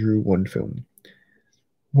and Andrew 1 film.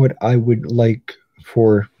 What I would like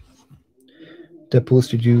for Deadpool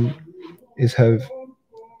to do is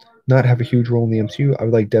not have a huge role in the MCU. I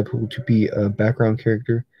would like Deadpool to be a background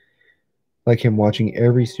character, like him watching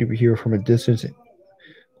every superhero from a distance.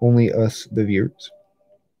 Only us, the viewers,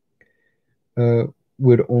 uh,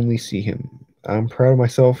 would only see him. I'm proud of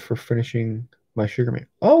myself for finishing my Sugar Man.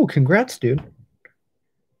 Oh, congrats, dude.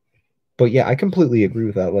 But yeah, I completely agree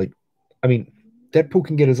with that. Like, I mean, Deadpool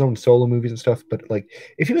can get his own solo movies and stuff, but like,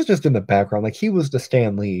 if he was just in the background, like he was the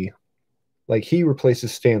Stan Lee, like he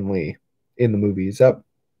replaces Stan Lee in the movies. That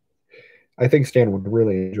I think Stan would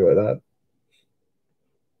really enjoy that.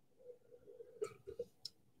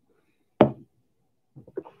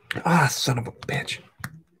 Ah, son of a bitch.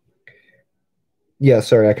 Yeah,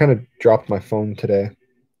 sorry, I kind of dropped my phone today,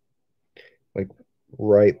 like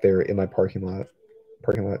right there in my parking lot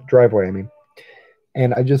driveway. I mean,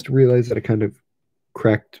 and I just realized that I kind of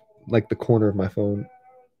cracked like the corner of my phone,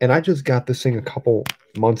 and I just got this thing a couple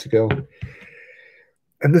months ago,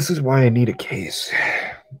 and this is why I need a case.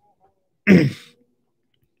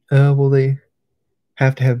 Well, they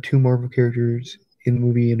have to have two Marvel characters in the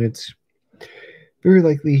movie, and it's very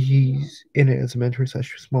likely he's in it as a mentor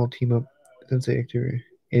slash small team up. Doesn't say actor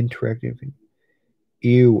interactive.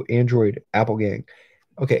 Ew, Android, Apple gang.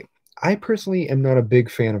 Okay, I personally am not a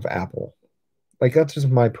big fan of Apple. Like that's just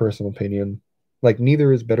my personal opinion. Like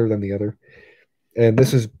neither is better than the other. And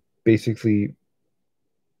this is basically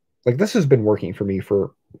like this has been working for me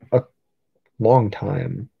for a long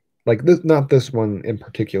time. Like this not this one in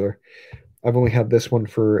particular. I've only had this one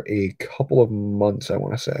for a couple of months, I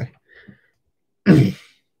want to say.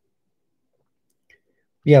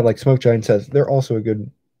 Yeah, like Smoke Giant says, they're also a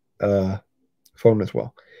good phone as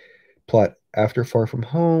well. Plot after Far From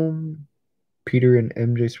Home, Peter and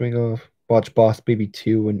MJ swing off, watch Boss Baby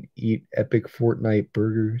 2 and eat epic Fortnite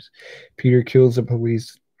burgers. Peter kills the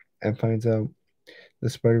police and finds out the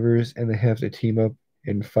Spider-Verse, and they have to team up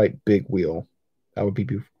and fight Big Wheel. That would be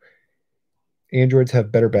beautiful. Androids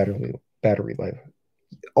have better battery life.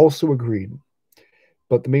 Also agreed.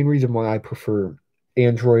 But the main reason why I prefer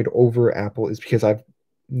Android over Apple is because I've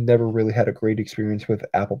never really had a great experience with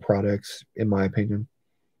Apple products, in my opinion.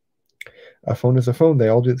 A phone is a phone. They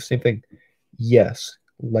all do the same thing. Yes,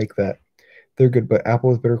 like that. They're good, but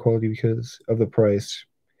Apple is better quality because of the price.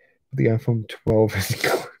 The iPhone 12 is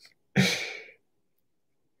good.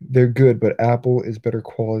 They're good, but Apple is better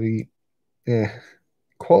quality.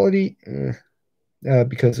 Quality,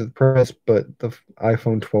 because of the price, but the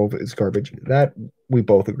iPhone 12 is garbage. That we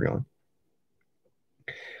both agree on.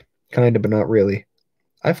 Kind of, but not really.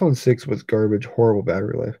 iPhone 6 was garbage, horrible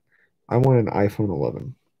battery life. I want an iPhone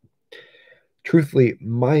 11. Truthfully,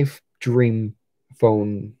 my dream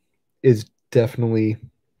phone is definitely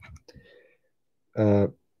uh,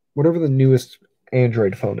 whatever the newest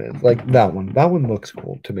Android phone is. Like that one. That one looks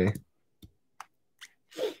cool to me.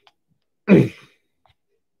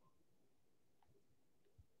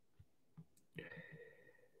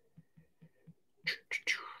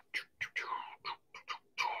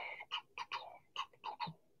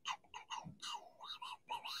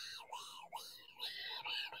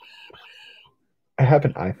 I have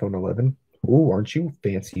an iPhone 11. Ooh, aren't you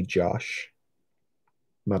fancy, Josh?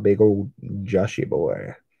 My big old Joshy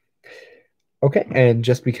boy. Okay, and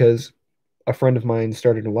just because a friend of mine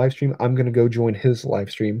started a live stream, I'm gonna go join his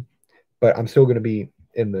live stream, but I'm still gonna be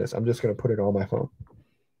in this. I'm just gonna put it on my phone.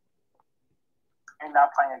 And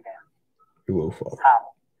not playing a game. You will fall.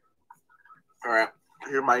 How? All right,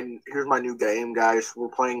 here's my new game, guys. We're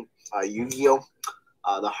playing Yu-Gi-Oh!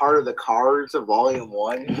 The Heart of the Cards, Volume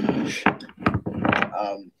 1.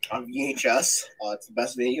 On VHS. It's the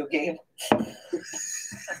best video game.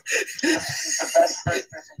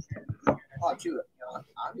 Oh, dude,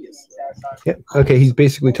 obviously. Yeah. Okay, he's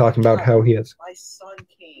basically talking about how he has. My son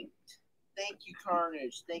came. Thank you,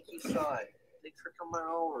 Carnage. Thank you, son. Thanks for coming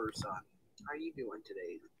over, son. How are you doing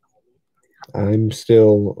today? I'm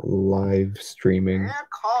still live streaming. Yeah,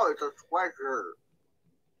 call it a pleasure.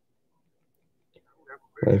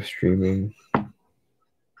 Live streaming.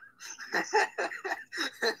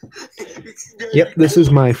 Yep, this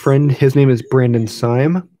is my friend. His name is Brandon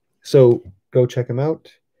Syme. So go check him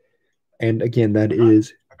out. And again, that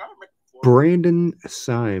is Brandon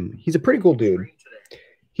Syme. He's a pretty cool dude.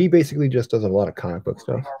 He basically just does a lot of comic book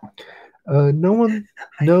stuff.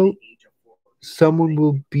 Someone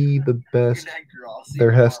will be the best.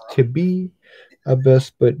 There has to be a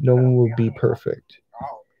best, but no one will be perfect.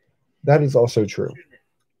 That is also true.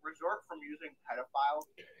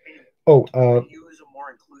 Oh, use a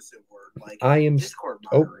more inclusive word like I am.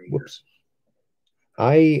 Oh, whoops.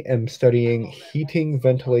 I am studying heating,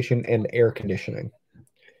 ventilation, and air conditioning.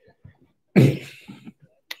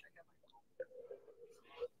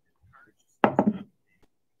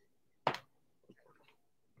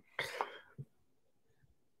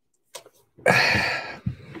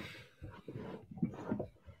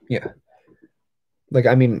 Yeah. Like,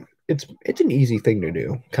 I mean, it's an easy thing to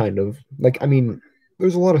do, kind of. Like, I mean,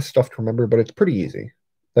 there's a lot of stuff to remember, but it's pretty easy.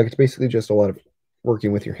 Like, it's basically just a lot of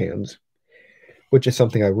working with your hands, which is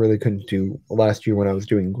something I really couldn't do last year when I was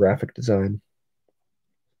doing graphic design.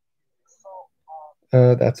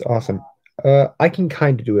 That's awesome. I can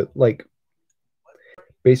kind of do it. Like,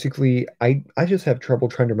 basically, I just have trouble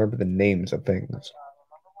trying to remember the names of things.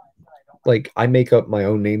 Like, I make up my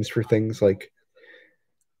own names for things.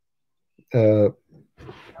 Uh,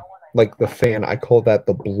 like the fan, I call that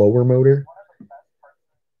the blower motor.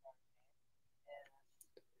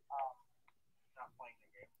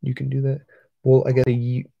 You can do that. Well, I guess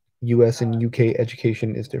the U.S. and UK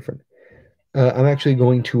education is different. I'm actually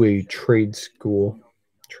going to a trade school,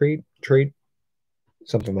 trade,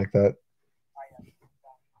 something like that.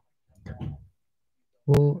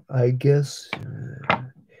 Well, I guess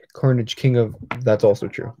Carnage King of that's also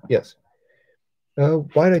true. Yes.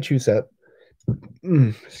 Why did I choose that?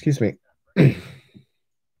 Excuse me. The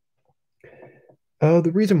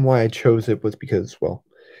reason why I chose it was because, well,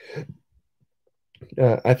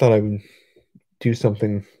 I thought I would do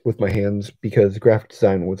something with my hands because graphic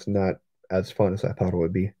design was not as fun as I thought it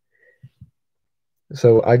would be.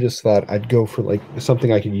 So I just thought I'd go for like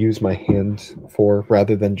something I could use my hands for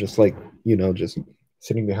rather than just like, just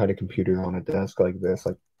sitting behind a computer on a desk like this.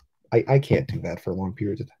 Like I can't do that for long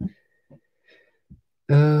periods of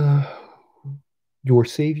time. Your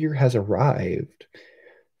savior has arrived.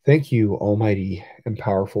 Thank you, almighty and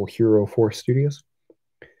powerful Hero Force Studios.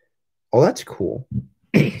 Oh, that's cool.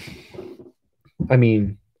 I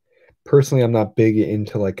mean, personally, I'm not big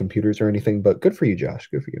into like computers or anything, but good for you, Josh.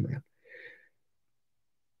 Good for you, man.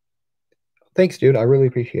 Thanks, dude. I really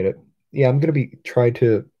appreciate it. Yeah, I'm gonna be try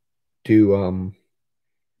to do an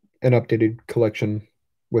updated collection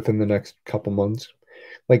within the next couple months.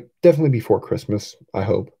 Like definitely before Christmas, I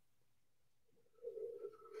hope.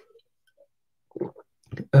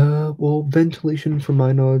 Well, ventilation, from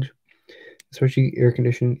my knowledge, especially air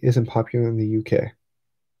conditioning, isn't popular in the UK.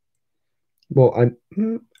 Well,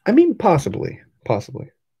 I mean, possibly.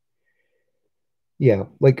 Yeah,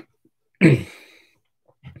 like I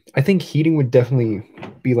think heating would definitely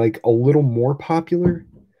be like a little more popular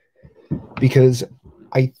because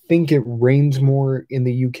I think it rains more in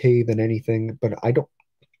the UK than anything, but I don't.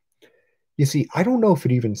 You see, I don't know if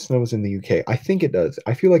it even snows in the UK. I think it does.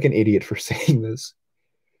 I feel like an idiot for saying this.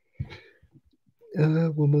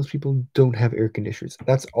 Well, most people don't have air conditioners.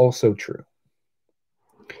 That's also true.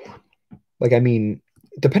 Like, I mean,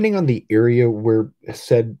 depending on the area where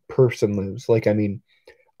said person lives, like, I mean,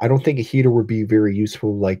 I don't think a heater would be very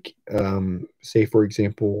useful. Like, say, for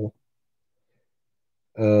example,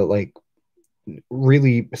 like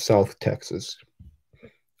really South Texas.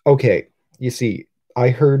 Okay, you see, I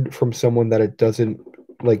heard from someone that it doesn't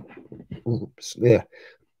like yeah,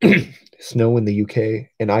 snow in the UK,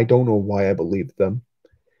 and I don't know why I believed them.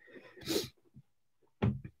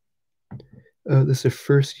 This is the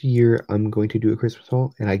first year I'm going to do a Christmas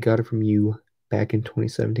haul, and I got it from you back in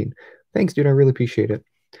 2017. Thanks, dude. I really appreciate it.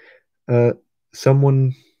 Uh,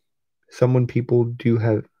 someone, someone people do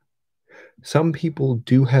have, some people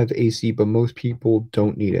do have AC, but most people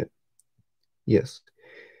don't need it. Yes.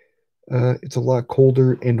 It's a lot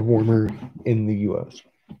colder and warmer in the US.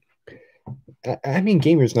 I mean,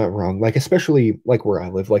 Gamer's not wrong. Like, especially like where I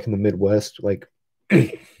live, like in the Midwest. Like,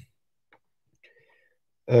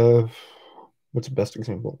 uh, what's the best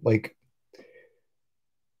example? Like,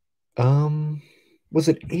 um, was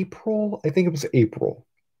it April? I think it was April.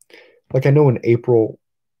 Like, I know in April,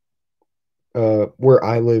 where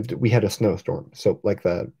I lived, we had a snowstorm. So, like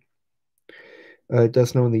that. It does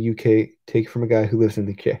snow in the UK. Take from a guy who lives in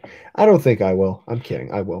the UK. I don't think I will. I'm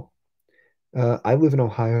kidding. I will. I live in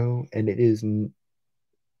Ohio, and it is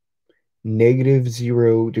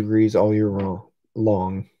 -0 degrees all year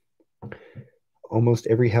long. Almost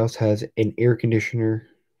every house has an air conditioner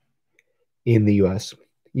in the US.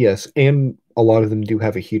 Yes, and a lot of them do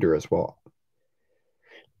have a heater as well.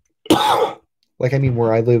 Like, I mean,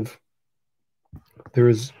 where I live, there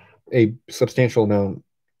is a substantial amount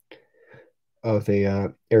of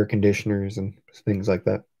a air conditioners and things like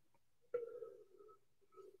that.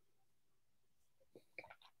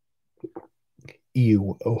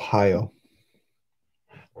 Ew, Ohio.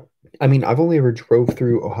 I mean, I've only ever drove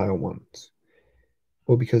through Ohio once.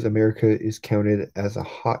 Well, because America is counted as a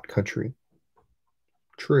hot country.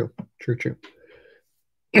 True, true.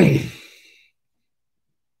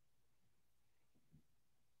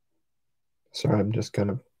 Sorry, I'm just kind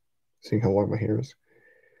of seeing how long my hair is.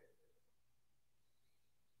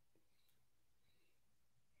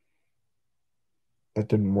 that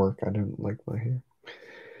didn't work. I didn't like my hair.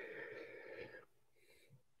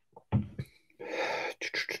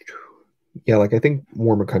 Yeah, like I think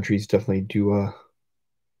warmer countries definitely do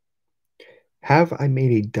have I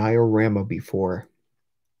made a diorama before?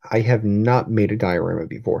 I have not made a diorama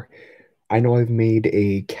before. I know I've made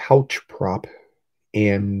a couch prop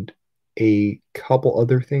and a couple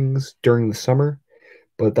other things during the summer,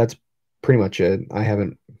 but that's pretty much it. I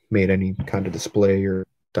haven't made any kind of display or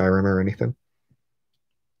diorama or anything.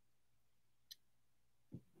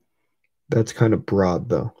 That's kind of broad,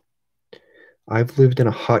 though. I've lived in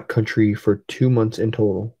a hot country for 2 months in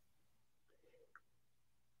total.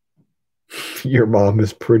 Your mom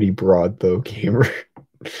is pretty broad, though, gamer.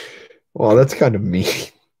 Well, that's kind of mean.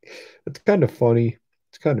 That's kind of funny.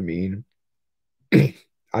 It's kind of mean.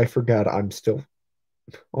 I forgot I'm still.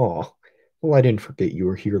 Oh, well, I didn't forget you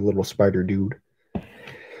were here, little spider dude.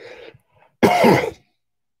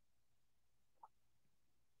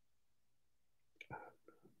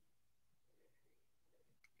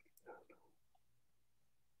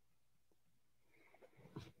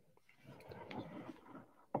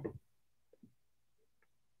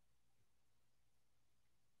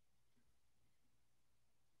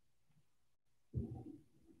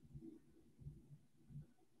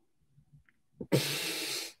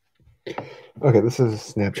 Okay, this is a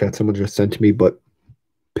Snapchat someone just sent to me, but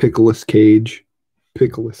Pickles Cage.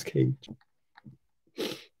 Pickles Cage.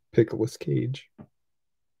 Pickles Cage.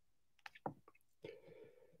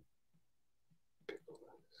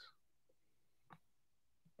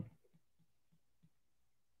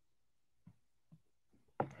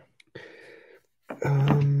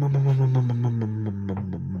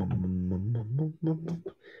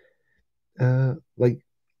 Like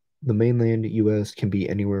the mainland US can be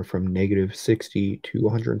anywhere from -60 to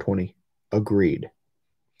 120. Agreed.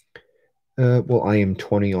 Well, I am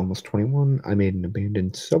 20, almost 21. I made an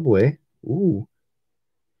abandoned subway. Ooh.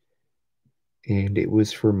 And it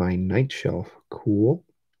was for my night shelf. Cool.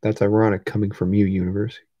 That's ironic coming from you,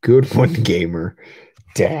 universe. Good one, gamer.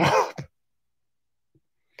 Damn.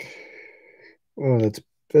 Oh,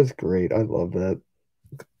 that's great. I love that.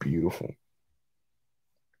 It's beautiful.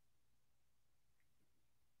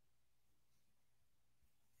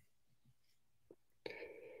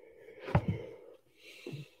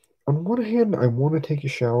 On one hand, I want to take a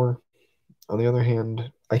shower. On the other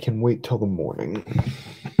hand, I can wait till the morning.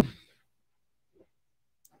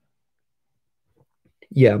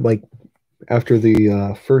 Yeah, like after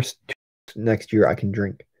the first next year, I can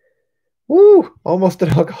drink. Woo! Almost an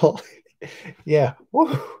alcoholic. Yeah.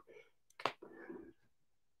 Woo!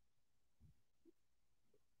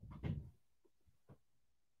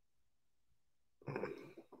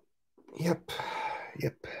 Yep.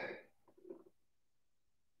 Yep.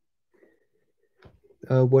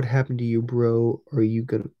 What happened to you, bro? Are you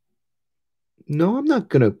gonna? No, I'm not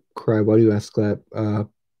gonna cry. Why do you ask that?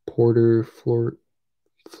 Porter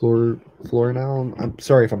Florinel. I'm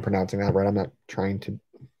sorry if I'm pronouncing that right. I'm not trying to.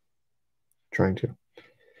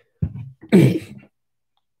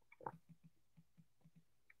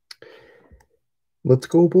 Let's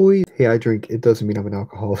go, boys. Hey, I drink. It doesn't mean I'm an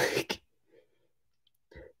alcoholic.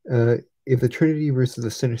 If the Trinity versus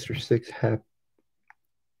the Sinister Six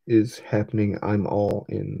is happening, I'm all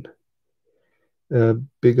in.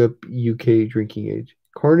 Big up UK drinking age.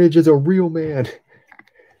 Carnage is a real man.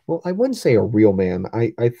 Well, I wouldn't say a real man.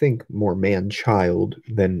 I think more man child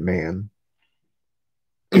than man.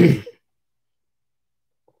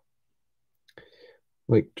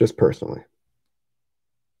 Like, just personally.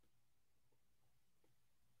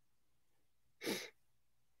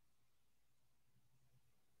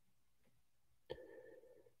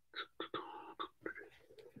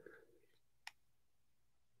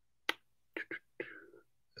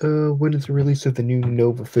 When is the release of the new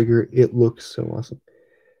Nova figure? It looks so awesome.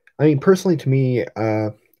 I mean, personally, to me,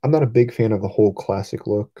 I'm not a big fan of the whole classic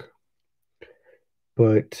look,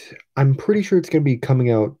 but I'm pretty sure it's going to be coming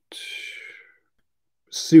out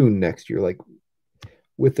soon next year, like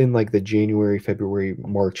within like the January, February,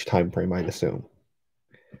 March timeframe, I'd assume.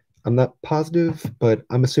 I'm not positive, but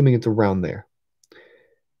I'm assuming it's around there.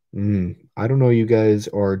 I don't know. You guys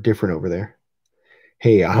are different over there.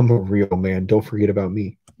 Hey, I'm a real man. Don't forget about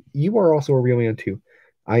me. You are also a real man too.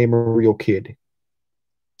 I am a real kid.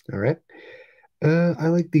 All right. I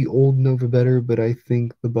like the old Nova better, but I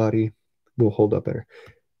think the body will hold up better.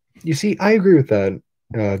 You see, I agree with that,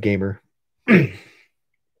 gamer.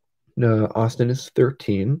 Austin is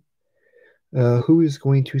 13. Who is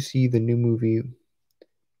going to see the new movie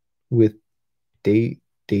with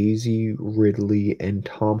Daisy Ridley and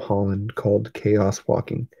Tom Holland called Chaos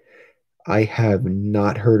Walking? I have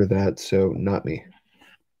not heard of that, so not me.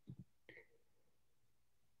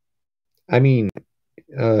 I mean,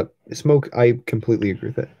 Smoke, I completely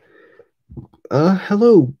agree with that.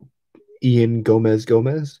 Hello, Ian Gomez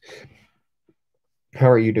Gomez. How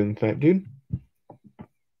are you doing tonight, dude?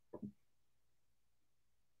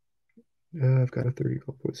 I've got a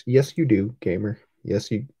 30-year-old voice. Yes, you do, gamer. Yes,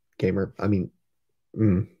 you, gamer. I mean,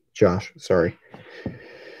 Josh, sorry.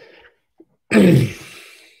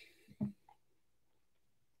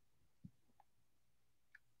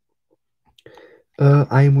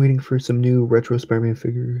 I am waiting for some new retro Spider-Man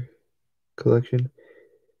figure collection.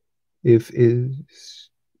 If is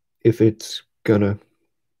if it's gonna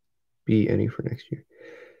be any for next year.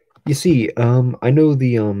 You see, I know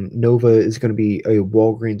the Nova is gonna be a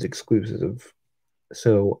Walgreens exclusive,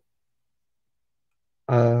 so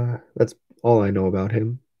that's all I know about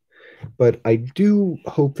him. But I do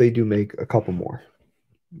hope they do make a couple more,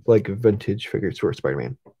 like vintage figures for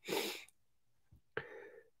Spider-Man.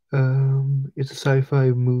 It's a sci-fi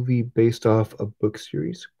movie based off a book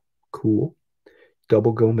series. Cool.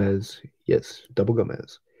 Double Gomez. Yes, Double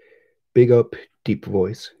Gomez. Big up, deep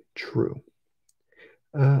voice. True.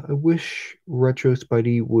 I wish Retro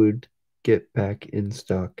Spidey would get back in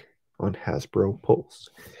stock on Hasbro Pulse.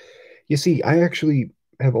 You see, I actually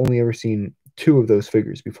have only ever seen two of those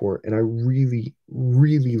figures before, and I really,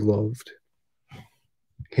 really loved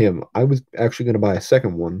him. I was actually going to buy a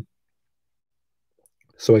second one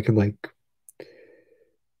so I can, like,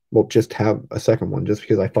 well, just have a second one just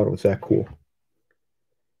because I thought it was that cool.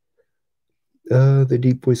 The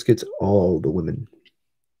deep voice gets all the women.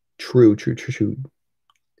 True, true, true, true.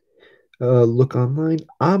 Look online.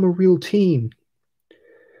 I'm a real teen.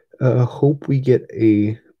 Hope we get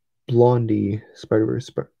a Blondie Spider Verse.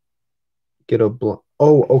 Get a blonde.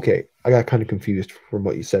 Oh, okay. I got kind of confused from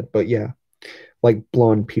what you said, but yeah, like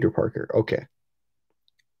blonde Peter Parker. Okay,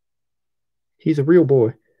 he's a real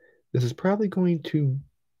boy. This is probably going to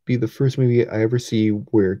be the first movie I ever see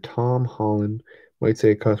where Tom Holland might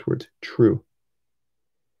say cuss words. True.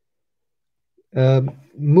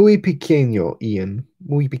 Muy pequeño, Ian.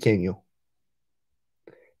 Muy pequeño.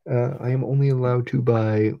 I am only allowed to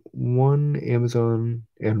buy one Amazon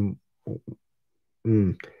and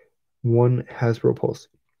one Hasbro Pulse.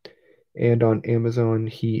 And on Amazon,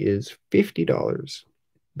 he is $50.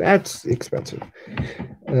 That's expensive.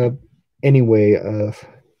 Uh, anyway,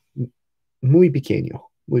 muy pequeño,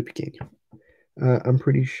 muy pequeño. I'm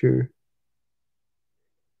pretty sure.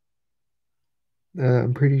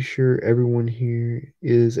 I'm pretty sure everyone here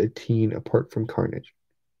is a teen apart from Carnage.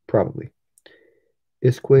 Probably.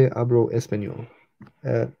 Esque hablo español.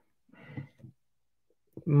 Uh,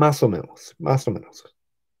 Más o menos. Más o menos.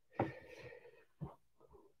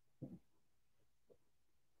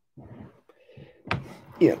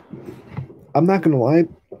 Yeah. I'm not going to lie.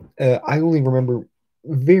 I only remember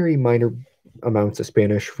very minor amounts of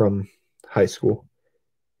Spanish from high school.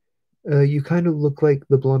 You kind of look like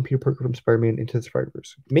the blonde Peter Parker from Spider-Man Into the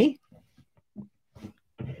Spider-Verse. Me?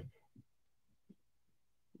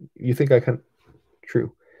 You think I kind of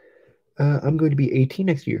true? I'm going to be 18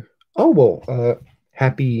 next year. Oh well.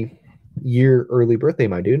 Happy year early birthday,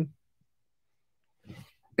 my dude.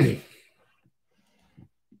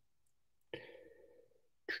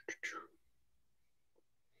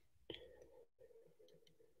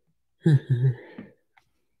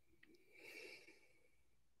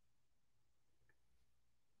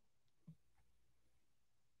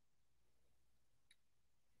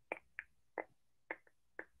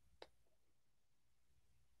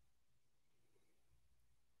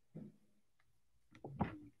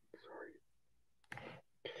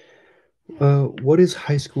 What is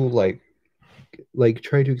high school like? Like,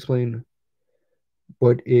 try to explain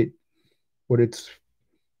what it, what it's,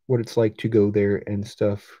 what it's like to go there and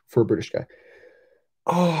stuff for a British guy.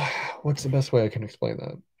 Oh, what's the best way I can explain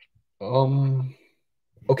that?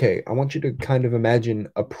 Okay, I want you to kind of imagine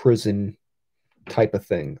a prison type of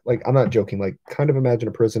thing. Like, I'm not joking. Like, kind of imagine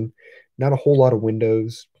a prison, not a whole lot of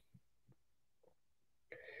windows.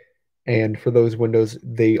 And for those windows,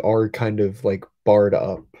 they are kind of like barred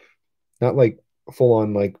up, not like full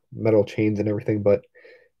on like metal chains and everything, but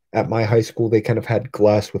at my high school, they kind of had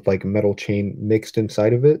glass with like metal chain mixed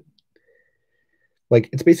inside of it. Like,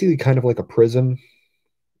 it's basically kind of like a prison,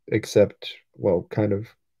 except, well, kind of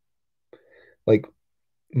like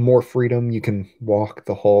more freedom. You can walk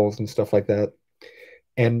the halls and stuff like that.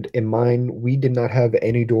 And in mine, we did not have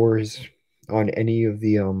any doors on any of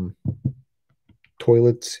the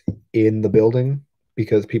toilets in the building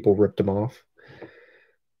because people ripped them off.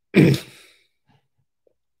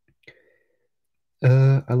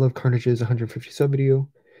 I love Carnage's 150 sub video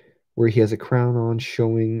where he has a crown on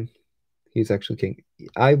showing he's actually king.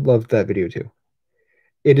 I loved that video too.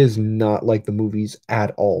 It is not like the movies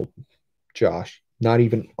at all, Josh. Not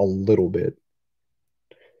even a little bit.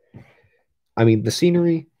 I mean, the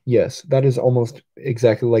scenery, yes, that is almost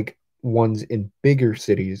exactly like ones in bigger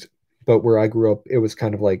cities. But where I grew up, it was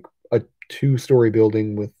kind of like a two-story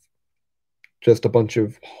building with just a bunch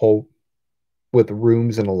of whole with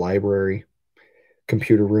rooms and a library,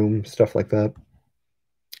 computer room, stuff like that.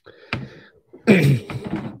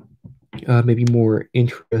 Maybe more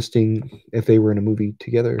interesting if they were in a movie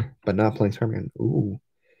together, but not playing Spider-Man. Ooh,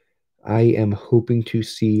 I am hoping to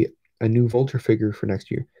see a new Vulture figure for next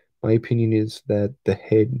year. My opinion is that the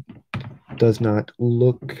head does not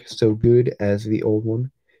look so good as the old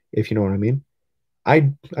one, if you know what I mean. I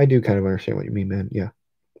do kind of understand what you mean, man. Yeah,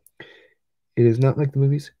 it is not like the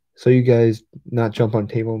movies. So you guys not jump on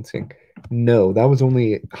table and sing. No, that was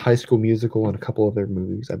only High School Musical and a couple other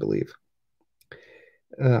movies, I believe.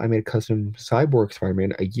 I made a custom cyborg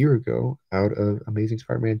Spider-Man a year ago out of Amazing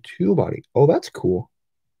Spider-Man 2 body. Oh, that's cool.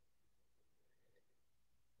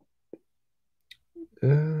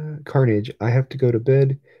 Carnage, I have to go to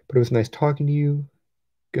bed, but it was nice talking to you.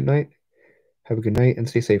 Good night. Have a good night and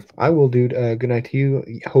stay safe. I will, dude. Good night to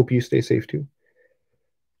you. Hope you stay safe too.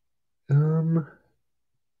 Um,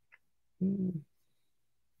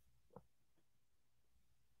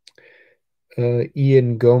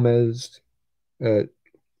 Ian Gomez, uh,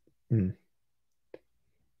 mm,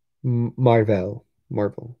 Marvel.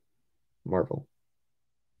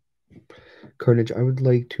 Carnage, I would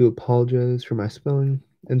like to apologize for my spelling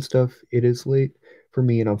and stuff. It is late for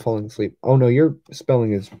me and I'm falling asleep. Oh no, your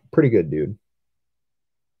spelling is pretty good, dude.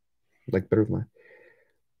 Like better than mine.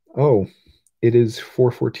 Oh, it is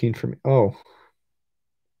 4:14 for me. Oh,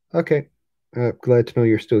 okay. Glad to know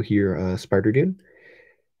you're still here, Spider Dude.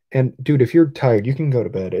 And dude, if you're tired, you can go to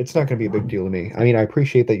bed. It's not gonna be a big deal to me. I mean, I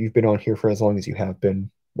appreciate that you've been on here for as long as you have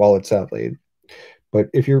been while it's that late. But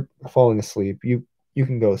if you're falling asleep, you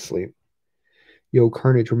can go to sleep. Yo,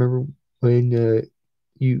 Carnage, remember when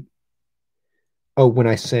you oh, when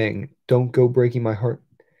I sang, "Don't Go Breaking My Heart."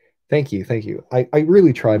 Thank you, thank you. I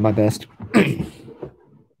really tried my best.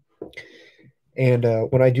 And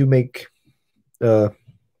when I do make uh,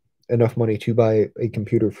 enough money to buy a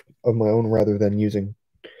computer of my own rather than using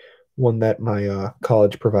one that my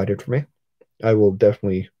college provided for me, I will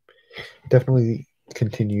definitely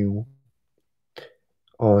continue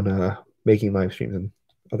on making live streams and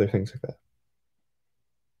other things like that.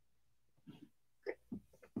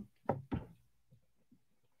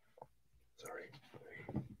 Sorry.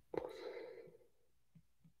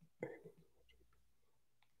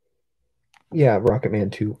 Yeah, Rocket Man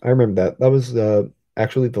 2. I remember that. That was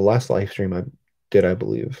actually the last live stream I did, I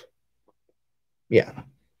believe. Yeah.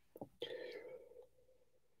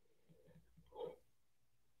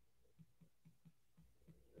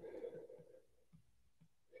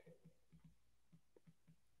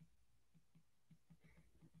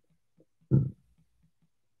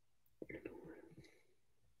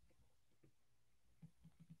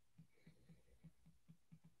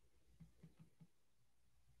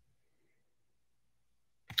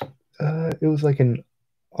 It was like in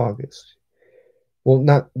August. Well,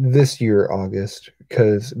 not this year, August,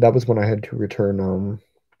 because that was when I had to return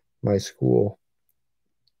my school.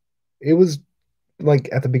 It was like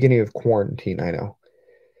at the beginning of quarantine, I know.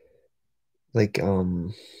 Like oh,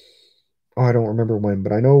 I don't remember when,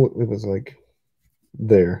 but I know it was like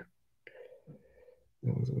there.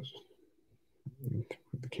 It was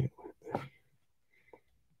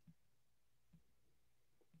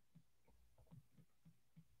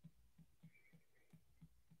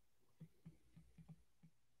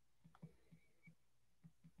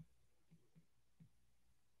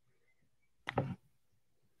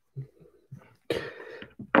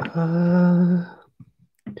uh,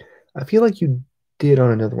 I feel like you did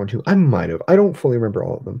on another one too. I might have. I don't fully remember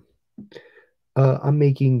all of them. I'm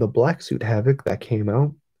making the Black Suit Havoc that came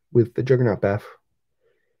out with the Juggernaut Bath,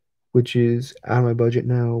 which is out of my budget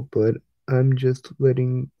now, but I'm just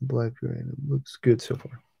letting Black Dragon. It looks good so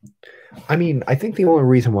far. I mean, I think the only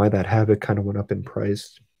reason why that Havoc kind of went up in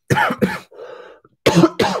price,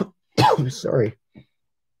 sorry,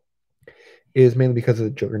 is mainly because of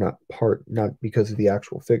the Juggernaut part, not because of the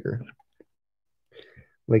actual figure.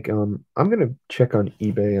 Like, I'm gonna check on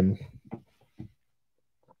eBay and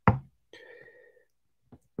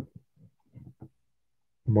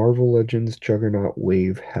Marvel Legends Juggernaut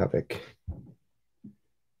Wave Havoc.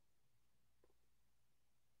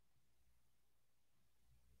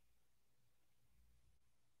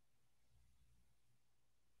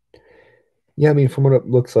 Yeah, I mean, from what it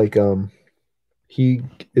looks like, he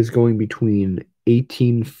is going between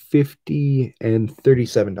 1850 and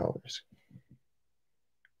 $37.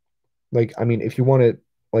 Like, I mean, if you want it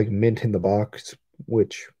like mint in the box,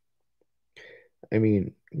 which I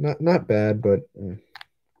mean, not bad, but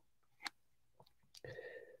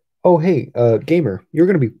oh hey, gamer, you're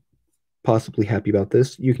gonna be possibly happy about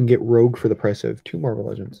this. You can get Rogue for the price of two Marvel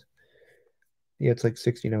Legends. Yeah, it's like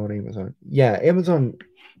 60 now on Amazon. Yeah, Amazon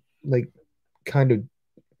like kind of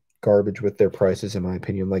garbage with their prices in my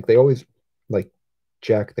opinion. Like they always like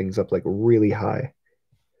jack things up like really high.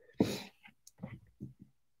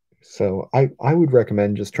 So I would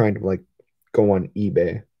recommend just trying to like go on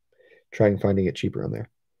eBay, trying finding it cheaper on there.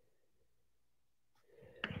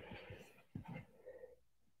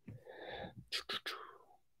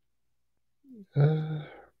 Uh,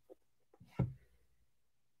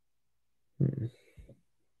 hmm.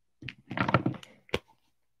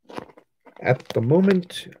 At the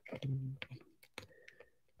moment,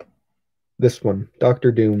 this one,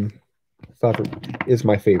 Doctor Doom, is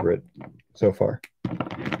my favorite so far.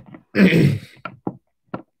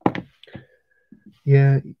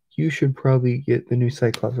 Yeah, you should probably get the new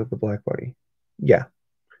Cyclops with the black body. Yeah,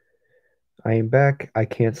 I am back. I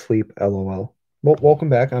can't sleep. LOL. Well, welcome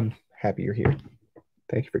back. I'm happy you're here.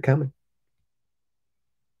 Thank you for coming.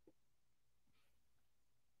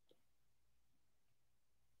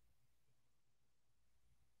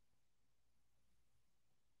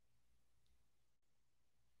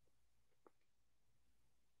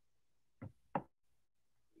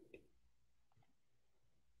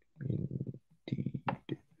 Indeed.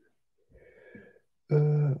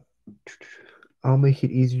 Uh, I'll make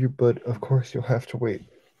it easier, but of course you'll have to wait.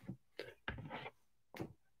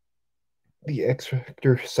 The X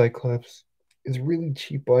Factor Cyclops is really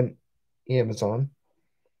cheap on Amazon.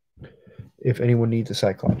 If anyone needs a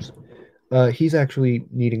Cyclops, he's actually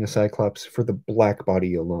needing a Cyclops for the black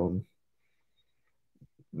body alone.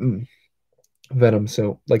 Mm, Venom.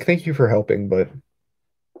 So, like, thank you for helping, but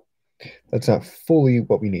that's not fully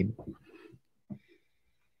what we need.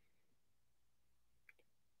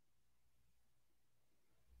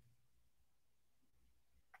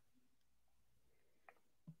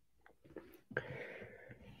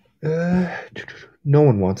 Uh, no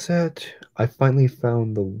one wants that. I finally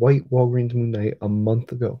found the white Walgreens Moon Knight a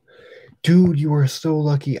month ago. Dude, you are so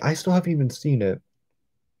lucky. I still haven't even seen it.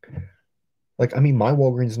 Like, I mean, my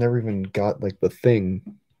Walgreens never even got like the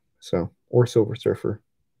thing, so or Silver Surfer.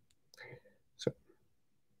 So,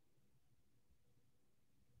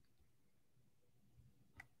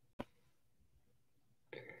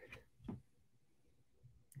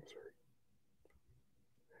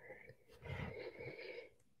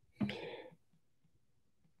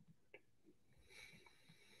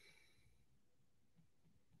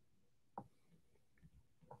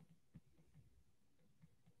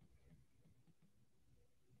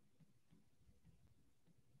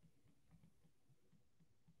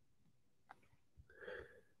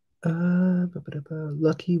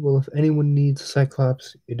 lucky. Well, if anyone needs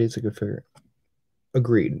Cyclops, it is a good figure.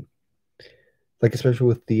 Agreed. Like especially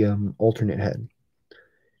with the alternate head.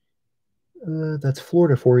 That's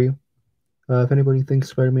Florida for you. If anybody thinks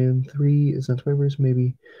Spider-Man 3 is on Spider-Verse,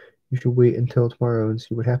 maybe you should wait until tomorrow and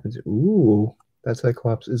see what happens. Ooh, that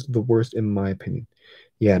Cyclops is the worst in my opinion.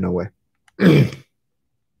 Yeah, no way.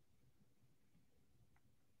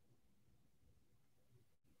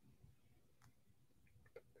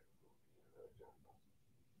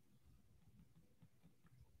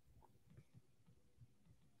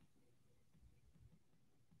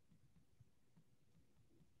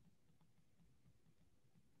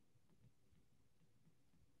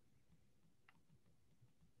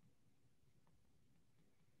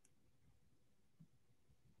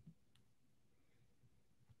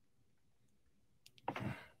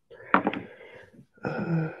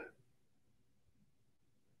 Uh,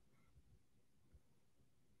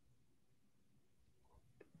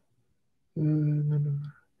 no, no.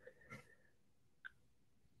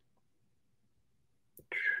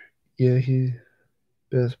 Yeah, he's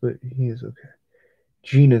best, but he is okay.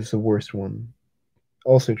 Gina's the worst one.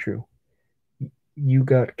 Also true. You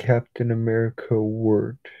got Captain America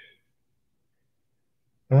word.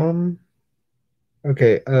 Um,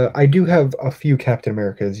 okay, I do have a few Captain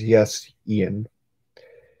Americas. Yes, Ian.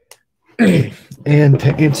 And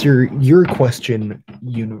to answer your question,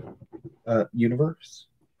 universe.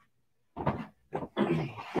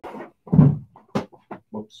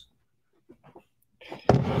 Whoops.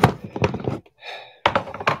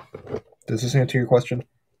 Does this answer your question?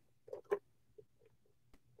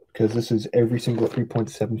 Because this is every single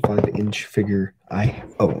 3.75 inch figure I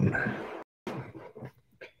own.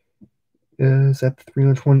 Is that the 3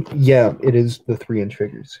 inch one? Yeah, it is the 3 inch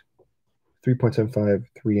figures. 3.75,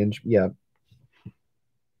 3 inch. Yeah.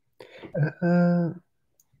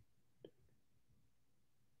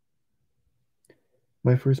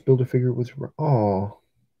 My first Build-A-Figure was... Oh,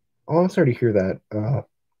 I'm sorry to hear that,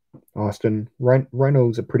 Austin.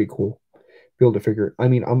 Rhino's a pretty cool Build-A-Figure. I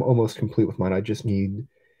mean, I'm almost complete with mine. I just need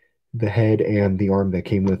the head and the arm that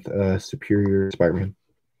came with Superior Spider-Man.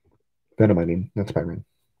 Venom, I mean, not Spider-Man.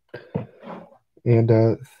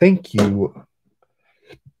 And thank you.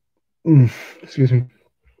 Excuse me.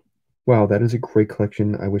 Wow, that is a great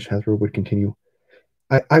collection. I wish Hasbro would continue.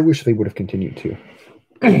 I wish they would have continued too.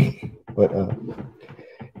 But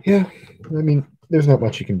yeah, I mean, there's not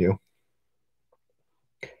much you can do.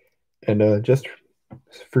 And just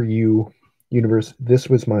for you, universe, this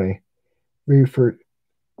was my very first.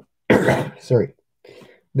 Sorry,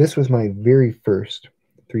 this was my very first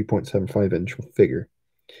 3.75-inch figure.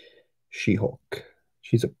 She-Hulk.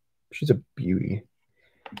 She's a beauty.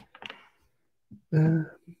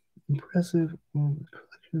 Impressive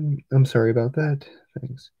collection. I'm sorry about that.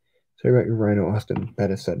 Thanks. Sorry about your Rhino, Austin.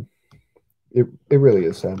 That is sad. It really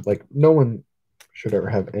is sad. Like, no one should ever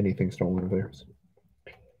have anything stolen of theirs.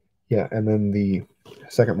 Yeah, and then the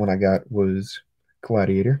second one I got was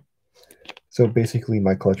Gladiator. So basically,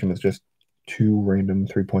 my collection was just two random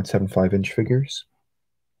 3.75-inch figures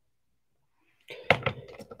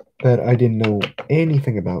that I didn't know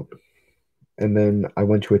anything about. And then I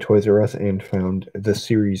went to a Toys R Us and found the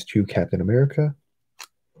Series 2 Captain America.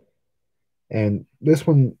 And this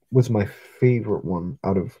one was my favorite one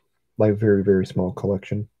out of my very, very small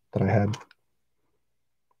collection that I had.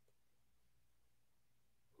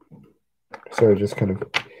 So just kind of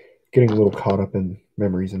getting a little caught up in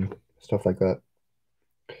memories and stuff like that.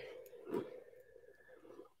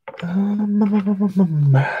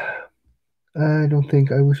 I don't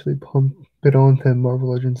think I wish they pump it on them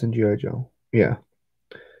Marvel Legends and G.I. Joe. Yeah.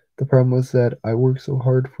 The problem was that I worked so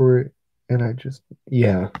hard for it and I just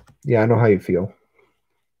yeah. Yeah, I know how you feel.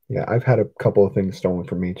 Yeah, I've had a couple of things stolen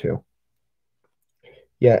from me too.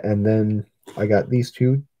 Yeah, and then I got these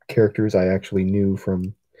two characters I actually knew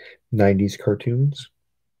from 90s cartoons.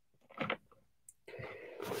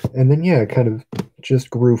 And then yeah, it kind of just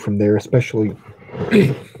grew from there, especially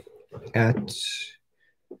at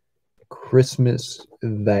Christmas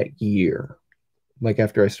that year. Like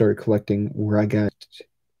after I started collecting, where I got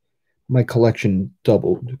my collection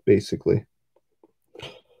doubled basically.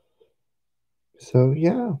 So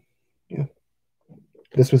yeah, yeah.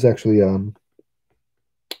 This was actually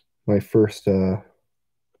my first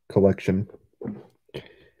collection.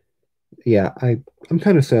 Yeah, I'm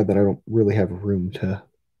kind of sad that I don't really have room to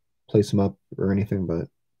place them up or anything, but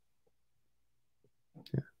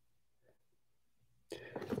yeah.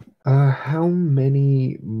 How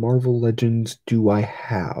many Marvel Legends do I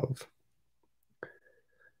have?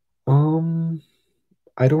 Um,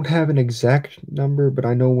 I don't have an exact number, but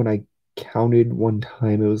I know when I counted one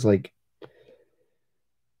time, it was like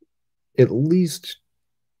at least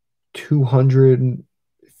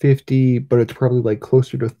 250, but it's probably like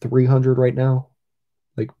closer to 300 right now.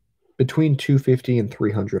 Like between 250 and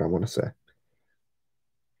 300, I want to say.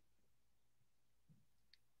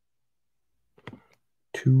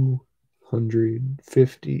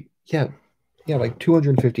 250. Yeah. Yeah, like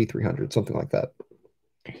 250, 300, something like that.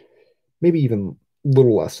 Maybe even a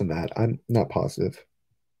little less than that. I'm not positive.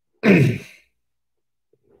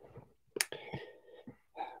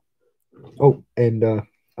 Oh, and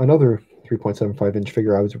another 3.75-inch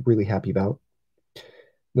figure I was really happy about.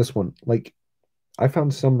 This one. Like, I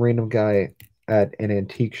found some random guy at an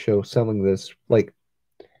antique show selling this, like,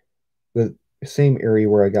 the same area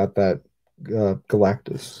where I got that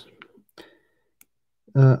Galactus.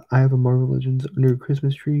 I have a Marvel Legends under a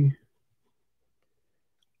Christmas tree,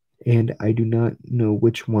 and I do not know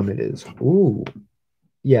which one it is. Ooh,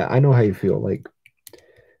 yeah, I know how you feel. Like,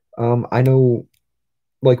 I know,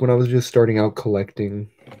 like when I was just starting out collecting,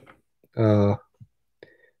 uh,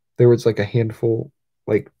 there was like a handful,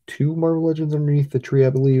 like two Marvel Legends underneath the tree, I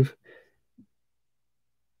believe.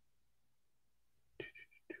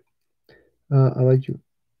 I like you.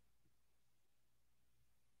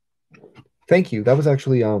 Thank you. That was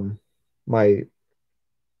actually my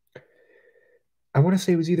I want to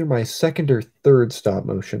say it was either my second or third stop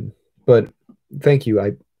motion, but thank you.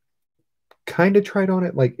 I kind of tried on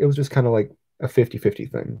it. Like it was just kind of like a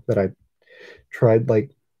 50-50 thing that I tried.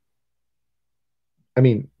 Like, I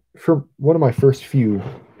mean, for one of my first few,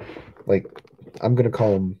 like, I'm going to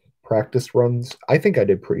call them practice runs, I think I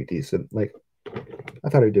did pretty decent. Like, I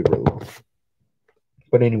thought I did really well.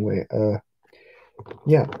 But anyway,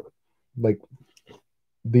 yeah, like,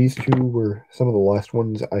 these two were some of the last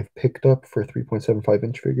ones I've picked up for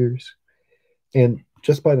 3.75-inch figures. And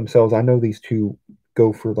just by themselves, I know these two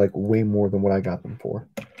go for like way more than what I got them for.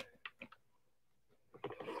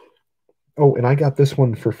 Oh, and I got this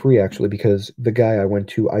one for free actually because the guy I went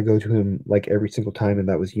to, I go to him like every single time, and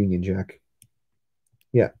that was Union Jack.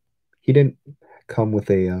 Yeah, he didn't come with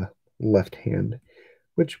a left hand,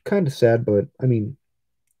 which kind of sad, but I mean,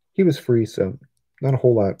 he was free, so not a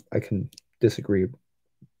whole lot I can disagree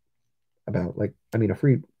about. Like, I mean, a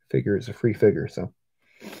free figure is a free figure, so.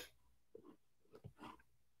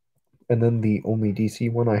 And then the only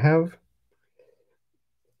DC one I have.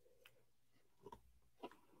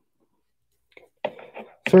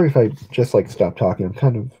 Sorry if I just like stop talking. I'm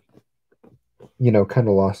kind of, kind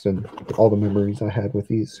of lost in all the memories I had with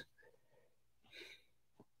these.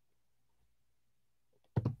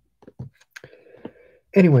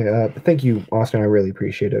 Anyway, thank you, Austin. I really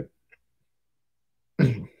appreciate it.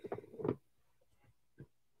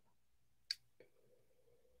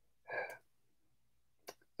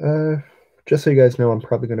 Just so you guys know, I'm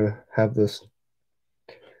probably gonna have this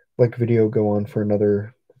like video go on for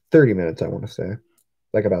another 30 minutes. I want to say,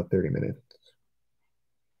 like about 30 minutes.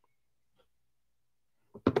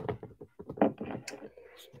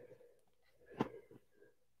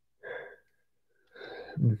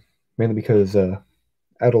 Mainly because at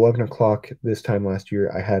 11 o'clock this time last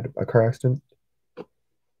year, I had a car accident.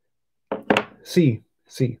 Sí,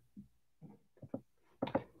 sí.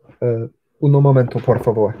 Un momento, por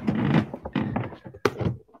favor.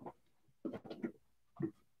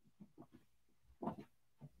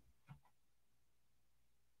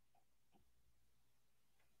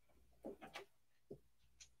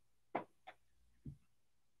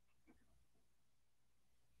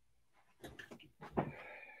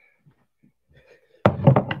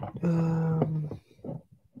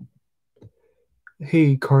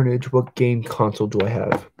 Hey, Carnage, what game console do I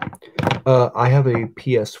have? I have a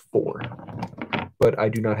PS4, but I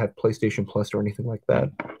do not have PlayStation Plus or anything like that.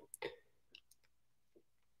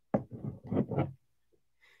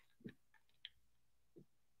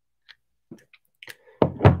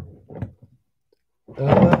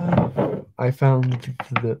 I found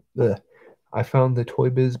the Toy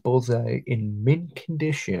Biz Bullseye in mint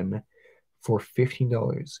condition for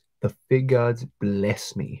 $15. The fig gods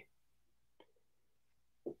bless me.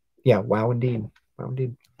 Yeah, wow indeed. Wow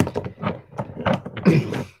indeed.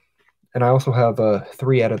 And I also have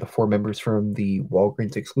 3 out of the 4 members from the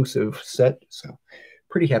Walgreens exclusive set, so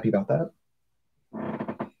pretty happy about that.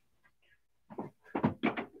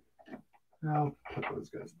 I'll put those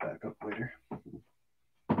guys back up later.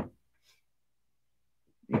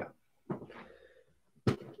 Yeah.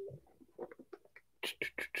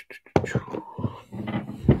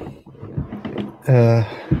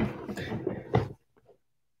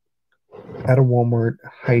 At a Walmart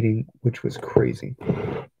hiding, which was crazy.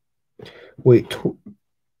 Wait,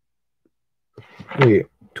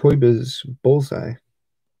 Toy Biz Bullseye,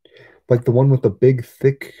 like the one with the big,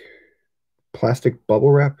 thick plastic bubble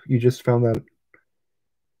wrap. You just found that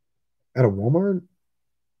at a Walmart?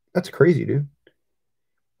 That's crazy, dude.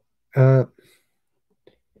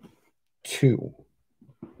 2.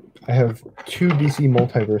 I have 2 DC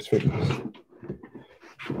Multiverse figures.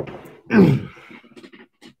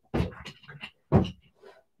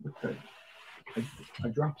 Okay. I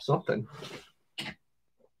dropped something.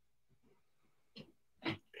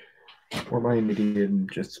 Or am I an idiot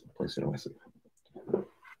and just place it on myself?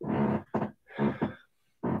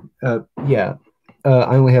 Yeah.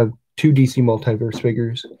 I only have 2 DC Multiverse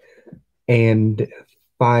figures and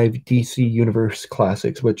 5 DC Universe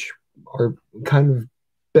Classics, which are kind of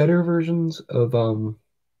better versions of what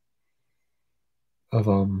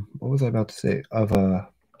was I about to say? Of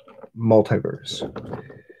Multiverse.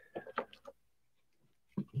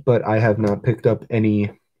 But I have not picked up any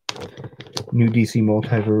new DC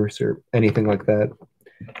Multiverse or anything like that.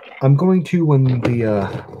 I'm going to when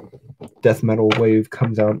the Death Metal Wave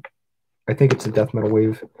comes out. I think it's a Death Metal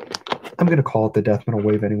Wave. I'm going to call it the Death Metal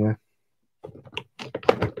Wave anyway.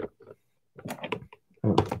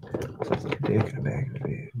 Oh, dick in a bag.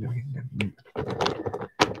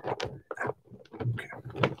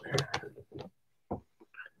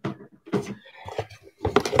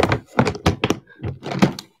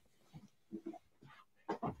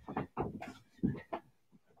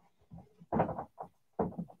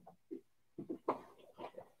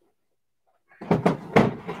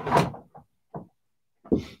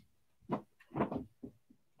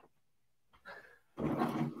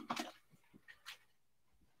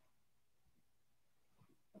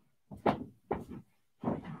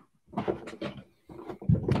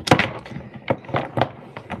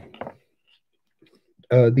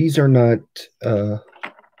 These are not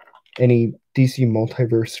any DC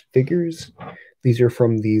Multiverse figures. These are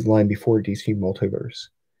from the line before DC Multiverse.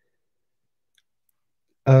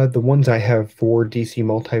 The ones I have for DC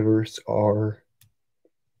Multiverse are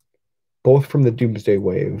both from the Doomsday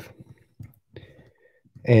Wave,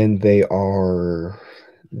 and they are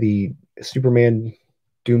the Superman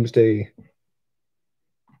Doomsday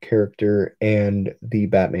character and the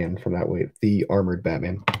Batman from that wave, the armored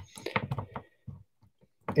Batman.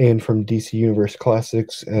 And from DC Universe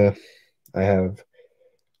Classics, I have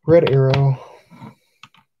Red Arrow,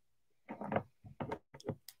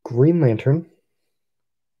 Green Lantern,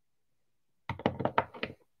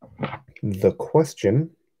 The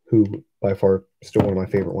Question, who by far still one of my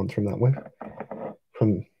favorite ones from that wave,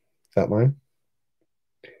 from that line.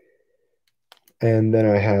 And then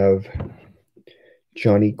I have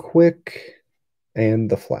Johnny Quick and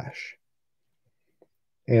The Flash.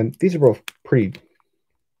 And these are both pretty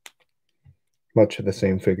much the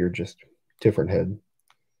same figure, just different head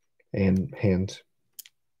and hands.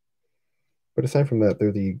 But aside from that,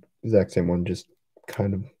 they're the exact same one, just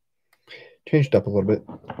kind of changed up a little bit.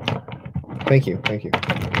 Thank you, thank you.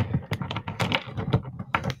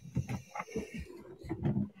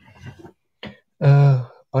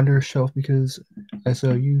 Under a shelf because I saw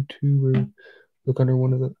YouTuber look under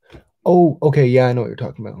one of the. Oh, okay, yeah, I know what you're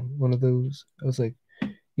talking about. One of those. I was like,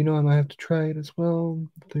 you know, I might have to try it as well.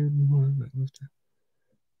 Third one that was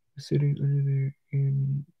sitting under there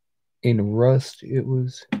in rust. It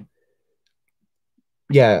was.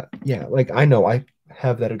 Yeah, like I know I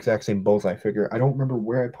have that exact same bullseye figure. I don't remember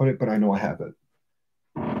where I put it, but I know I have it.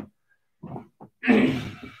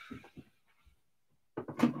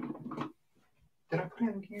 Did I put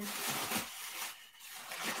it in here?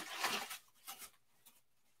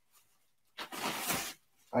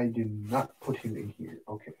 I did not put him in here.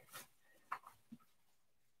 Okay.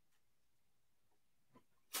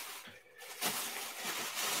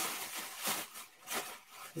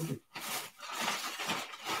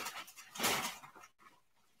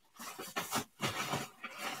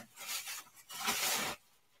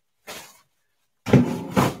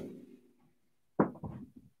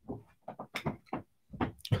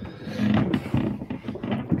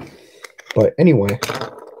 But anyway,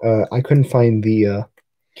 I couldn't find the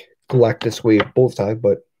Galactus Wave Bullseye,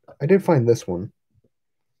 but I did find this one.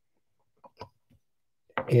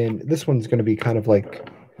 And this one's going to be kind of like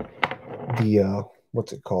the,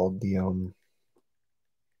 what's it called? The,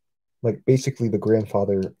 like basically the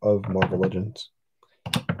grandfather of Marvel Legends.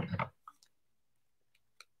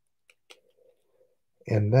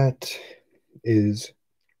 And that is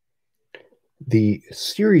the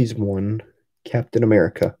Series 1 Captain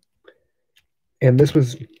America. And this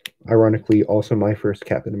was, ironically, also my first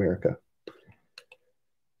Captain America.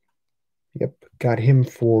 Yep, got him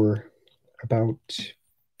for about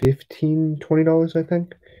 $15, $20, I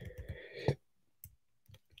think.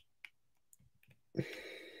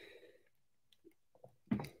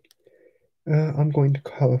 I'm going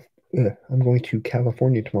to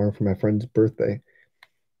California tomorrow for my friend's birthday,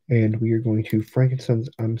 and we are going to Frankenstein's.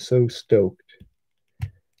 I'm so stoked.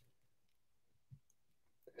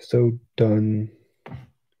 So done.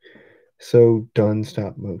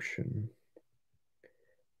 Stop motion.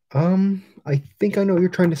 I think I know what you're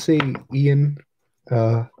trying to say, Ian.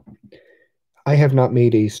 I have not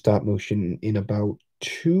made a stop motion in about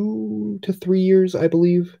 2 to 3 years, I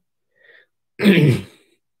believe.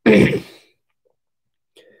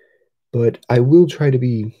 But I will try to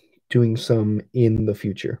be doing some in the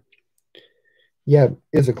future. Yeah,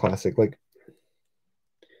 it's a classic. Like,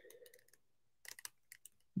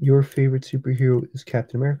 your favorite superhero is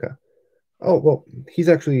Captain America. Oh, well, he's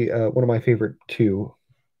actually one of my favorite too.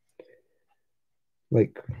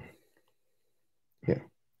 Like, yeah.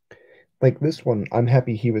 Like this one, I'm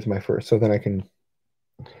happy he was my first, so then I can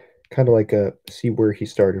kind of like see where he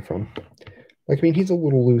started from. Like, I mean, he's a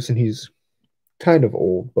little loose and he's kind of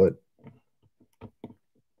old, but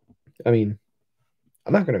I mean,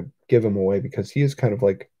 I'm not gonna give him away because he is kind of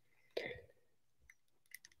like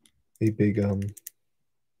a big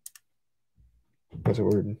what's the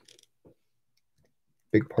word?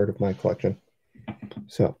 Big part of my collection.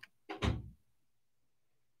 So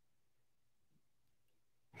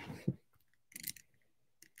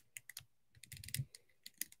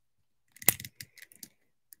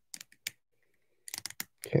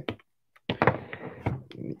okay.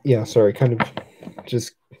 Yeah, sorry, kind of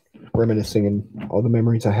just reminiscing and all the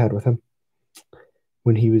memories I had with him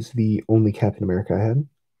when he was the only Captain America I had.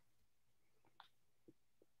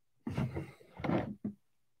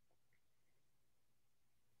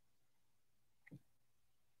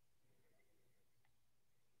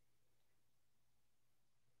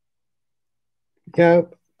 Yeah,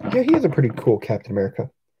 Yeah, he is a pretty cool Captain America.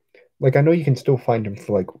 Like, I know you can still find him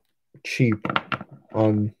for like cheap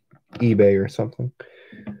on eBay or something.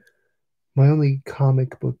 My only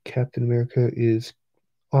comic book Captain America is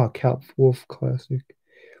Cap Wolf Classic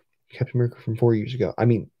Captain America from 4 years ago. I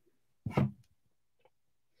mean,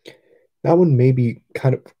 that one may be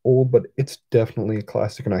kind of old, but it's definitely a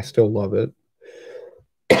classic, and I still love it.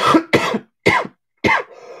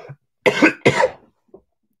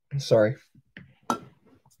 Sorry.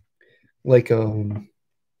 Like,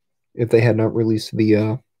 if they had not released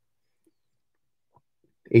the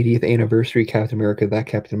 80th anniversary Captain America, that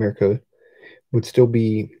Captain America would still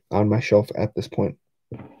be on my shelf at this point.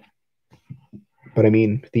 But I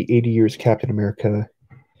mean, the 80 years Captain America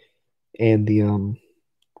and the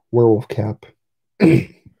werewolf cap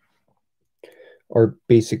are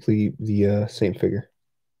basically the same figure,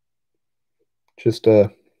 just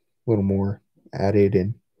a little more added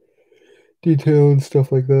and detail and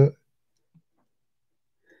stuff like that.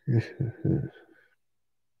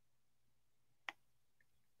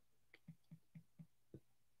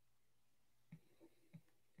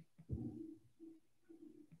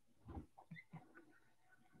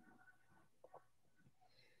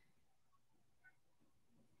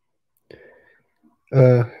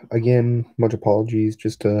 Again, much apologies.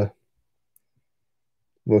 Just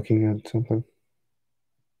looking at something.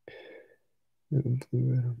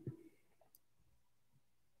 Okay.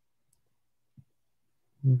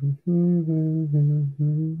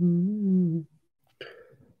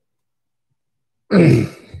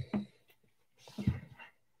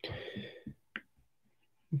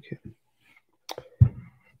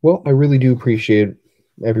 Well, I really do appreciate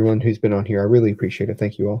everyone who's been on here. I really appreciate it.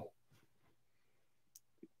 Thank you all.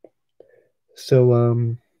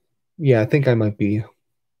 So, yeah, I think I might be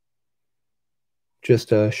just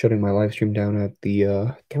shutting my live stream down at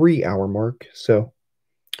the 3 hour mark. So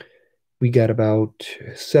we got about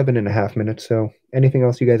 7.5 minutes. So anything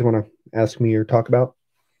else you guys want to ask me or talk about?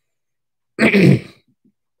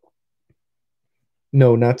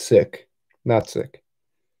 No, not sick. Not sick.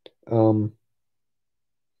 Um,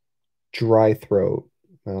 dry throat.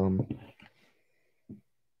 Um,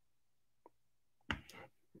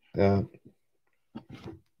 uh,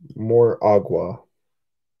 more agua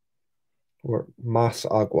or más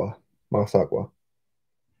agua. Más agua.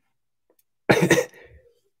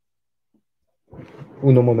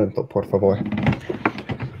 Un momento, por favor.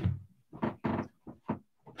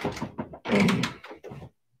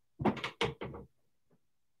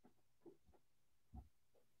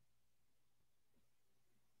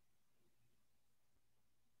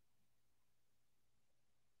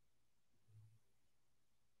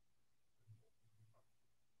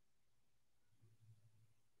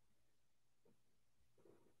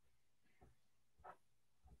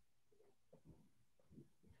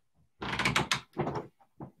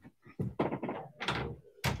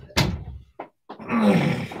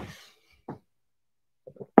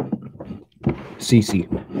 CC.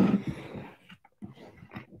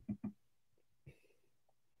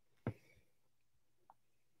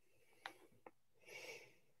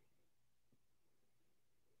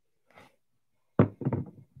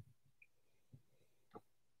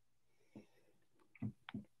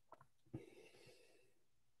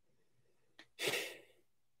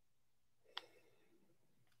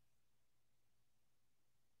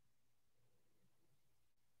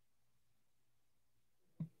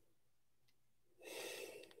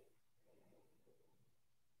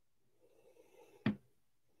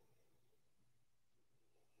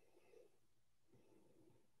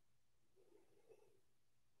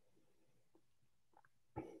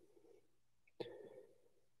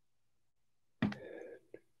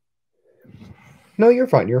 No, you're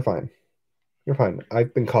fine. You're fine. You're fine.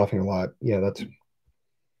 I've been coughing a lot. Yeah, that's a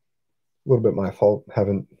little bit my fault.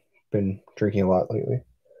 Haven't been drinking a lot lately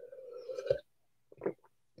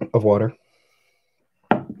of water.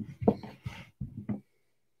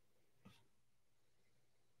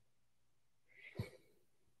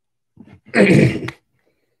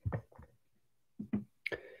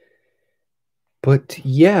 But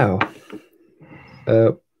yeah,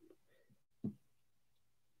 uh,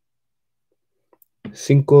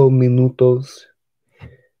 5 minutos.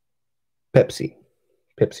 Pepsi.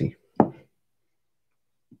 Pepsi.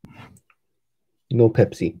 No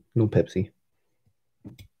Pepsi. No Pepsi.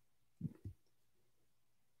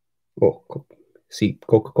 Oh, sí,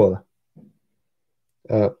 Coca-Cola.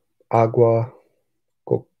 Agua.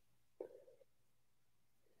 Co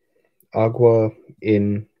agua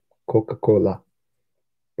in Coca-Cola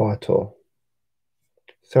bottle.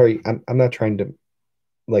 Sorry, I'm not trying to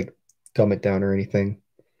like dumb it down or anything.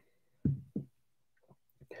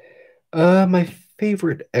 My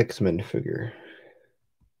favorite X-Men figure.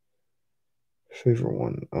 Favorite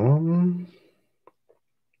one.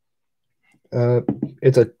 Uh,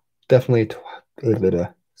 it's a definitely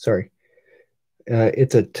sorry.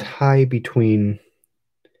 It's a tie between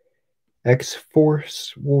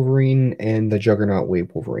X-Force Wolverine and the Juggernaut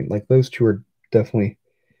Wave Wolverine. Like those two are definitely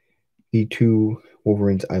the two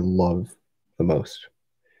Wolverines I love the most.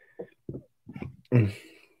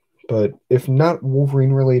 But if not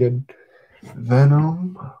Wolverine related,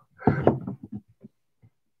 Venom.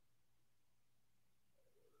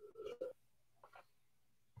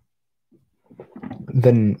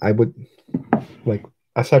 Then I would like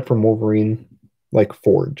aside from Wolverine, like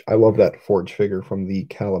Forge. I love that Forge figure from the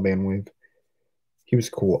Caliban wave. He was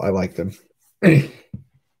cool. I liked him.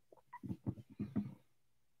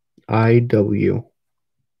 IW.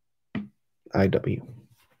 IW.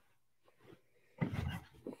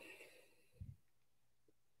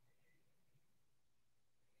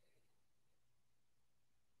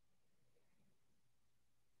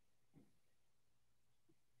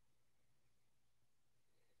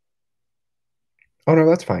 Oh no,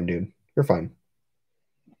 that's fine, dude. You're fine.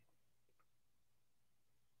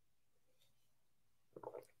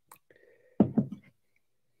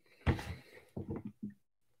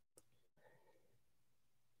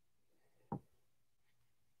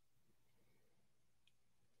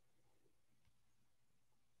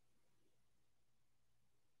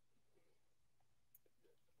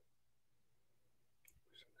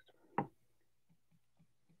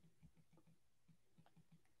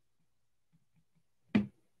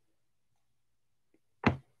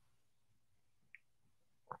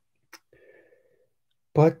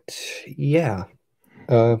 But yeah,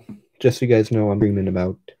 uh, just so you guys know, I'm streaming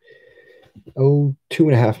about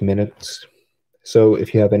 2.5 minutes. So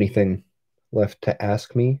if you have anything left to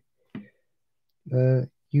ask me,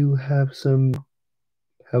 you have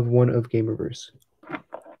one of Gamerverse.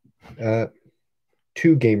 Uh,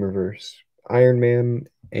 two Gamerverse, Iron Man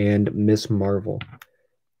and Miss Marvel.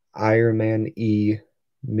 Iron Man E,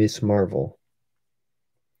 Miss Marvel.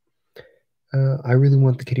 I really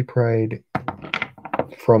want the Kitty Pryde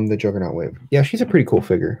from the Juggernaut wave. Yeah, she's a pretty cool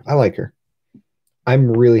figure. I like her.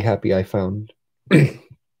 I'm really happy I found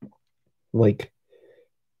like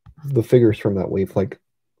the figures from that wave. Like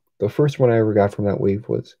the first one I ever got from that wave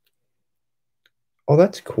was, oh,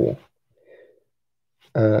 that's cool.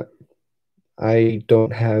 Uh, I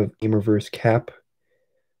don't have Gamerverse Cap,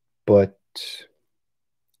 but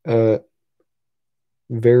uh,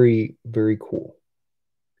 very very cool.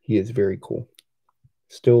 He is very cool.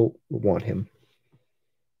 Still want him.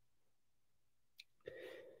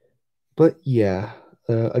 But yeah,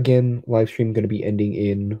 again, live stream going to be ending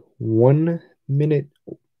in 1 minute.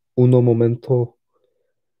 Uno momento.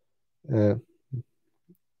 Uh,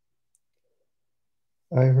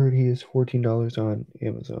 I heard he is $14 on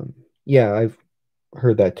Amazon. Yeah, I've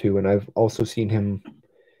heard that too, and I've also seen him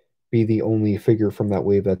be the only figure from that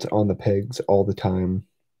wave that's on the pegs all the time,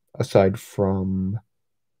 aside from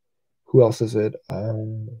who else is it?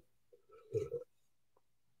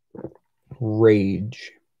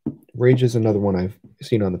 Rage. Rage is another one I've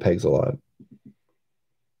seen on the pegs a lot.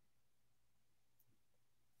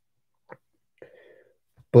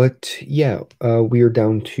 But yeah, we are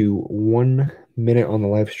down to 1 minute on the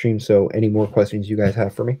live stream. So, any more questions you guys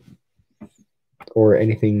have for me, or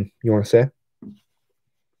anything you want to say?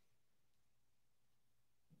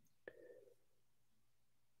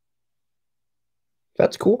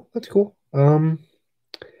 That's cool. That's cool.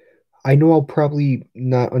 I know I'll probably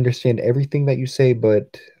not understand everything that you say,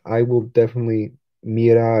 but I will definitely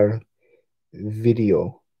mirar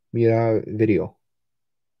video. Mirar video.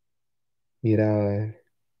 Mirar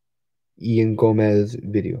Ian Gomez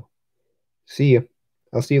video. See ya.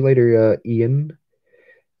 I'll see you later, Ian.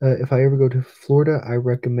 If I ever go to Florida, I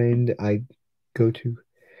recommend I go to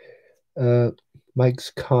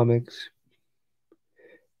Mike's Comics,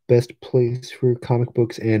 best place for comic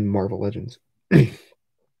books and Marvel Legends.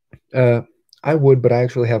 uh, I would, but I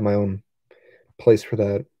actually have my own place for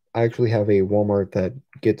that. I actually have a Walmart that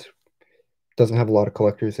gets doesn't have a lot of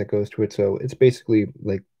collectors that goes to it, so it's basically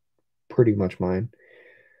like pretty much mine.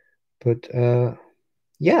 But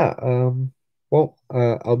yeah, well,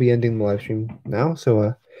 I'll be ending the live stream now.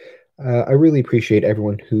 So I really appreciate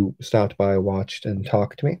everyone who stopped by, watched, and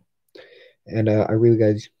talked to me. And I really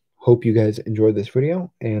guys hope you guys enjoyed this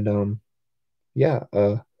video. And yeah,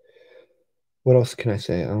 what else can I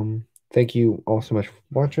say? Thank you all so much for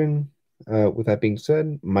watching. With that being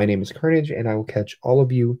said, my name is Carnage, and I will catch all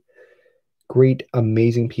of you great,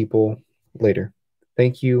 amazing people later.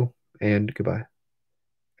 Thank you and goodbye.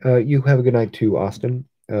 You have a good night too, Austin.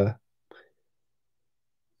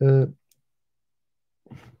 Uh,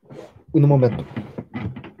 un momento.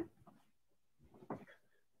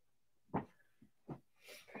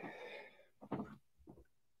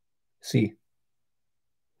 See.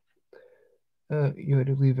 You had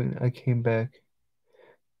to leave and I came back.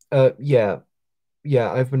 Yeah,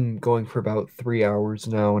 yeah, I've been going for about 3 hours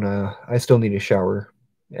now, and I still need a shower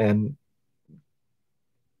and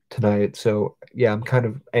tonight. So yeah, I'm kind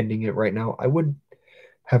of ending it right now. I would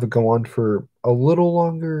have it go on for a little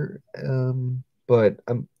longer, but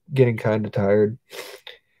I'm getting kind of tired.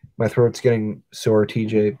 My throat's getting sore,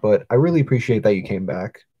 TJ. But I really appreciate that you came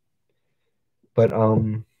back. But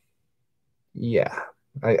yeah,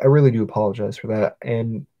 I really do apologize for that,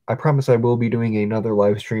 and I promise I will be doing another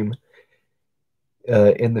live stream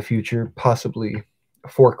in the future, possibly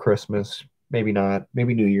for Christmas. Maybe not.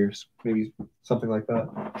 Maybe New Year's. Maybe something like that.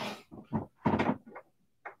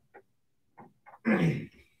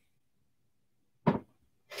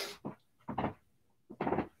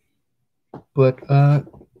 But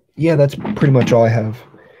yeah, that's pretty much all I have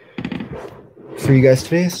for you guys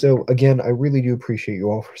today. So again, I really do appreciate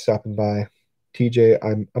you all for stopping by.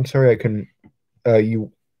 TJ, I'm sorry I couldn't.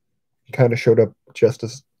 You kind of showed up just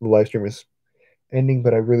as the live stream was ending,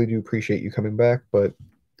 but I really do appreciate you coming back. But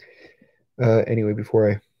anyway,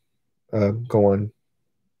 before I go on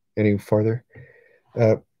any farther,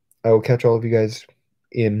 uh, I will catch all of you guys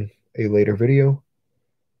in a later video.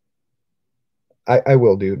 I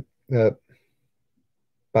will, dude.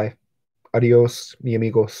 Bye. Adios, mi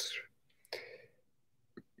amigos.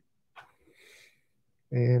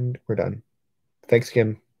 And we're done. Thanks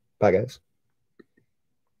again. Bye, guys.